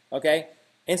here. Okay,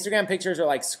 Instagram pictures are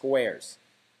like squares.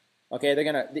 Okay,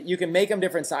 you can make them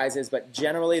different sizes, but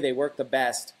generally they work the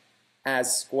best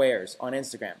as squares on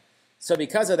Instagram. So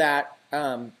because of that,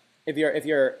 if you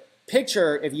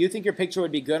think your picture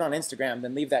would be good on Instagram,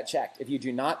 then leave that checked. If you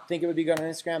do not think it would be good on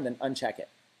Instagram, then uncheck it.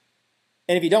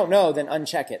 And if you don't know, then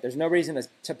uncheck it. There's no reason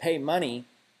to pay money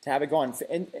to have it go on.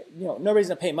 And, no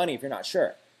reason to pay money if you're not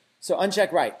sure. So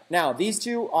uncheck right. Now, these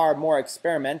two are more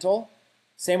experimental.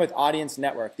 Same with audience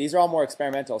network. These are all more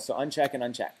experimental, so uncheck and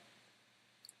uncheck.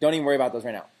 Don't even worry about those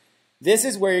right now. This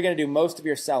is where you're going to do most of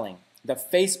your selling, the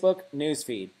Facebook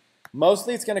newsfeed.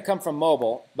 Mostly it's going to come from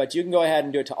mobile, but you can go ahead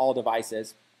and do it to all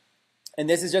devices. And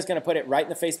this is just going to put it right in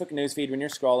the Facebook newsfeed when you're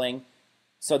scrolling.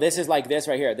 So this is like this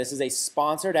right here. This is a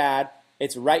sponsored ad.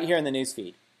 It's right here in the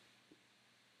newsfeed.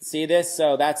 See this?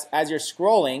 So that's as you're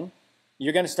scrolling,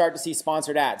 you're going to start to see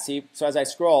sponsored ads. See? So as I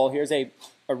scroll, here's a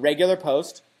regular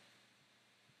post.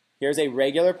 Here's a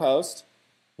regular post.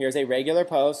 Here's a regular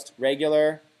post.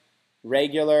 Regular,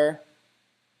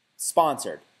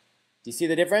 sponsored. Do you see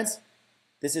the difference?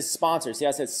 This is sponsored. See how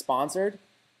it says sponsored?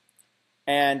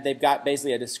 And they've got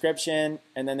basically a description,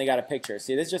 and then they got a picture.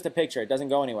 See, this is just a picture. It doesn't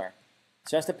go anywhere.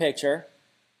 It's just a picture,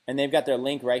 and they've got their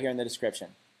link right here in the description.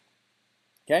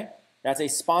 Okay? That's a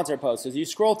sponsor post. So as you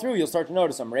scroll through, you'll start to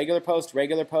notice them. Regular post,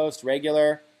 regular post,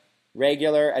 regular.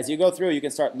 As you go through, you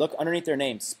can look underneath their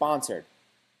name, sponsored.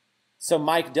 So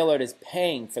Mike Dillard is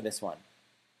paying for this one.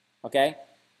 Okay?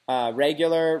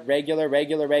 Regular,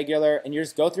 and you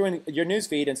just go through in your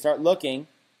newsfeed and start looking.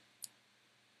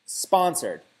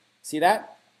 Sponsored. See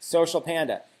that? Social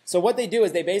Panda. So what they do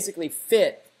is they basically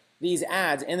fit these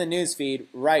ads in the newsfeed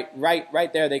right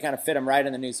there. They kind of fit them right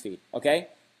in the newsfeed. Okay?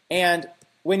 And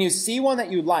when you see one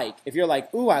that you like, if you're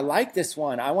like, ooh, I like this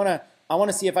one. I want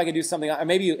to see if I could do something. Or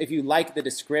maybe if you like the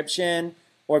description,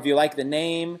 or if you like the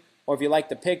name, or if you like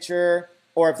the picture,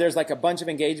 or if there's like a bunch of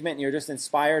engagement and you're just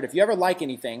inspired. If you ever like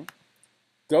anything,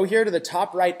 go here to the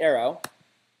top right arrow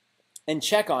and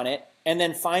check on it, and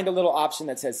then find a little option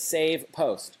that says Save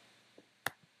Post.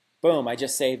 Boom, I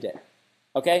just saved it.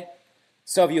 Okay?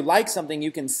 So if you like something,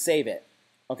 you can save it.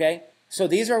 Okay? So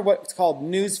these are what's called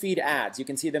newsfeed ads. You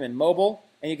can see them in mobile,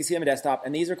 and you can see them in desktop,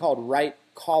 and these are called right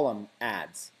column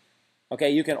ads. Okay?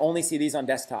 You can only see these on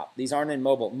desktop. These aren't in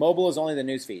mobile. Mobile is only the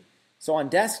newsfeed. So on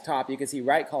desktop, you can see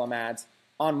right column ads.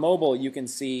 On mobile, you can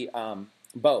see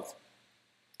both.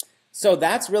 So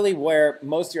that's really where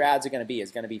most of your ads are going to be,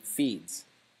 is going to be feeds.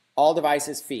 All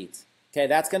devices feeds. Okay,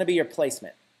 that's going to be your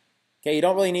placement. Okay, you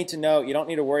don't really need to know, you don't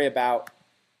need to worry about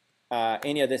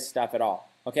any of this stuff at all.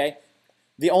 Okay,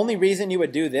 the only reason you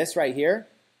would do this right here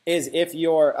is if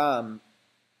you're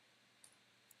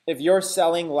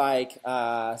selling like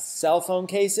cell phone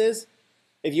cases.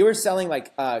 If you were selling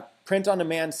like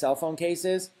print-on-demand cell phone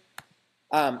cases,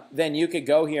 then you could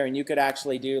go here and you could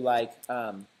actually do like,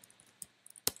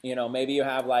 maybe you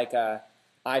have like a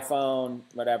iPhone,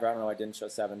 whatever. I don't know. I didn't show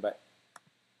 7, but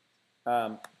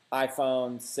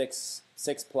iPhone 6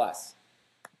 Plus.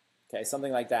 Okay,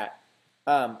 something like that.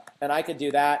 And I could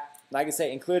do that. And I could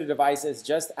say included devices,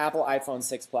 just Apple iPhone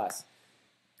 6 Plus.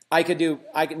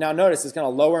 Now notice it's going to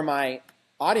lower my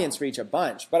audience reach a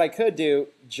bunch, but I could do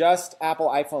just Apple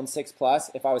iPhone 6 Plus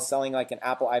if I was selling like an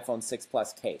Apple iPhone 6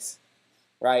 Plus case,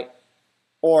 right?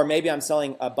 Or maybe I'm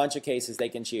selling a bunch of cases they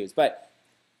can choose. But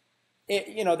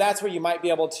that's where you might be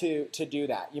able to do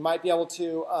that. You might be able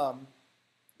to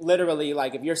literally,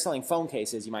 like if you're selling phone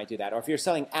cases, you might do that. Or if you're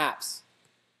selling apps,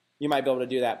 you might be able to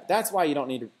do that. But that's why you don't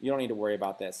need to worry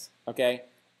about this. Okay,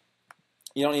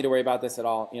 you don't need to worry about this at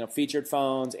all. Featured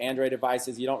phones, Android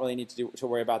devices, you don't really need to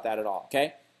worry about that at all.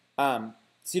 Okay, so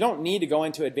you don't need to go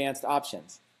into advanced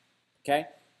options. Okay,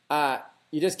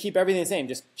 you just keep everything the same.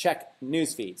 Just check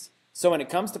news feeds. So when it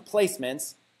comes to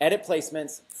placements, edit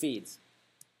placements, feeds.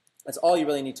 That's all you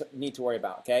really need to worry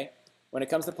about, okay? When it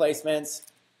comes to placements,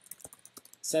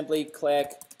 simply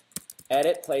click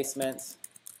Edit Placements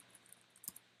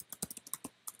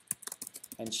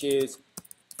and choose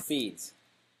Feeds,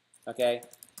 okay?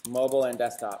 Mobile and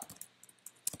desktop.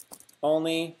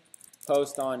 Only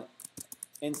post on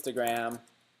Instagram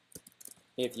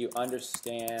if you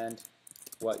understand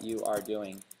what you are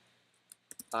doing.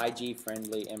 IG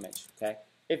friendly image, okay?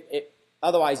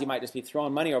 Otherwise, you might just be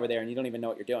throwing money over there and you don't even know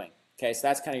what you're doing. Okay, so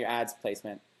that's kind of your ads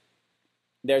placement.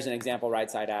 There's an example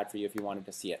right side ad for you if you wanted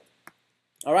to see it.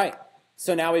 All right,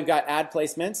 so now we've got ad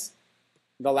placements.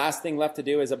 The last thing left to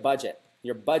do is a budget,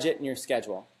 your budget and your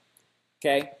schedule.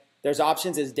 Okay, there's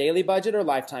options as daily budget or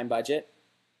lifetime budget.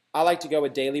 I like to go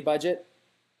with daily budget,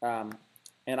 and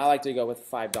I like to go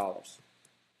with $5.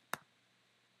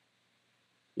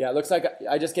 Yeah, it looks like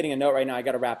I'm just getting a note right now. I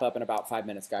got to wrap up in about 5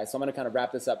 minutes, guys. So I'm going to kind of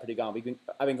wrap this up pretty gone.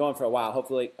 I've been going for a while.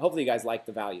 Hopefully you guys like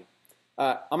the value.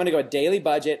 I'm going to go with daily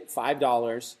budget,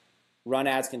 $5, run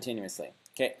ads continuously.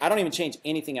 Okay, I don't even change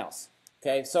anything else.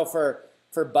 Okay, so for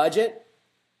budget,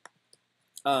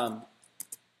 ad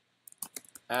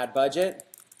budget,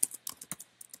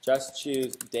 just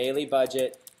choose daily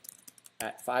budget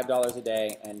at $5 a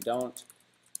day and don't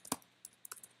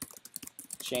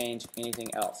change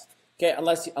anything else. Okay,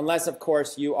 unless of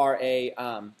course you are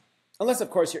unless of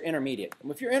course you're intermediate.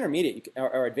 If you're intermediate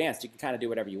or advanced, you can kind of do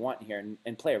whatever you want here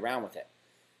and play around with it.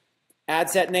 Ad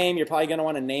set name, you're probably going to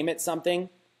want to name it something.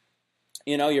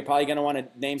 You know, you're probably going to want to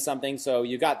name something. So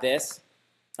you got this,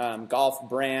 golf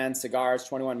brand, cigars,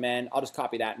 21 men. I'll just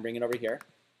copy that and bring it over here,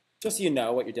 just so you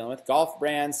know what you're dealing with. Golf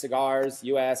brand, cigars,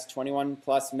 US, 21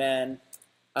 plus men,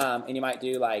 and you might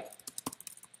do like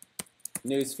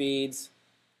news feeds.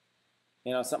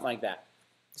 You know, something like that,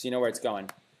 so you know where it's going.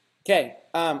 Okay,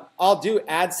 I'll do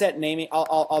ad set naming.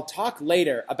 I'll talk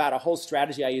later about a whole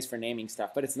strategy I use for naming stuff,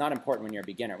 but it's not important when you're a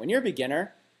beginner. When you're a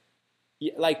beginner,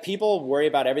 like people worry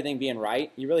about everything being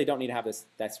right. You really don't need to have this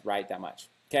that's right that much.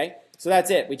 Okay, so that's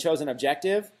it. We chose an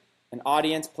objective, an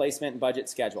audience, placement, and budget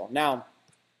schedule. Now,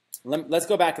 let's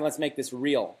go back and let's make this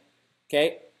real.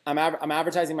 Okay, I'm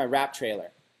advertising my rap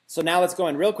trailer. So now let's go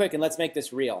in real quick and let's make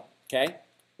this real. Okay.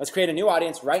 Let's create a new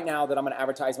audience right now that I'm going to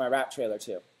advertise my rap trailer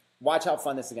to. Watch how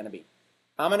fun this is going to be.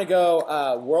 I'm going to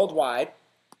go worldwide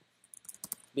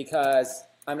because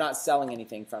I'm not selling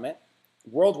anything from it.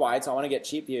 Worldwide, so I want to get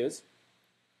cheap views.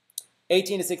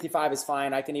 18 to 65 is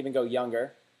fine. I can even go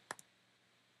younger.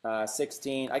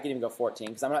 16, I can even go 14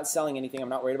 because I'm not selling anything. I'm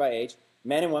not worried about age.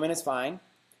 Men and women is fine.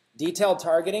 Detailed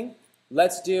targeting.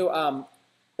 Let's do,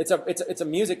 it's a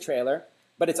music trailer,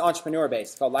 but it's entrepreneur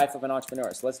based. It's called Life of an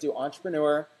Entrepreneur. So let's do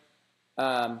entrepreneur,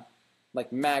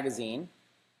 like magazine.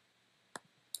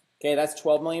 Okay, that's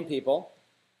 12 million people.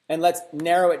 And let's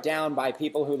narrow it down by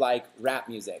people who like rap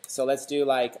music. So let's do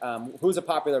like, who's a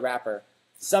popular rapper?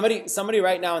 Somebody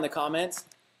right now in the comments,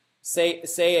 say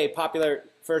a popular,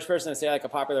 first person to say like a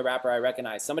popular rapper I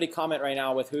recognize. Somebody comment right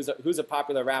now with who's a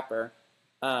popular rapper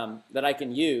that I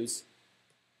can use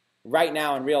right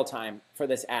now in real time for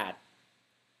this ad.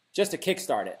 Just to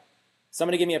kickstart it.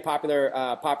 Somebody give me a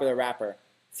popular rapper.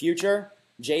 Future,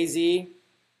 Jay-Z,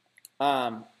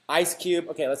 Ice Cube.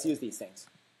 Okay, let's use these things.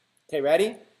 Okay,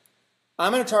 ready?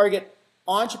 I'm going to target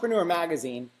Entrepreneur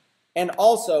Magazine and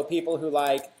also people who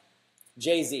like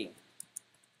Jay-Z.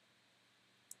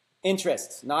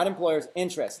 Interests, not employers,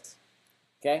 interests.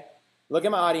 Okay? Look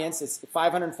at my audience. It's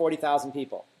 540,000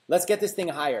 people. Let's get this thing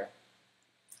higher.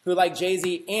 Who like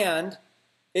Jay-Z and...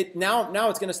 Now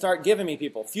it's going to start giving me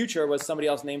people. Future was somebody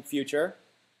else named Future.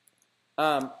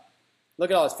 Look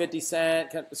at all this, 50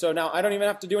 Cent. So now I don't even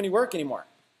have to do any work anymore.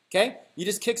 Okay? You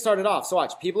just kickstart it off. So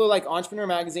watch. People who like Entrepreneur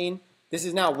Magazine. This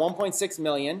is now 1.6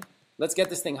 million. Let's get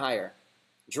this thing higher.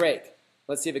 Drake.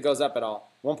 Let's see if it goes up at all.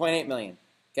 1.8 million.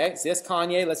 Okay? So this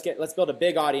Kanye. Let's build a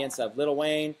big audience of Lil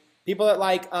Wayne. People that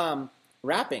like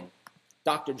rapping.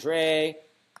 Dr. Dre,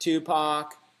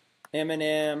 Tupac,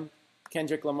 Eminem,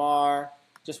 Kendrick Lamar.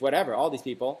 Just whatever, all these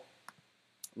people.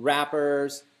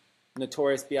 Rappers,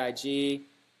 Notorious B.I.G.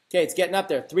 Okay, it's getting up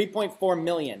there, 3.4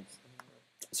 million.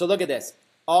 So look at this.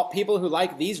 All people who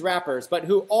like these rappers, but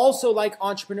who also like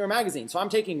Entrepreneur Magazine. So I'm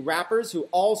taking rappers who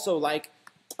also like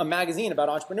a magazine about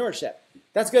entrepreneurship.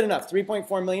 That's good enough,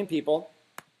 3.4 million people.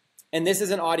 And this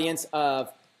is an audience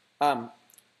of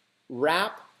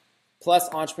rap plus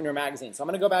Entrepreneur Magazine. So I'm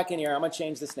going to go back in here. I'm going to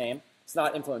change this name. It's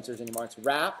not influencers anymore. It's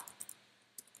rap.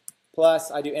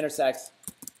 Plus, I do intersex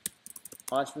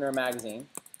Entrepreneur Magazine.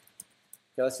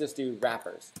 Okay, let's just do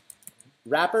rappers.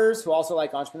 Rappers who also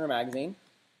like Entrepreneur Magazine.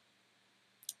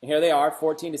 And here they are,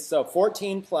 14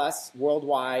 plus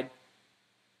worldwide,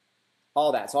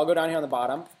 all that. So I'll go down here on the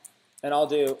bottom, and I'll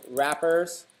do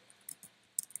rappers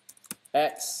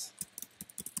X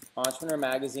Entrepreneur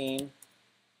Magazine,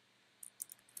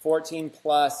 14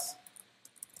 plus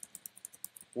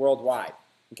worldwide.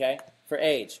 Okay. For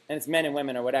age, and it's men and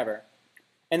women or whatever.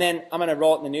 And then I'm going to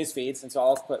roll it in the news feeds, and so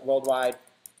I'll put worldwide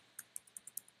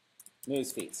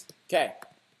news feeds. Okay,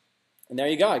 and there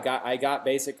you go. I got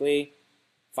basically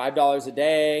 $5 a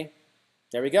day.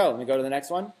 There we go. Let me go to the next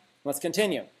one. Let's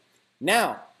continue.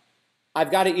 Now,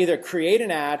 I've got to either create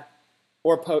an ad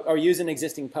or use an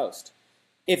existing post.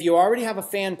 If you already have a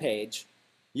fan page,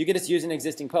 you can just use an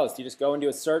existing post. You just go and do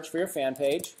a search for your fan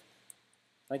page,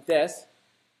 like this,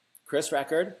 Chris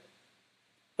Record,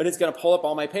 but it's going to pull up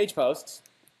all my page posts.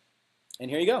 And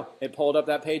here you go. It pulled up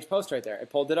that page post right there. It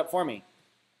pulled it up for me.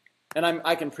 And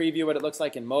I can preview what it looks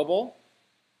like in mobile,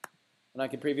 and I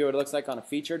can preview what it looks like on a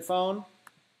featured phone.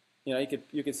 You know,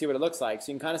 you could see what it looks like.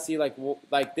 So you can kind of see like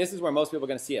this is where most people are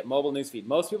going to see it, mobile newsfeed.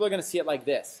 Most people are going to see it like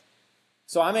this.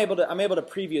 So I'm able to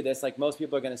preview this like most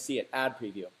people are going to see it, ad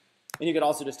preview. And you could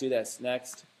also just do this,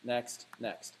 next, next,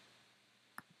 next.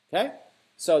 Okay?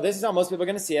 So this is how most people are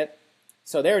going to see it.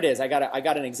 So there it is. I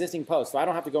got an existing post, so I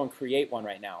don't have to go and create one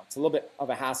right now. It's a little bit of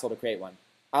a hassle to create one.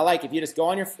 I like if you just go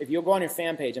on your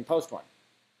fan page and post one.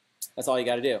 That's all you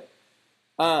got to do.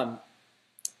 Don't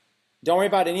worry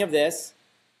about any of this.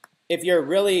 If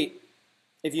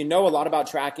you know a lot about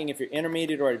tracking, if you're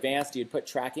intermediate or advanced, you'd put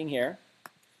tracking here.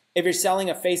 If you're selling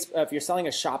a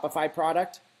Shopify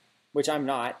product, which I'm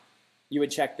not, you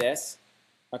would check this,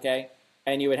 okay?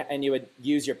 And you would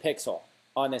use your pixel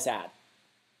on this ad,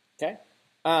 okay?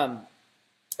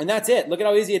 And that's it. Look at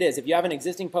how easy it is. If you have an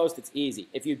existing post, it's easy.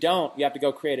 If you don't, you have to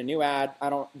go create a new ad.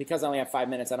 Because I only have 5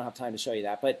 minutes, I don't have time to show you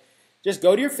that. But just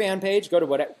go to your fan page,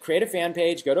 create a fan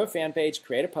page, go to a fan page,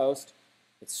 create a post.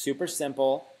 It's super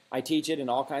simple. I teach it in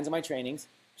all kinds of my trainings.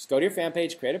 Just go to your fan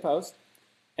page, create a post,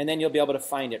 and then you'll be able to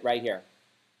find it right here.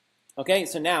 Okay,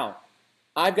 so now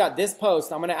I've got this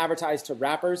post. I'm going to advertise to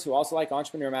rappers who also like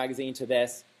Entrepreneur Magazine to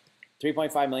this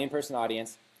 3.5 million person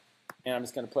audience, and I'm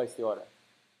just going to place the order.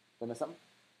 Did I miss something?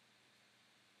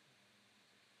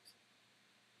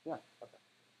 Yeah. Okay.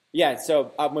 Yeah.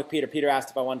 So I'm with Peter. Peter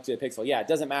asked if I wanted to do the pixel. Yeah, it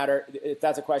doesn't matter if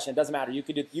that's a question. It doesn't matter. You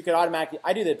could automatically.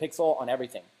 I do the pixel on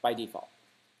everything by default.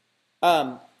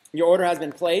 Your order has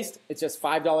been placed. It's just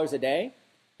 $5 a day.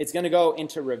 It's going to go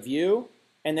into review,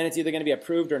 and then it's either going to be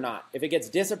approved or not. If it gets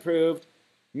disapproved,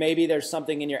 maybe there's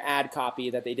something in your ad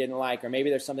copy that they didn't like, or maybe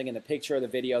there's something in the picture or the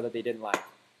video that they didn't like.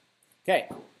 Okay.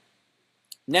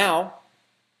 Now,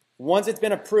 once it's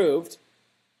been approved,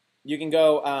 you can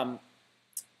go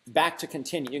back to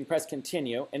continue. You can press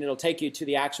continue, and it'll take you to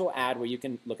the actual ad where you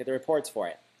can look at the reports for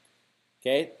it.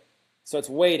 Okay? So it's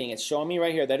waiting. It's showing me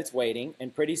right here that it's waiting,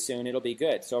 and pretty soon it'll be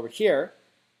good. So over here,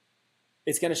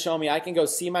 it's going to show me, I can go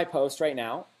see my post right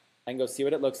now. I can go see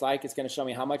what it looks like. It's going to show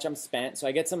me how much I'm spent. So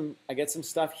I get some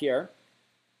stuff here,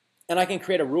 and I can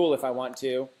create a rule if I want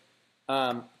to.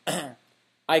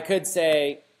 I could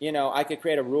say, I could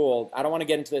create a rule. I don't want to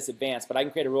get into this advanced, but I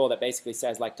can create a rule that basically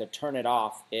says like to turn it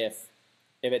off if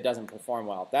it doesn't perform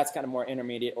well. That's kind of more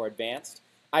intermediate or advanced.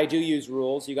 I do use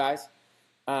rules, you guys,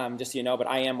 just so you know, but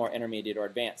I am more intermediate or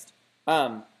advanced.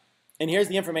 And here's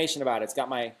the information about it. It's got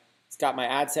my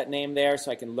ad set name there,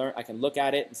 so I can look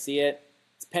at it and see it.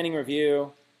 It's pending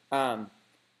review.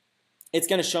 It's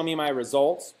going to show me my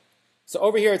results. So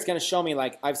over here, it's going to show me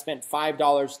like I've spent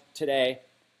 $5 today,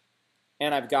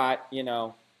 and I've got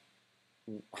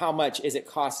how much is it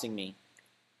costing me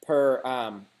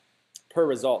per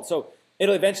result. So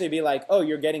it'll eventually be like, oh,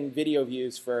 you're getting video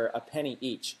views for a penny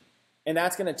each, and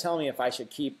that's going to tell me if I should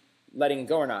keep letting it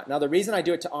go or not. Now the reason I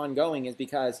do it to ongoing is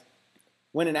because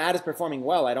when an ad is performing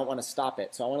well, I don't want to stop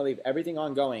it. So I want to leave everything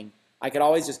ongoing. I could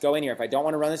always just go in here. If I don't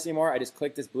want to run this anymore, I just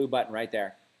click this blue button right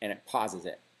there, and it pauses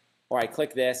it. Or I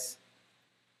click this,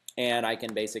 and I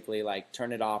can basically like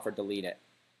turn it off or delete it.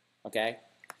 Okay?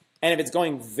 And if it's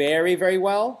going very, very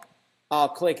well, I'll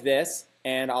click this,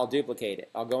 and I'll duplicate it.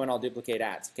 I'll go and I'll duplicate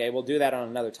ads. Okay? We'll do that on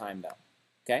another time, though.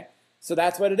 Okay? So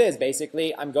that's what it is.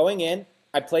 Basically, I'm going in.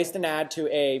 I placed an ad to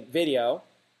a video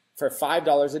for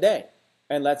 $5 a day.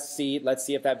 And let's see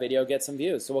if that video gets some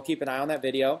views. So we'll keep an eye on that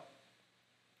video,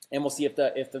 and we'll see if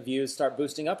the views start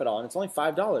boosting up at all. And it's only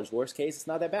 $5. Worst case, it's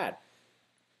not that bad.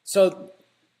 So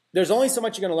there's only so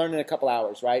much you're going to learn in a couple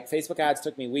hours, right? Facebook ads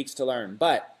took me weeks to learn,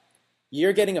 but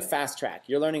you're getting a fast track.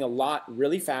 You're learning a lot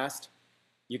really fast.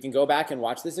 You can go back and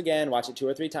watch this again, watch it 2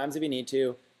 or 3 times if you need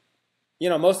to.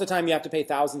 Most of the time you have to pay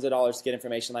thousands of dollars to get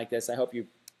information like this. I hope you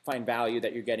find value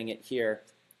that you're getting it here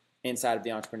inside of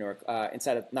the Entrepreneur,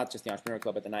 inside of not just the Entrepreneur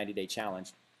Club, but the 90-day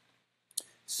challenge.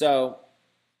 So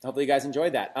hopefully you guys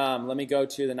enjoyed that. Let me go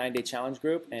to the 90-day challenge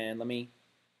group, and let me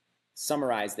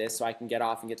summarize this so I can get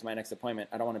off and get to my next appointment.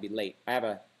 I don't want to be late. I have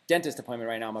a dentist appointment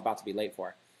right now I'm about to be late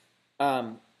for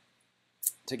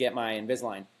to get my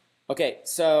Invisalign. Okay,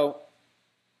 so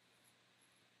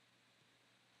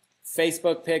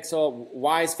Facebook Pixel.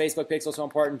 Why is Facebook Pixel so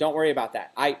important? Don't worry about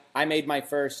that. I made my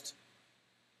first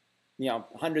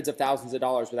hundreds of thousands of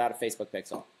dollars without a Facebook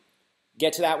pixel.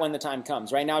 Get to that when the time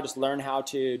comes. Right now, just learn how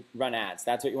to run ads.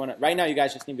 That's what you want to. Right now, you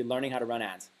guys just need to be learning how to run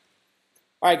ads.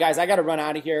 All right, guys, I got to run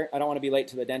out of here. I don't want to be late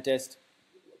to the dentist.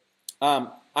 I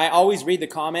always read the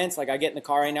comments. Like I get in the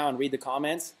car right now and read the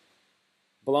comments.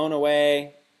 Blown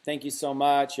away. Thank you so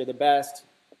much. You're the best.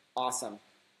 Awesome.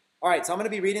 All right, so I'm going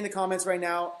to be reading the comments right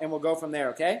now, and we'll go from there,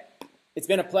 okay? It's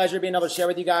been a pleasure being able to share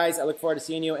with you guys. I look forward to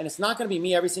seeing you. And it's not going to be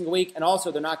me every single week, and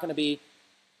also they're not going to be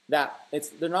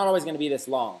they're not always going to be this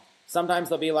long. Sometimes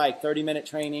they'll be like 30-minute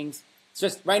trainings. It's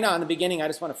just right now in the beginning, I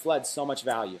just want to flood so much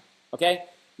value, okay?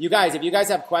 You guys, if you guys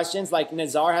have questions, like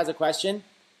Nazar has a question,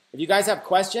 if you guys have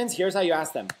questions, here's how you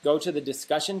ask them. Go to the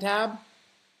discussion tab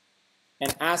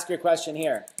and ask your question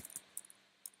here.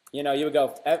 You would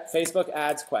go Facebook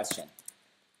ads question,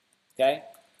 okay?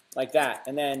 Like that,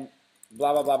 and then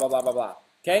blah, blah, blah, blah, blah, blah, blah,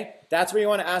 okay? That's where you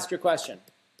want to ask your question.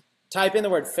 Type in the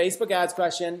word Facebook ads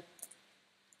question,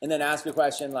 and then ask your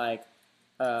question like,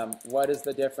 what is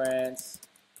the difference,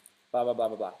 blah, blah, blah,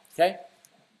 blah, blah, okay?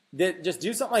 Just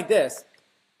do something like this.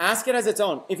 Ask it as its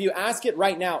own. If you ask it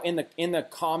right now in the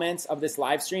comments of this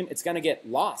live stream, it's going to get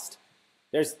lost.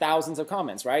 There's thousands of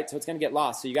comments, right? So it's going to get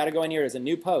lost. So you got to go in here as a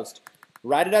new post.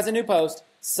 Write it as a new post.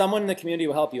 Someone in the community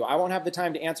will help you. I won't have the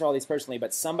time to answer all these personally,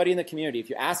 but somebody in the community,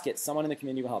 if you ask it, someone in the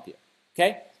community will help you.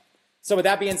 Okay? So with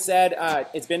that being said,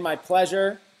 it's been my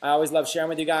pleasure. I always love sharing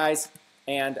with you guys.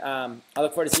 And I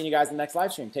look forward to seeing you guys in the next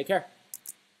live stream. Take care.